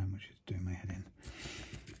same time, which is doing my head in.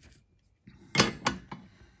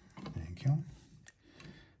 Thank you.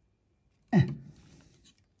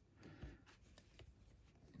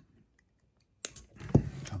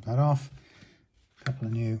 Top that off. A couple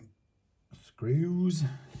of new screws.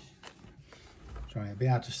 Sorry, I'll be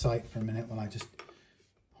out of sight for a minute while I just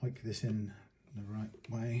hoik this in the right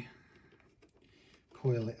way.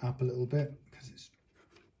 Coil it up a little bit because it's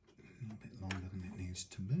a bit longer than it needs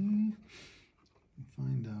to be.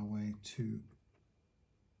 Find our way to,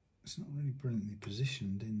 it's not really brilliantly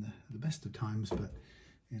positioned in the best of times, but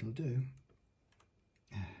it'll do.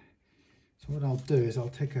 So what I'll do is I'll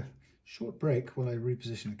take a short break while I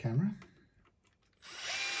reposition the camera.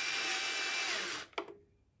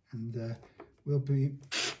 And we'll be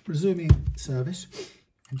resuming service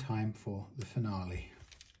in time for the finale,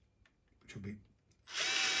 which will be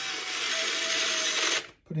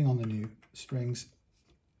putting on the new strings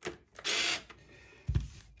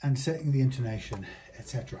and setting the intonation,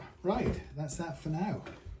 etc. Right, that's that for now.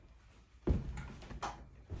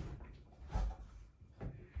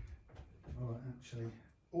 Oh, actually,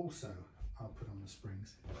 also I'll put on the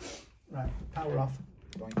springs. Right, power off.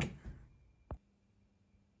 Boink.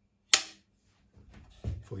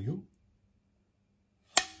 For you.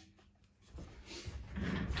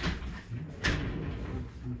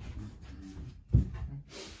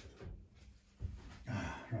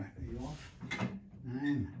 Right, are you off?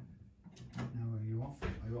 9. Now are you off?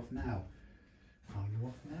 Are you off now? Are you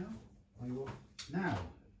off now? Are you off now?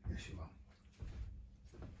 Yes, you are.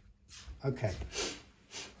 Okay.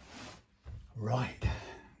 Right.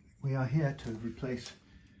 We are here to replace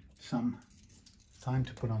some, time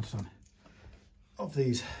to put on some of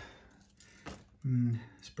these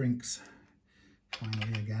springs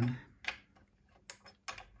finally again.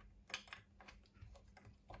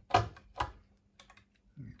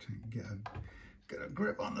 Get a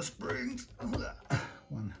grip on the springs.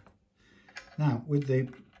 One. Now with the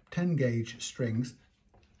 10 gauge strings,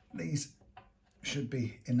 these should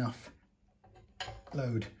be enough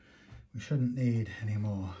load. We shouldn't need any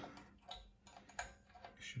more.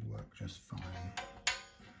 It should work just fine.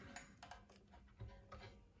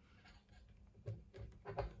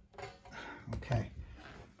 Okay.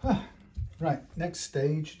 Right, next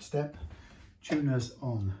step, tuners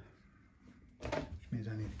on, which means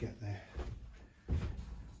I need to get there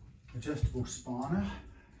adjustable spanner.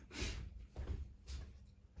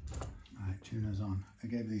 Right, tuner's on. I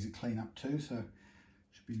gave these a clean up too, so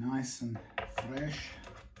should be nice and fresh.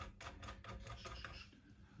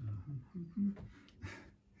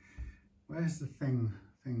 Where's the thing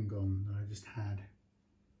gone that I just had?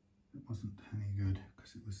 It wasn't any good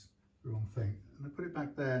because it was the wrong thing. And I put it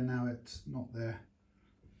back there, now it's not there.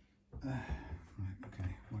 Right, okay,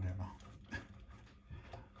 whatever.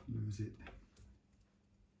 Lose it.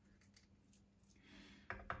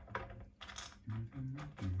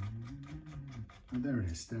 Oh, there it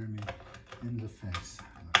is, staring me in the face.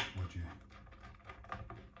 Would you?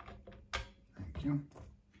 Thank you.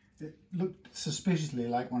 It looked suspiciously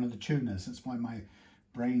like one of the tuners. That's why my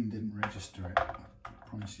brain didn't register it. I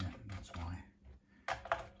promise you, that's why.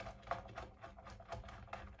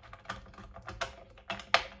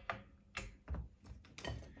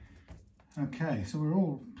 Okay, so we're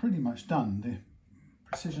all pretty much done. The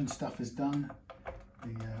precision stuff is done.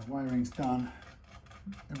 The wiring's done.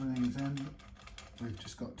 Everything's in. We've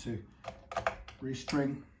just got to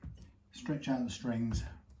restring, stretch out the strings,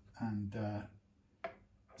 and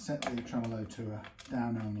set the tremolo to a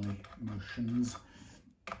down-only motions.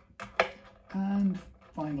 And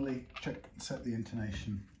finally, set the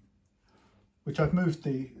intonation, which I've moved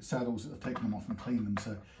the saddles, I've taken them off and cleaned them,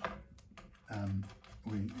 so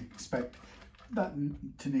we expect that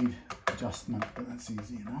to need adjustment, but that's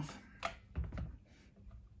easy enough.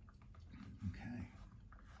 Okay.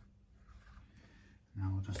 Now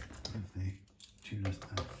we'll just give the tuners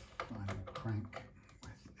a final crank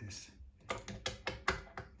with this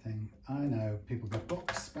thing. I know people go,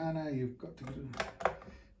 box spanner, you've got to do.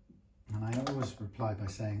 And I always reply by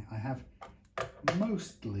saying, I have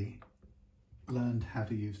mostly learned how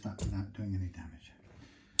to use that without doing any damage.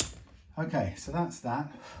 Okay, so that's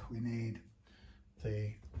that. We need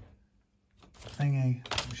the thingy,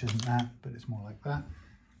 which isn't that, but it's more like that.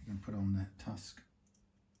 I'm going to put on the Tusq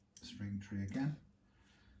string tree again.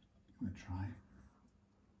 I'm going to try.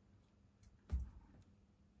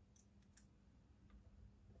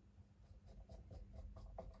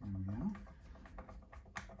 There we go.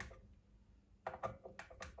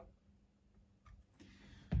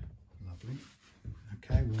 Lovely.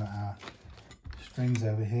 Okay, we've got our strings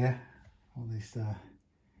over here. All these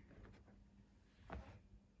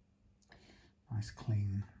nice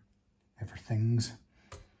clean everythings.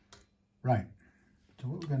 Right, so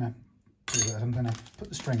what we're going to do is I'm going to put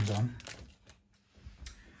the strings on,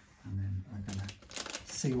 and then I'm going to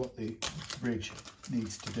see what the bridge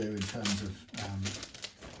needs to do in terms of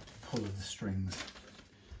pull of the strings.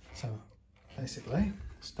 So basically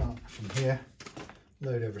start from here,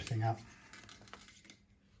 load everything up,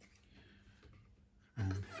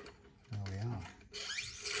 and there we are.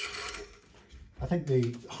 I think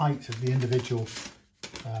the height of the individual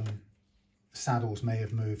saddles may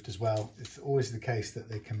have moved as well. It's always the case that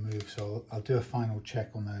they can move, so I'll do a final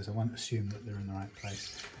check on those. I won't assume that they're in the right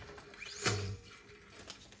place.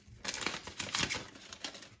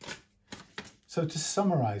 So to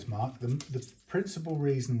summarise, Mark, the principal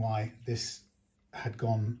reason why this had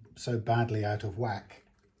gone so badly out of whack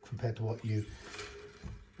compared to what you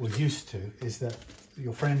were used to is that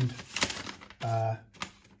your friend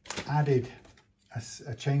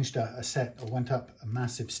changed a set, or went up a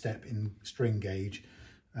massive step in string gauge.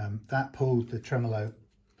 That pulled the tremolo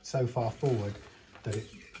so far forward that it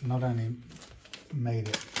not only made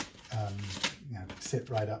it sit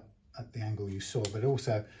right up at the angle you saw, but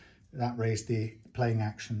also that raised the playing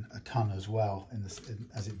action a ton as well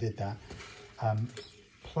as it did that.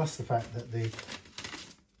 Plus the fact that the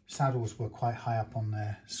saddles were quite high up on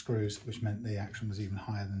their screws, which meant the action was even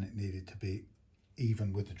higher than it needed to be,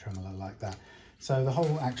 even with the tremolo like that. So the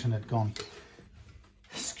whole action had gone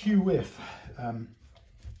skew-whiff, and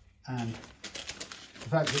the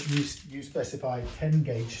fact that you specified 10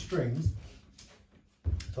 gauge strings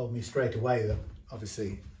told me straight away that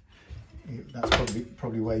obviously that's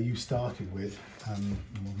probably where you started with,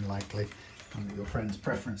 more than likely, and that your friend's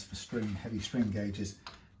preference for heavy string gauges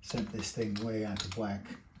sent this thing way out of whack,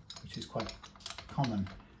 which is quite common.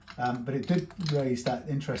 But it did raise that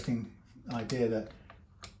interesting idea that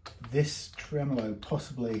this tremolo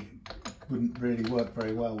possibly wouldn't really work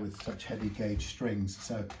very well with such heavy gauge strings.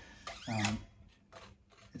 So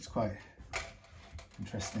it's quite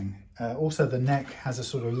interesting. Also, the neck has a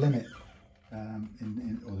sort of limit,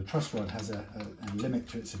 or the truss rod has a limit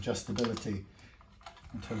to its adjustability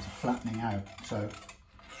in terms of flattening out. So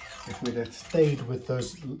if we'd have stayed with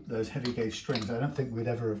those heavy gauge strings, I don't think we'd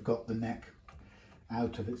ever have got the neck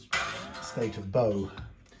out of its state of bow,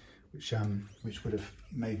 which would have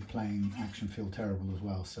made playing action feel terrible as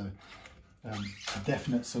well. So a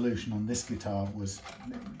definite solution on this guitar was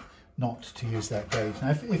not to use that gauge.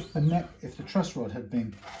 Now, if the truss rod had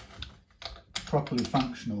been properly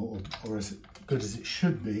functional or as good as it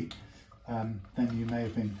should be, then you may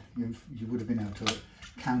have been, you would have been able to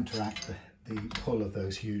counteract the pull of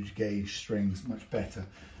those huge gauge strings much better.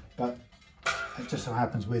 But it just so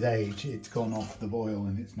happens with age, it's gone off the boil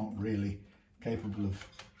and it's not really capable of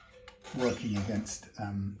working against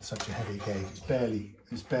such a heavy gauge.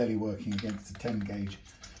 It's barely working against the 10 gauge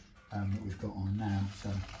that we've got on now. So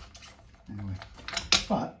anyway,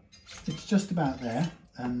 but it's just about there,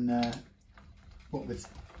 and what with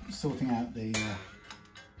sorting out the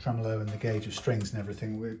tremolo and the gauge of strings and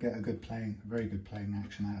everything, we'll get a very good playing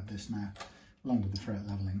action out of this now, along with the fret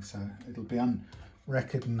leveling. So it'll be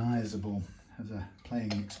unrecognisable as a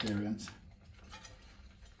playing experience.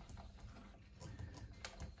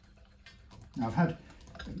 Now I've had,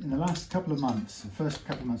 in the last couple of months, the first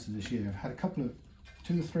couple of months of this year, I've had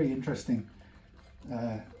two or three interesting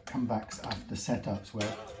comebacks after setups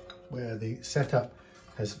where the setup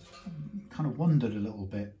has kind of wandered a little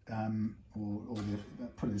bit,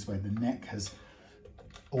 put it this way, the neck has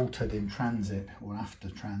altered in transit or after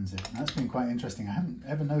transit. And that's been quite interesting. I haven't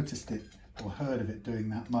ever noticed it or heard of it doing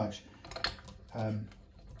that much.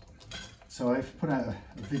 So I've put out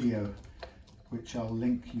a video which I'll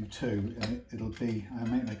link you to, and it'll be, I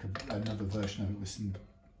may make another version of it with some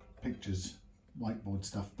pictures, whiteboard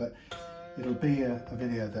stuff, but it'll be a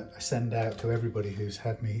video that I send out to everybody who's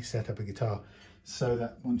had me set up a guitar, so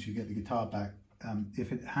that once you get the guitar back,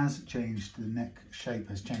 if it has changed, the neck shape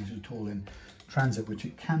has changed at all in transit, which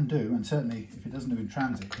it can do, and certainly if it doesn't do in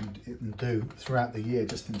transit, it can do throughout the year,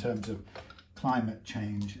 just in terms of climate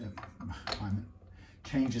change,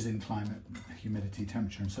 changes in climate, humidity,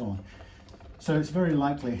 temperature and so on. So it's very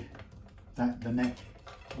likely that the neck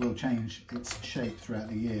will change its shape throughout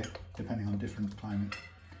the year, depending on different climate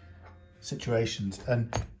situations.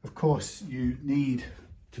 And of course, you need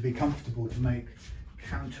to be comfortable to make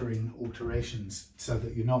countering alterations so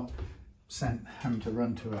that you're not having to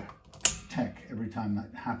run to a tech every time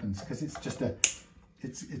that happens, because it's just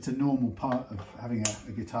it's a normal part of having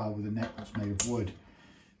a guitar with a neck that's made of wood.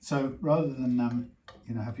 So rather than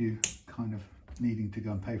you know, have you kind of needing to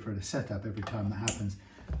go and pay for a setup every time that happens,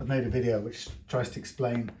 I've made a video which tries to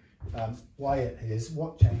explain why it is,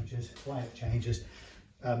 what changes, why it changes,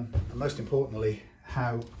 and most importantly,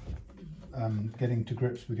 how getting to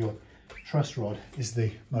grips with your truss rod is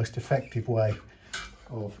the most effective way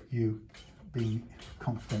of you being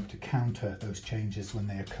confident to counter those changes when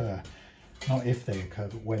they occur. Not if they occur,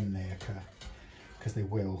 but when they occur, because they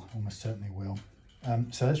will, almost certainly will.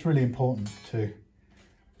 So that's really important to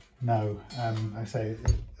know. I say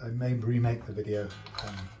I may remake the video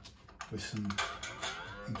with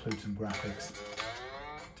include some graphics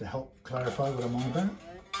to help clarify what I'm on about.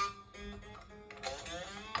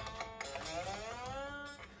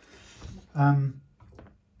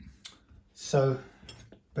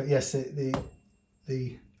 But yes,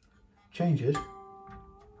 the changes,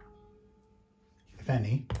 if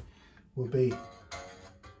any, will be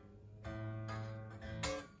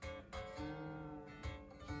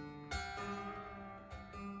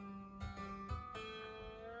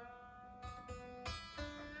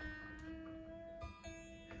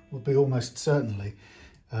almost certainly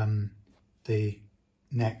the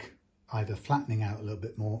neck either flattening out a little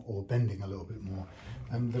bit more or bending a little bit more.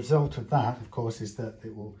 And the result of that, of course, is that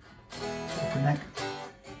it will, if the neck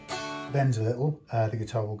bends a little, the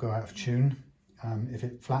guitar will go out of tune. If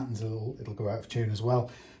it flattens a little, it'll go out of tune as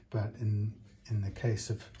well. But in the case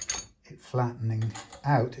of it flattening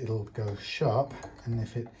out, it'll go sharp. And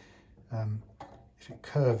if it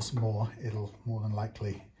curves more, it'll more than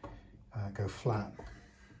likely go flat.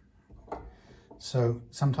 So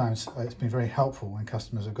sometimes it's been very helpful when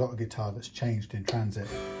customers have got a guitar that's changed in transit,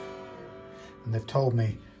 and they've told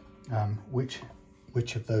me which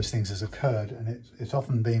of those things has occurred, and it's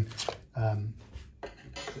often been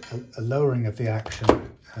a lowering of the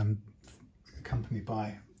action accompanied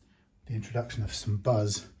by the introduction of some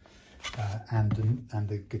buzz and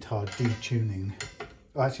the guitar detuning.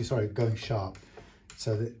 Oh, actually, sorry, going sharp,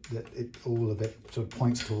 so that all of it sort of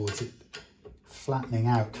points towards it flattening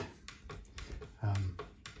out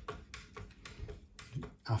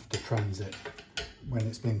after transit. When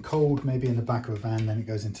it's been cold, maybe in the back of a van, then it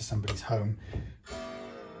goes into somebody's home.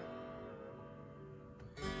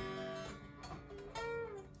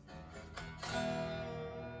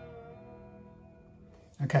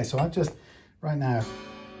 Okay, so I've just right now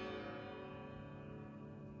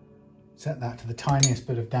set that to the tiniest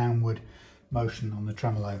bit of downward motion on the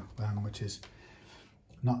tremolo, which is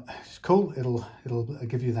not, it's cool. It'll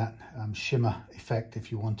give you that shimmer effect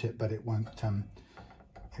if you want it, but it won't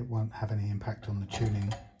have any impact on the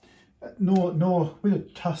tuning. Nor with a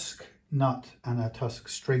Tusq nut and a Tusq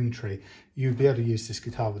string tree, you'd be able to use this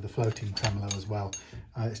guitar with a floating tremolo as well.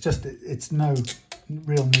 It's no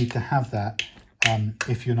real need to have that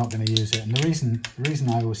if you're not going to use it. And the reason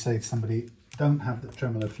I always say to somebody, don't have the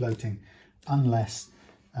tremolo floating unless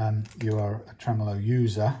you are a tremolo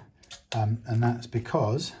user, and that's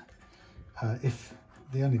because if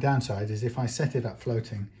the only downside is if I set it up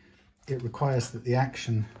floating, it requires that the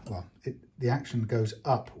action, well, the action goes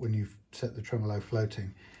up when you've set the tremolo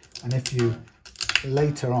floating, and if you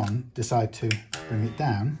later on decide to bring it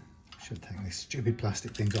down, I should take these stupid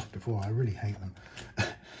plastic things off before, I really hate them.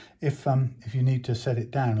 If you need to set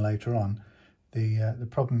it down later on, the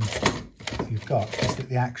problem you've got is that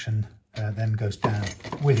the action then goes down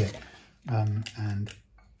with it, and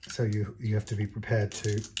so you have to be prepared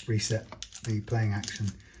to reset the playing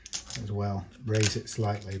action as well, raise it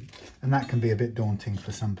slightly, and that can be a bit daunting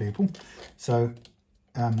for some people. So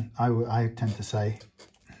I tend to say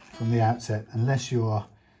from the outset, unless you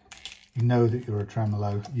know that you're a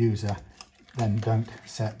tremolo user, then don't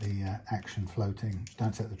set the action floating,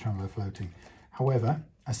 don't set the tremolo floating. However,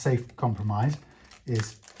 a safe compromise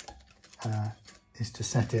is to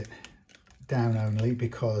set it down only,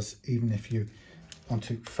 because even if you want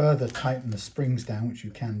to further tighten the springs down, which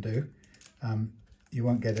you can do, you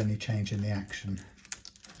won't get any change in the action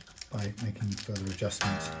by making further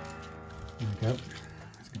adjustments. There we go.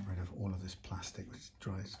 Let's get rid of all of this plastic, which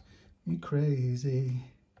drives me crazy.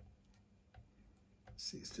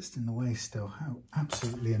 See, it's just in the way still. How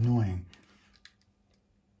absolutely annoying.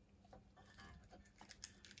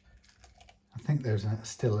 I think there's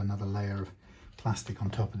still another layer of plastic on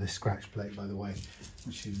top of this scratch plate, by the way,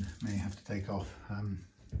 which you may have to take off. I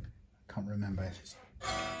can't remember if it's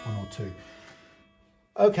one or two.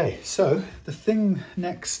 Okay, so the thing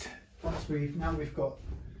next, now we've got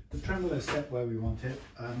the tremolo set where we want it,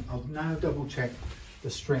 I'll now double check the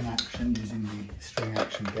string action using the string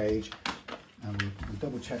action gauge, and we'll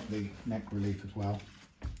double check the neck relief as well.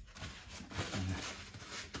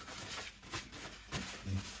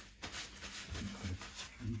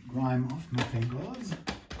 Grime off my fingers.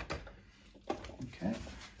 Okay,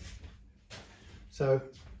 so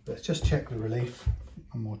let's just check the relief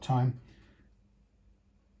one more time.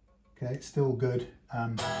 Okay, it's still good.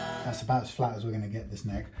 That's about as flat as we're going to get this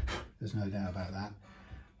neck. There's no doubt about that.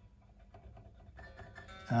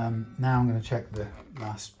 Now I'm going to check the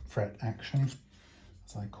last fret action,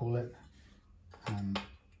 as I call it. Let's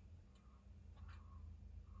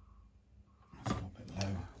go a bit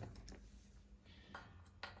low.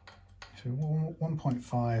 So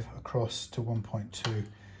 1.5 across to 1.2,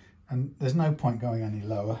 and there's no point going any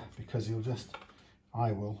lower, because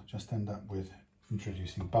I will just end up with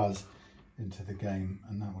introducing buzz into the game,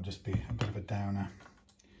 and that will just be a bit of a downer.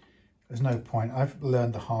 There's no point. I've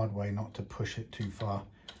learned the hard way not to push it too far.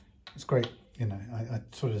 It's great, you know,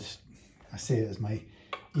 I see it as my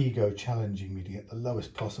ego challenging me to get the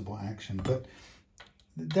lowest possible action, but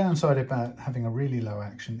the downside about having a really low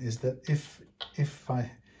action is that if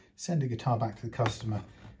I send a guitar back to the customer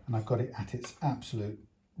and I've got it at its absolute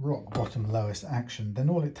rock bottom lowest action, then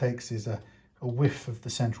all it takes is a whiff of the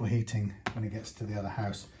central heating when it gets to the other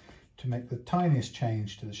house to make the tiniest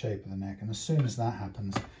change to the shape of the neck. And as soon as that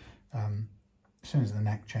happens, as soon as the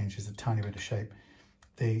neck changes a tiny bit of shape,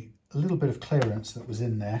 the little bit of clearance that was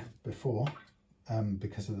in there before,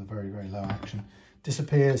 because of the very, very low action,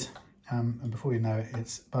 disappears, and before you know it,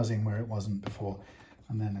 it's buzzing where it wasn't before,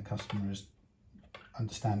 and then the customer is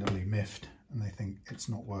understandably miffed and they think it's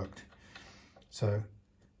not worked. So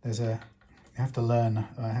you have to learn,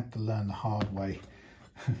 I have to learn the hard way.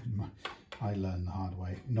 I learned the hard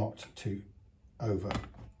way not to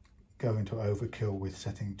go into overkill with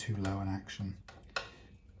setting too low an action.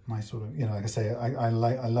 My sort of, you know, like I say, I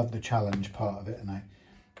love the challenge part of it, and I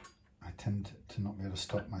tend to not be able to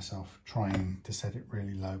stop myself trying to set it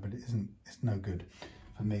really low, but it's no good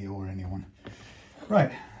for me or anyone.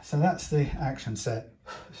 Right, so that's the action set.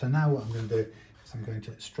 So now what I'm going to do is I'm going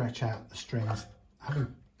to stretch out the strings.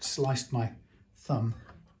 Having sliced my thumb,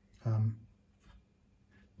 oh,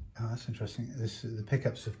 that's interesting. The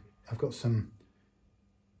pickups I've got some.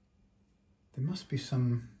 There must be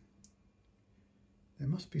some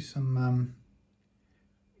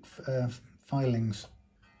filings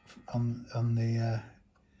on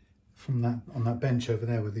that bench over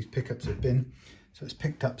there where these pickups have been. So it's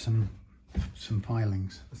picked up some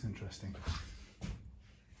filings. That's interesting.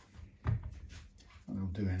 Not that it'll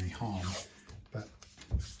do any harm, but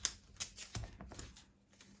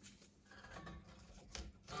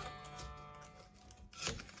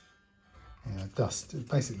dust. It's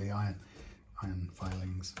basically iron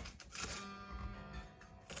filings.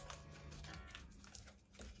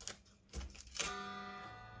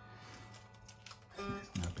 It's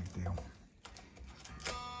no big deal.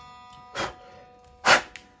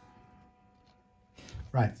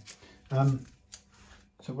 Right.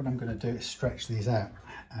 So what I'm going to do is stretch these out.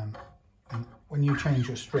 And when you change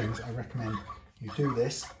your strings, I recommend you do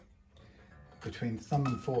this between thumb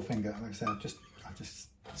and forefinger. Like I said, I just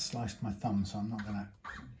sliced my thumb, so I'm not going to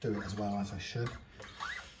do it as well as I should.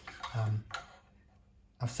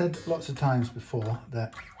 I've said lots of times before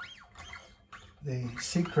that the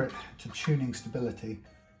secret to tuning stability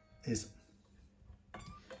is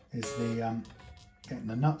the getting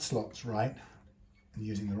the nut slots right and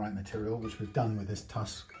using the right material, which we've done with this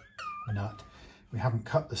Tusq nut. We haven't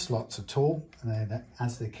cut the slots at all, and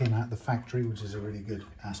as they came out of the factory, which is a really good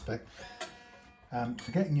aspect.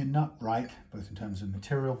 For getting your nut right, both in terms of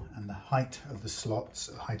material and the height of the slots,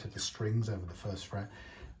 the height of the strings over the first fret,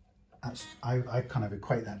 I kind of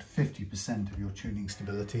equate that to 50% of your tuning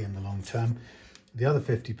stability in the long term. The other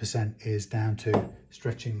 50% is down to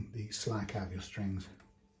stretching the slack out of your strings.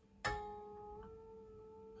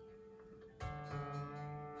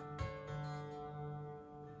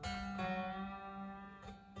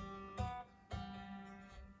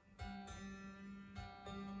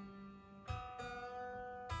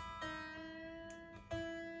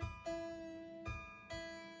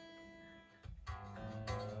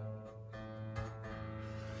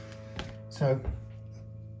 So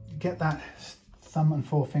get that thumb and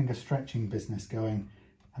forefinger stretching business going,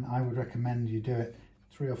 and I would recommend you do it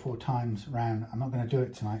 3 or 4 times round. I'm not going to do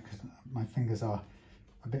it tonight because my fingers are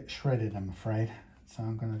a bit shredded, I'm afraid. So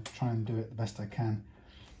I'm going to try and do it the best I can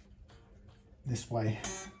this way.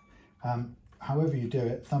 However you do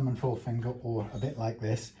it, thumb and forefinger, or a bit like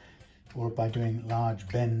this, or by doing large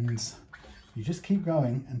bends, you just keep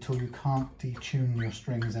going until you can't detune your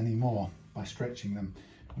strings anymore by stretching them.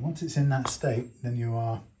 And once it's in that state, then you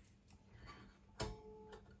are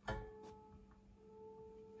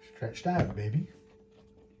stretched out, baby.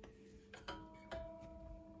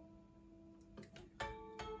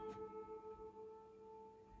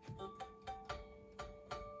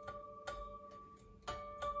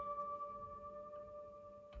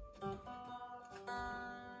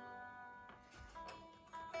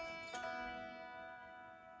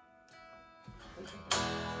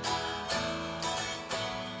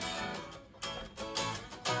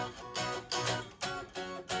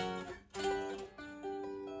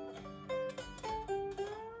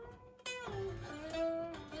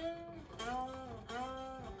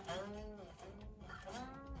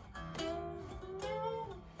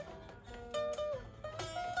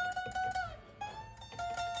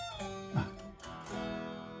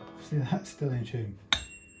 See, that's still in tune.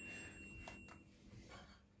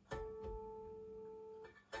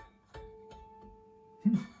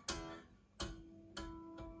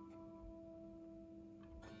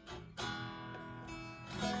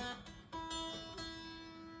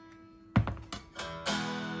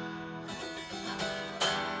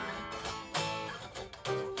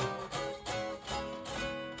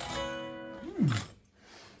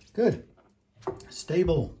 Good.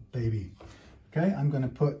 Stable, baby. Okay, I'm going to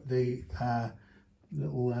put the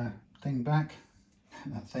little thing back,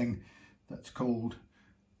 that thing that's called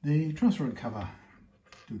the truss rod cover,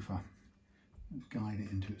 doofer. Guide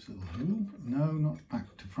it into its little hole. No, not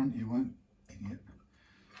back to front, you won't, idiot.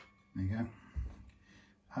 There you go.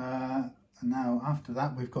 And now after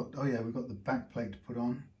that we've got, oh yeah, we've got the back plate to put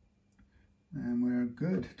on, and we're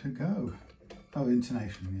good to go. Oh,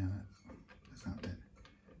 intonation, yeah, that's that bit.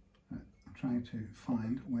 Trying to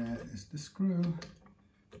find where is the screw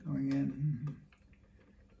going in.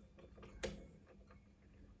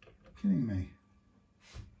 Kidding me.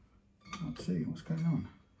 Let's see what's going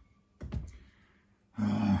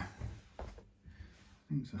on.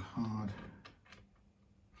 Things are hard.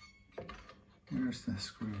 Where's the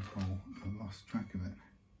screw hole? I've lost track of it.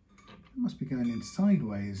 It must be going in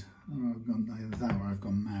sideways. Oh, I've gone, either that or I've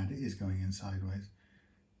gone mad. It is going in sideways.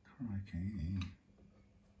 Crikey.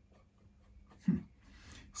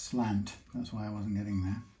 Slant, that's why I wasn't getting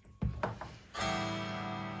there.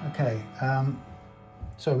 Okay,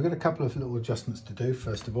 so we've got a couple of little adjustments to do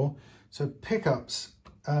first of all. So pickups,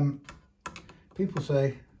 people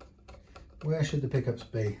say, where should the pickups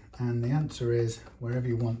be? And the answer is wherever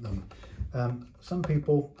you want them. Some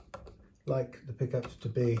people like the pickups to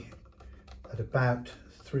be at about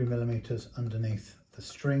 3mm underneath the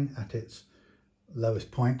string at its lowest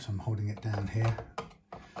point. So I'm holding it down here.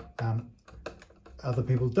 Other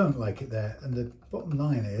people don't like it there, and the bottom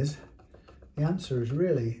line is the answer is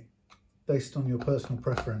really based on your personal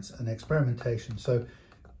preference and experimentation. So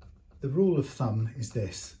the rule of thumb is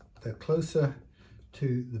this: the closer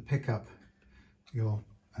to the pickup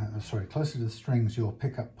closer to the strings your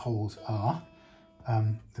pickup poles are,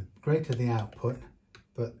 the greater the output,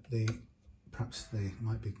 but perhaps the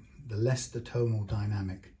less the tonal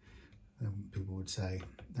dynamic, people would say.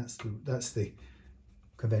 That's the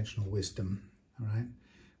conventional wisdom. All right.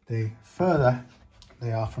 The further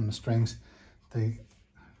they are from the strings, the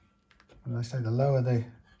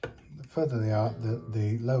further they are,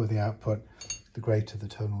 the lower the output, the greater the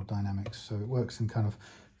tonal dynamics. So it works in kind of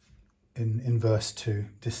in inverse to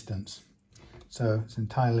distance. So it's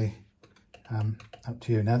entirely up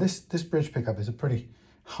to you. Now this bridge pickup is a pretty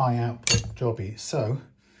high output jobby, so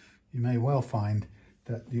you may well find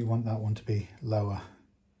that you want that one to be lower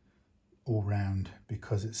all round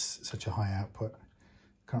because it's such a high output.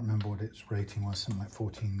 I can't remember what its rating was, something like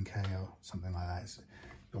 14k or something like that. It's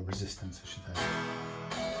your resistance, I should say.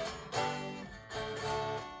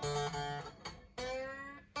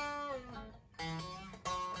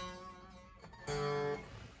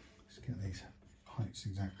 Let's get these heights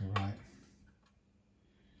exactly right.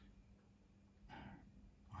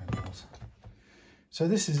 Eyeballs. So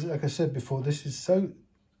this is, like I said before, this is so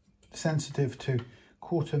sensitive to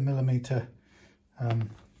 1/4 millimeter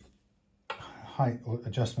height or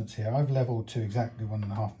adjustments here. I've leveled to exactly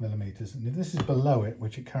 1.5 millimeters, and if this is below it,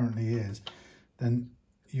 which it currently is, then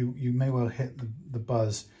you may well hit the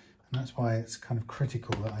buzz, and that's why it's kind of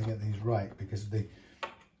critical that I get these right, because the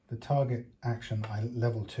target action I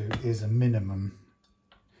level to is a minimum.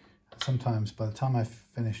 Sometimes by the time I've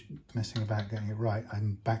finished messing about getting it right,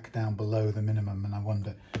 I'm back down below the minimum, and I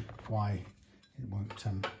wonder why it won't,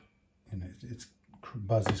 you know, its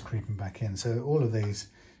buzz is creeping back in. So all of these,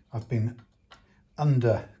 I've been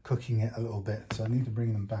under cooking it a little bit, so I need to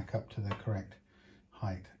bring them back up to the correct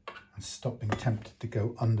height and stop being tempted to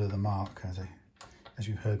go under the mark, as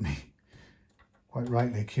you heard me quite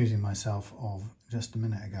rightly accusing myself of just a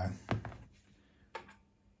minute ago.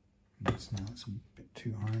 It's a bit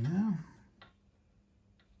too high now,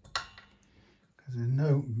 because there's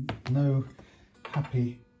no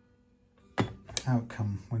happy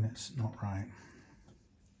outcome when it's not right.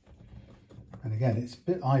 And again, it's a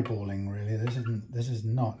bit eyeballing, really. This is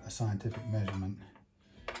not a scientific measurement,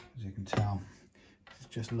 as you can tell. It's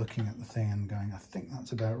just looking at the thing and going, I think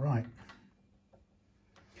that's about right.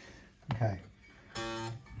 Okay.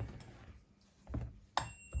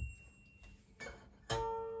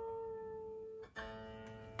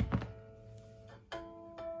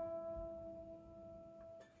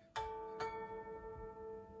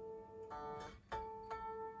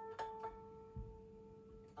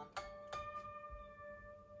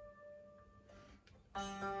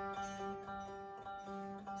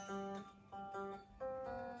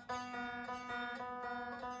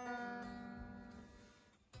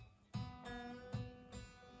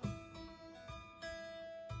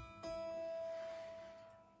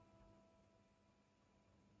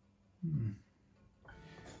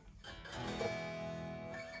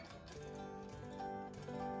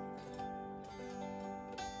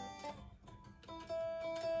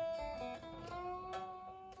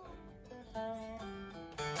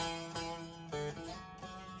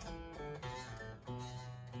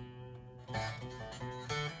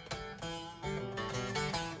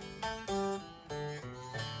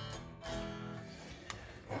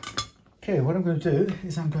 Okay, what I'm going to do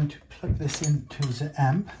is I'm going to plug this into the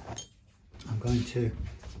amp. I'm going to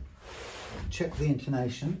check the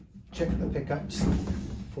intonation, check the pickups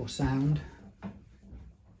for sound.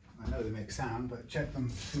 I know they make sound, but check them,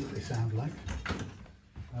 see what they sound like.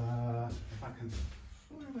 If I can,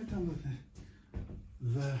 what have I done with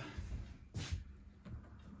the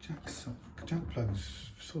jack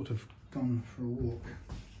plug's sort of gone for a walk.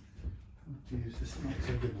 I have to use this, not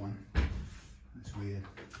so good one. That's weird.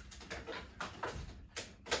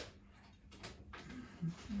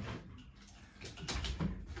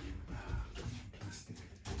 Plastic.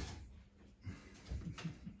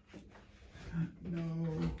 No.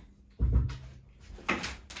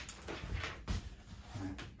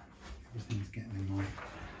 Right. Everything's getting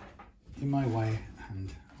in my way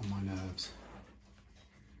and on my nerves.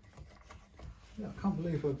 Yeah, I can't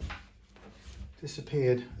believe I've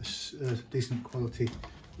disappeared a decent quality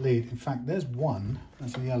lead. In fact, there's one.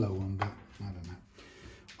 That's a yellow one, but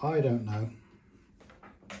I don't know.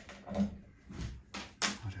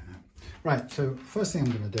 Right, so first thing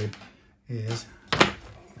I'm going to do is get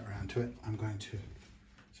around to it. I'm going to,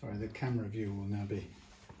 sorry, the camera view will now be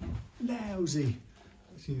lousy.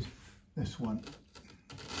 Let's use this one.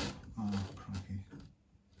 Oh, crikey.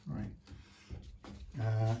 Right.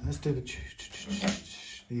 let's do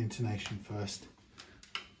the intonation first.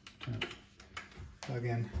 Plug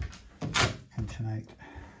in, intonate.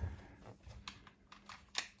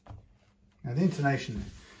 Now the intonation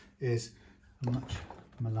is a much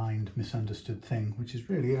maligned, misunderstood thing, which is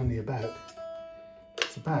really only about,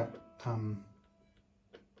 it's about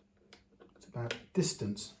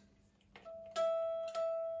distance.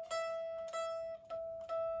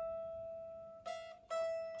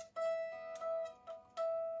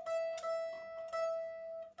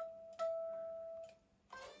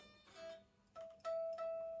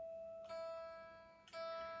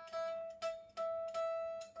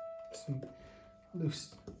 Some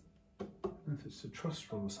loose, I don't know if it's a truss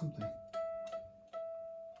roll or something.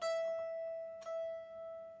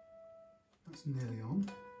 That's nearly on.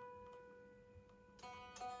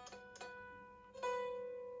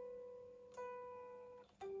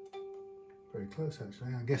 Very close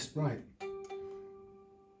actually, I guessed right.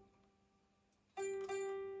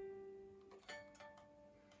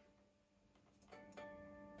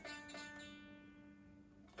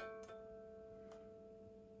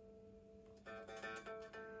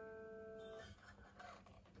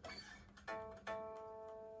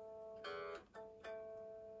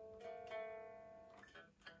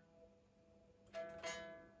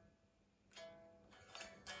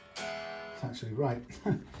 Actually right.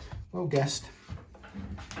 Well guessed.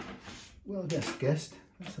 Well guessed.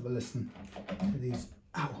 Let's have a listen to these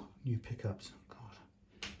new pickups. God.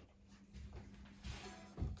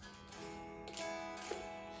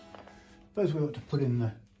 Suppose we ought to put in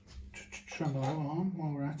the tremolo on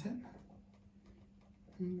while we're at it.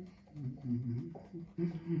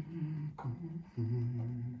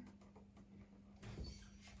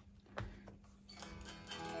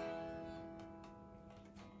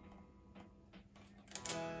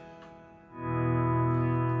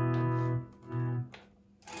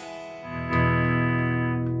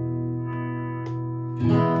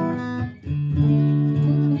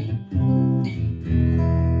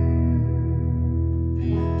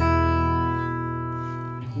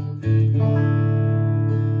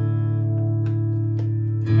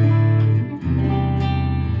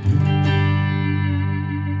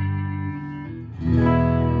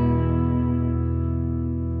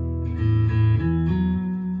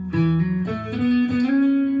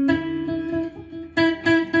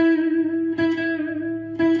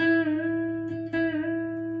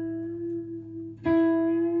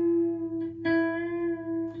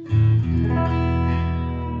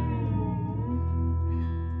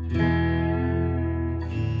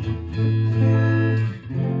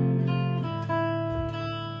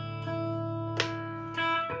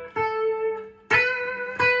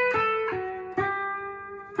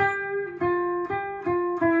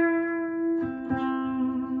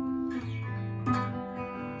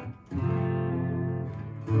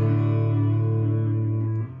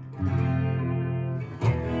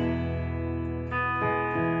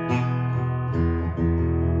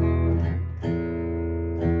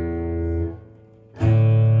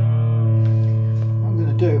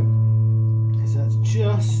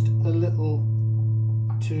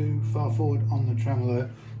 Far forward on the tremolo,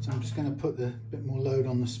 so I'm just going to put a bit more load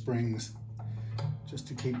on the springs just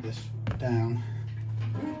to keep this down.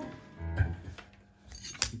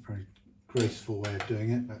 It's a very graceful way of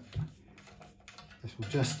doing it, but this will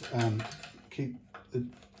just keep the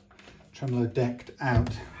tremolo decked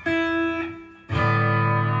out.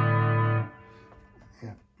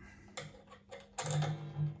 Yeah.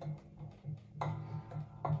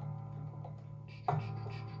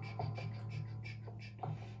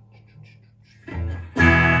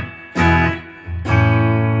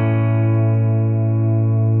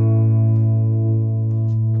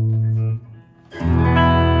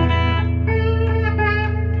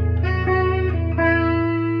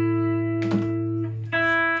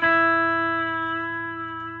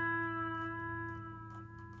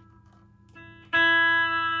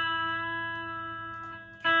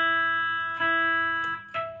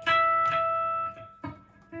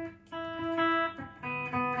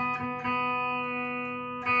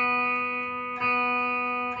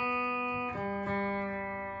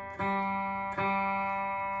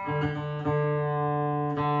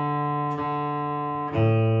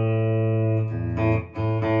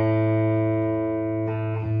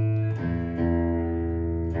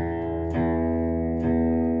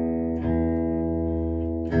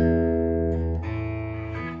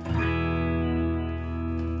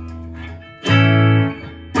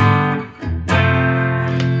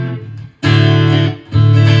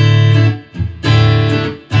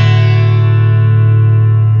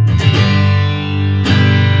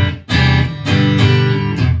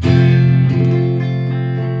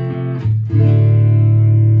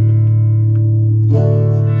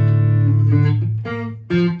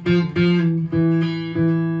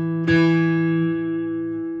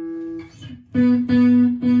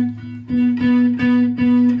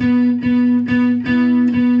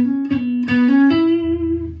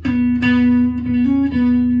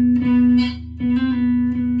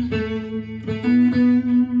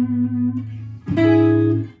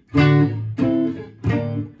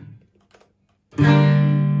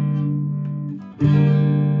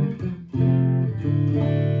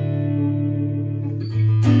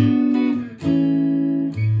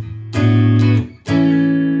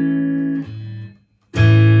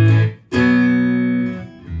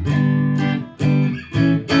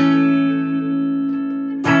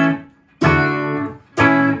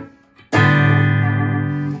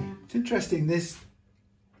 It's interesting,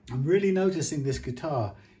 I'm really noticing this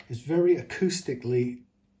guitar is very acoustically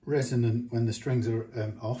resonant when the strings are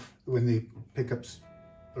off, when the pickups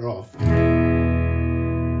are off.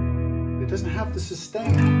 It doesn't have the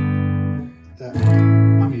sustain that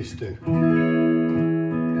I'm used to. I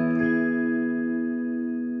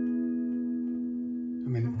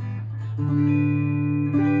mean,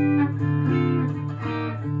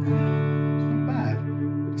 it's not bad,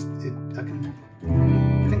 but I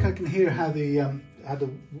think I can hear how the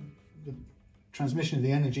transmission of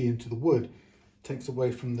the energy into the wood takes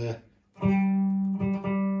away from the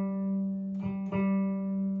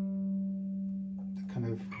kind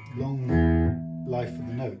of long life of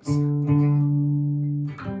the notes.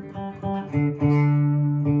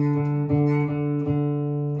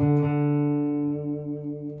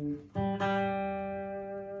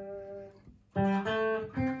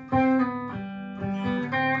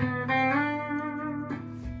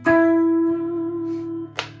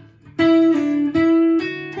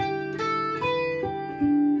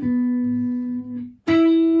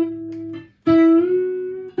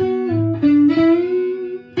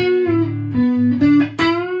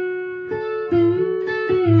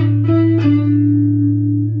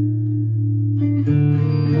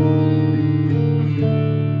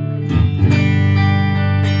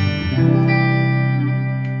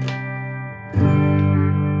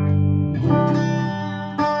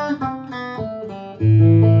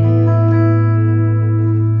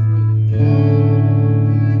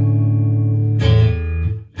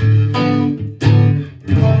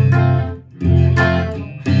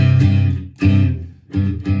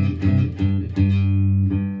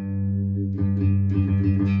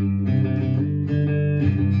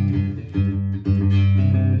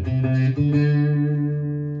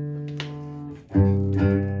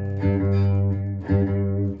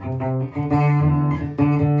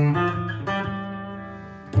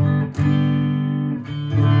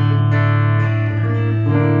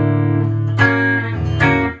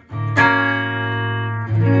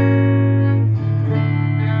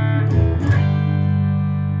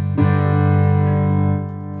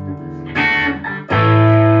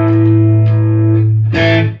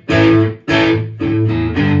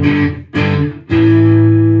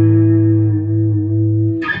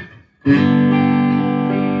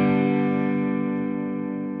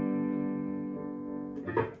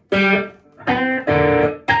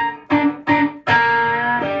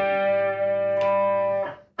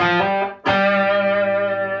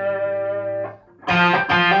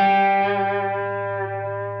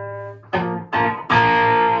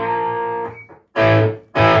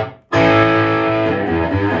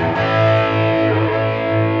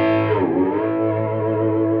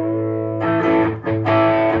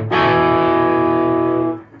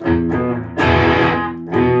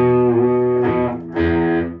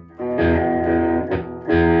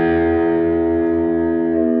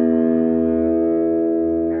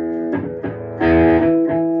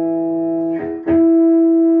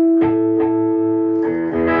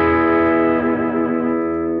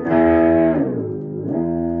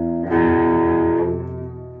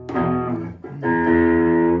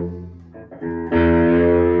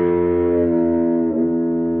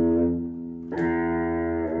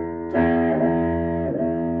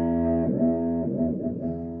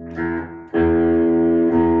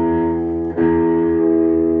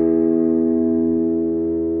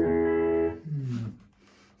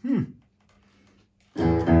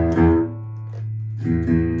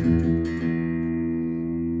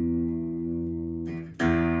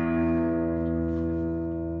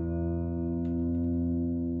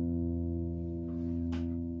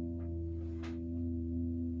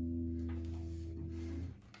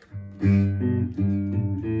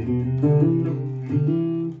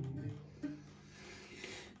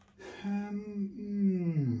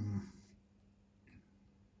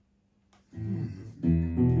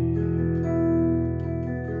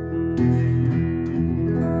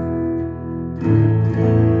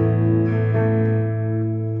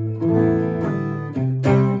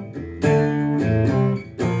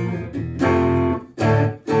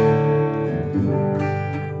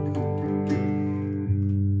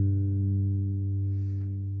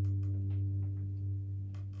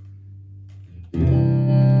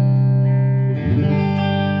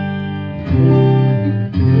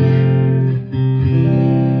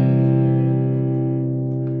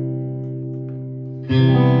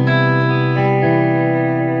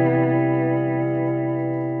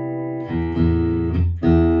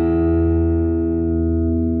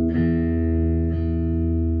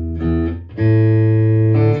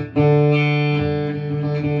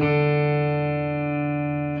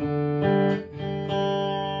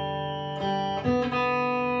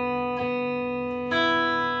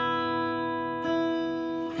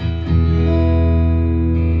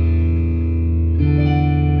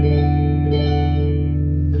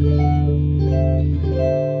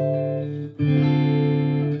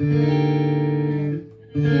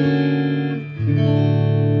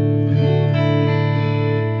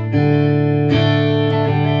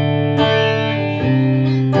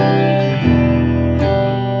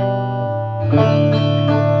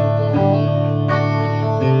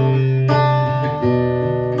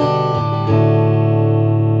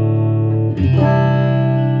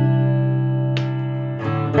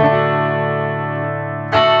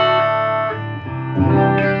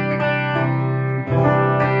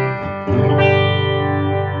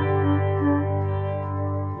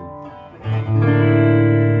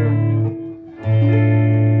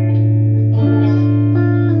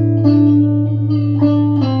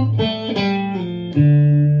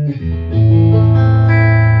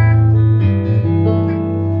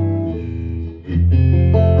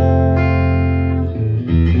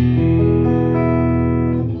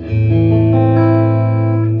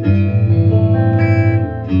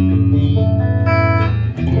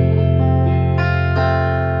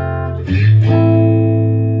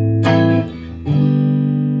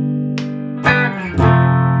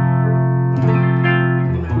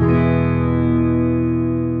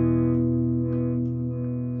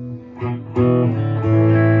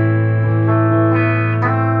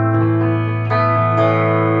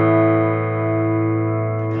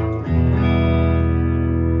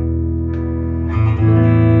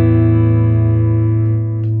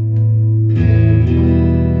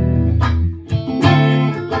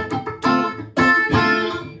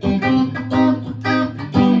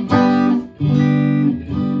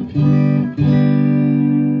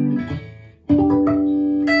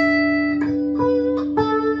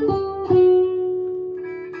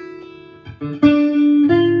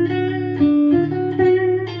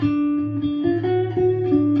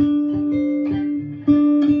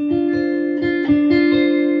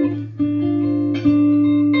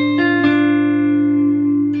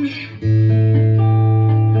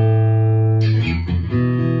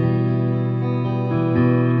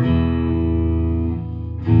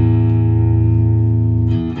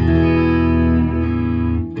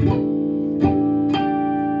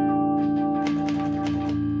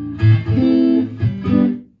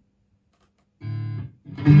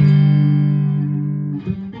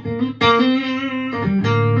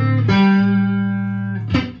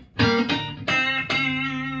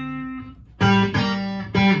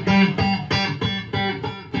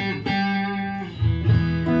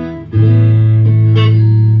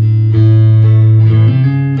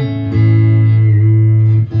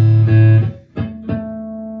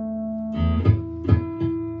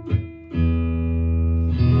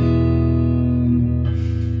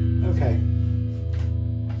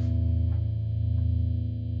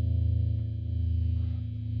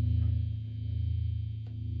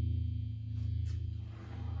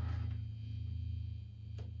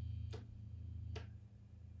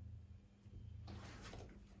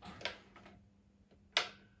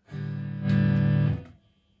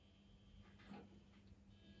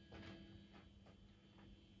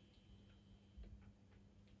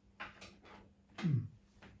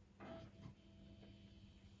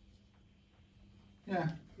 Yeah.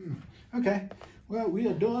 Okay. Well, we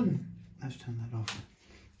are done. Let's turn that off.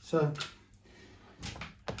 So,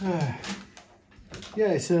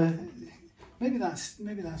 yeah, it's maybe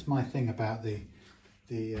that's my thing about the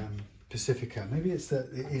Pacifica. Maybe it's that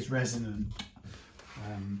it is resonant.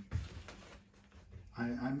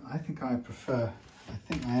 I think I prefer. I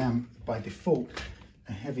think I am by default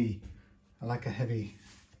I like a heavy,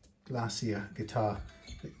 glassier guitar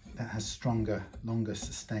that has stronger, longer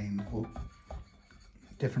sustain, or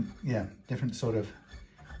different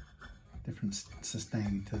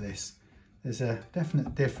sustain to this. There's a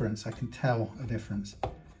definite difference. I can tell a difference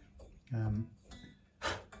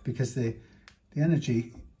because the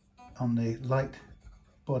energy on the light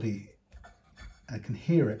body, I can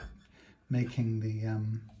hear it making the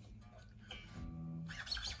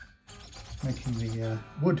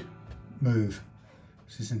wood move,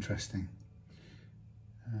 which is interesting.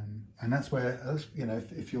 And that's where, you know,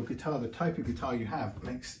 if your guitar, the type of guitar you have,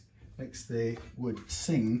 makes the wood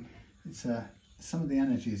sing, it's some of the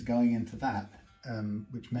energy is going into that,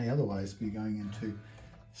 which may otherwise be going into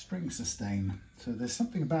string sustain. So there's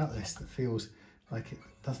something about this that feels like it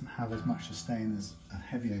doesn't have as much sustain as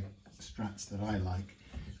heavier strats that I like,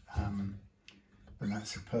 but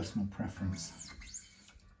that's a personal preference.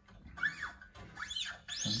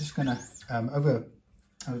 So I'm just going to, over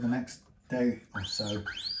the next day or so,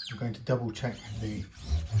 I'm going to double check the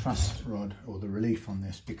truss rod or the relief on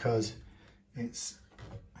this, because I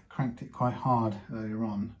cranked it quite hard earlier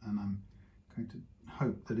on, and I'm going to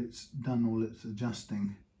hope that it's done all its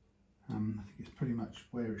adjusting. I think it's pretty much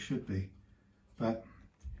where it should be, but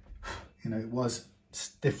you know, it was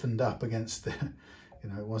stiffened up against the, you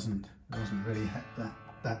know, it wasn't really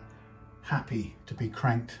that happy to be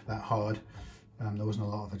cranked that hard. There wasn't a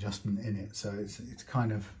lot of adjustment in it, so it's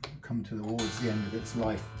kind of come towards the end of its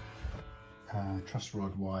life, truss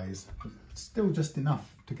rod wise, but still just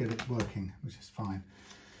enough to get it working, which is fine.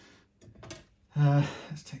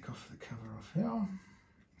 Let's take off the cover off here.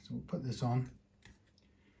 So we'll put this on.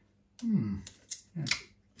 Yeah.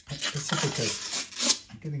 Pacificas.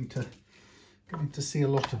 I'm getting to see a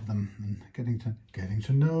lot of them and getting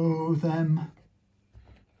to know them.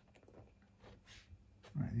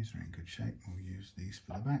 Right, these are in good shape. We'll use these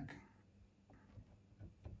for the back.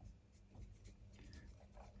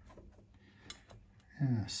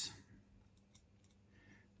 Yes.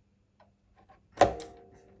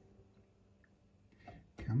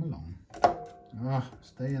 Come along. Ah,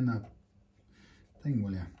 stay in the thing,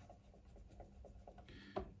 will you?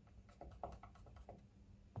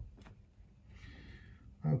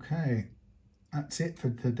 Okay, that's it for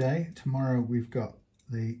today. Tomorrow we've got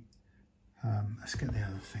the let's get the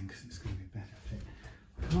other thing because it's going to be a better fit.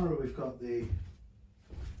 Tomorrow we've got the,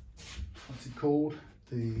 what's it called?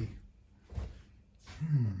 The,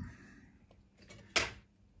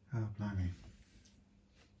 oh blimey.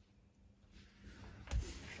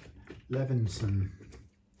 Levinson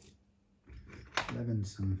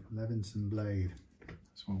blade.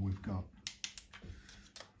 That's what we've got.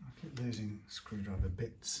 I keep losing screwdriver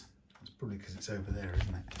bits. That's probably because it's over there,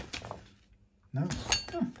 isn't it? No?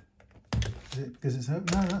 Oh. Is it because it's open?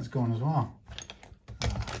 No, that's gone as well.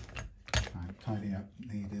 Right, tidy up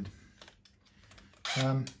needed.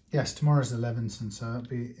 Yes, tomorrow's the Levinson, so it'll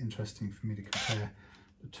be interesting for me to compare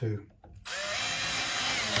the two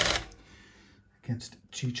against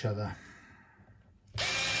each other.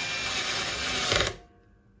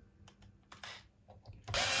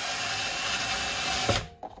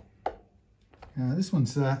 This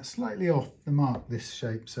one's slightly off the mark, this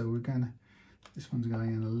shape, so we're going to, this one's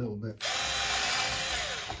going in a little bit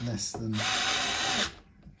less than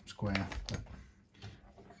square, but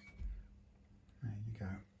there you go.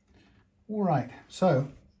 All right, so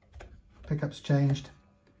pickups changed,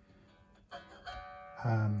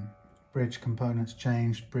 bridge components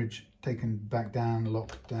changed, bridge taken back down,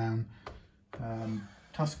 locked down,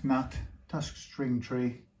 Tusq nut, Tusq string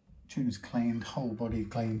tree, tuner's cleaned, whole body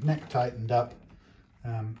cleaned, neck tightened up,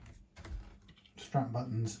 strap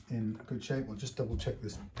buttons in good shape. We'll just double check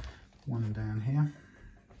this one down here.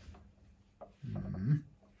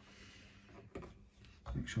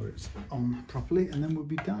 Make sure it's on properly, and then we'll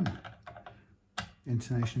be done.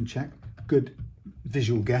 Intonation check, good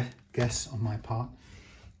visual guess on my part.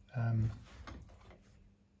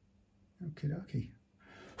 Okie dokie.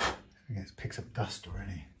 I guess it picks up dust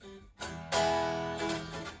already.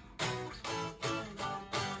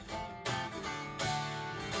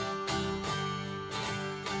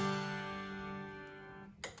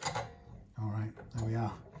 There we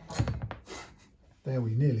are. There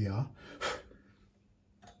we nearly are.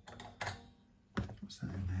 What's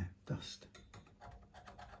that in there? Dust.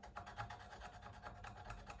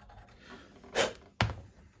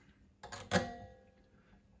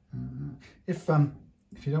 If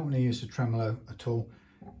you don't want to use a tremolo at all,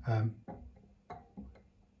 you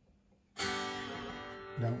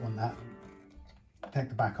don't want that, take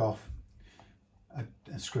the back off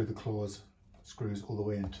and screw the screws all the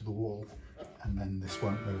way into the wall, and then this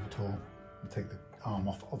won't move at all. I'll take the arm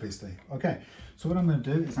off, obviously. Okay, so what I'm going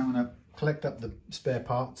to do is I'm going to collect up the spare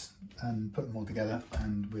parts and put them all together,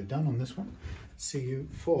 and we're done on this one. See you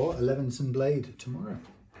for a Levinson blade tomorrow.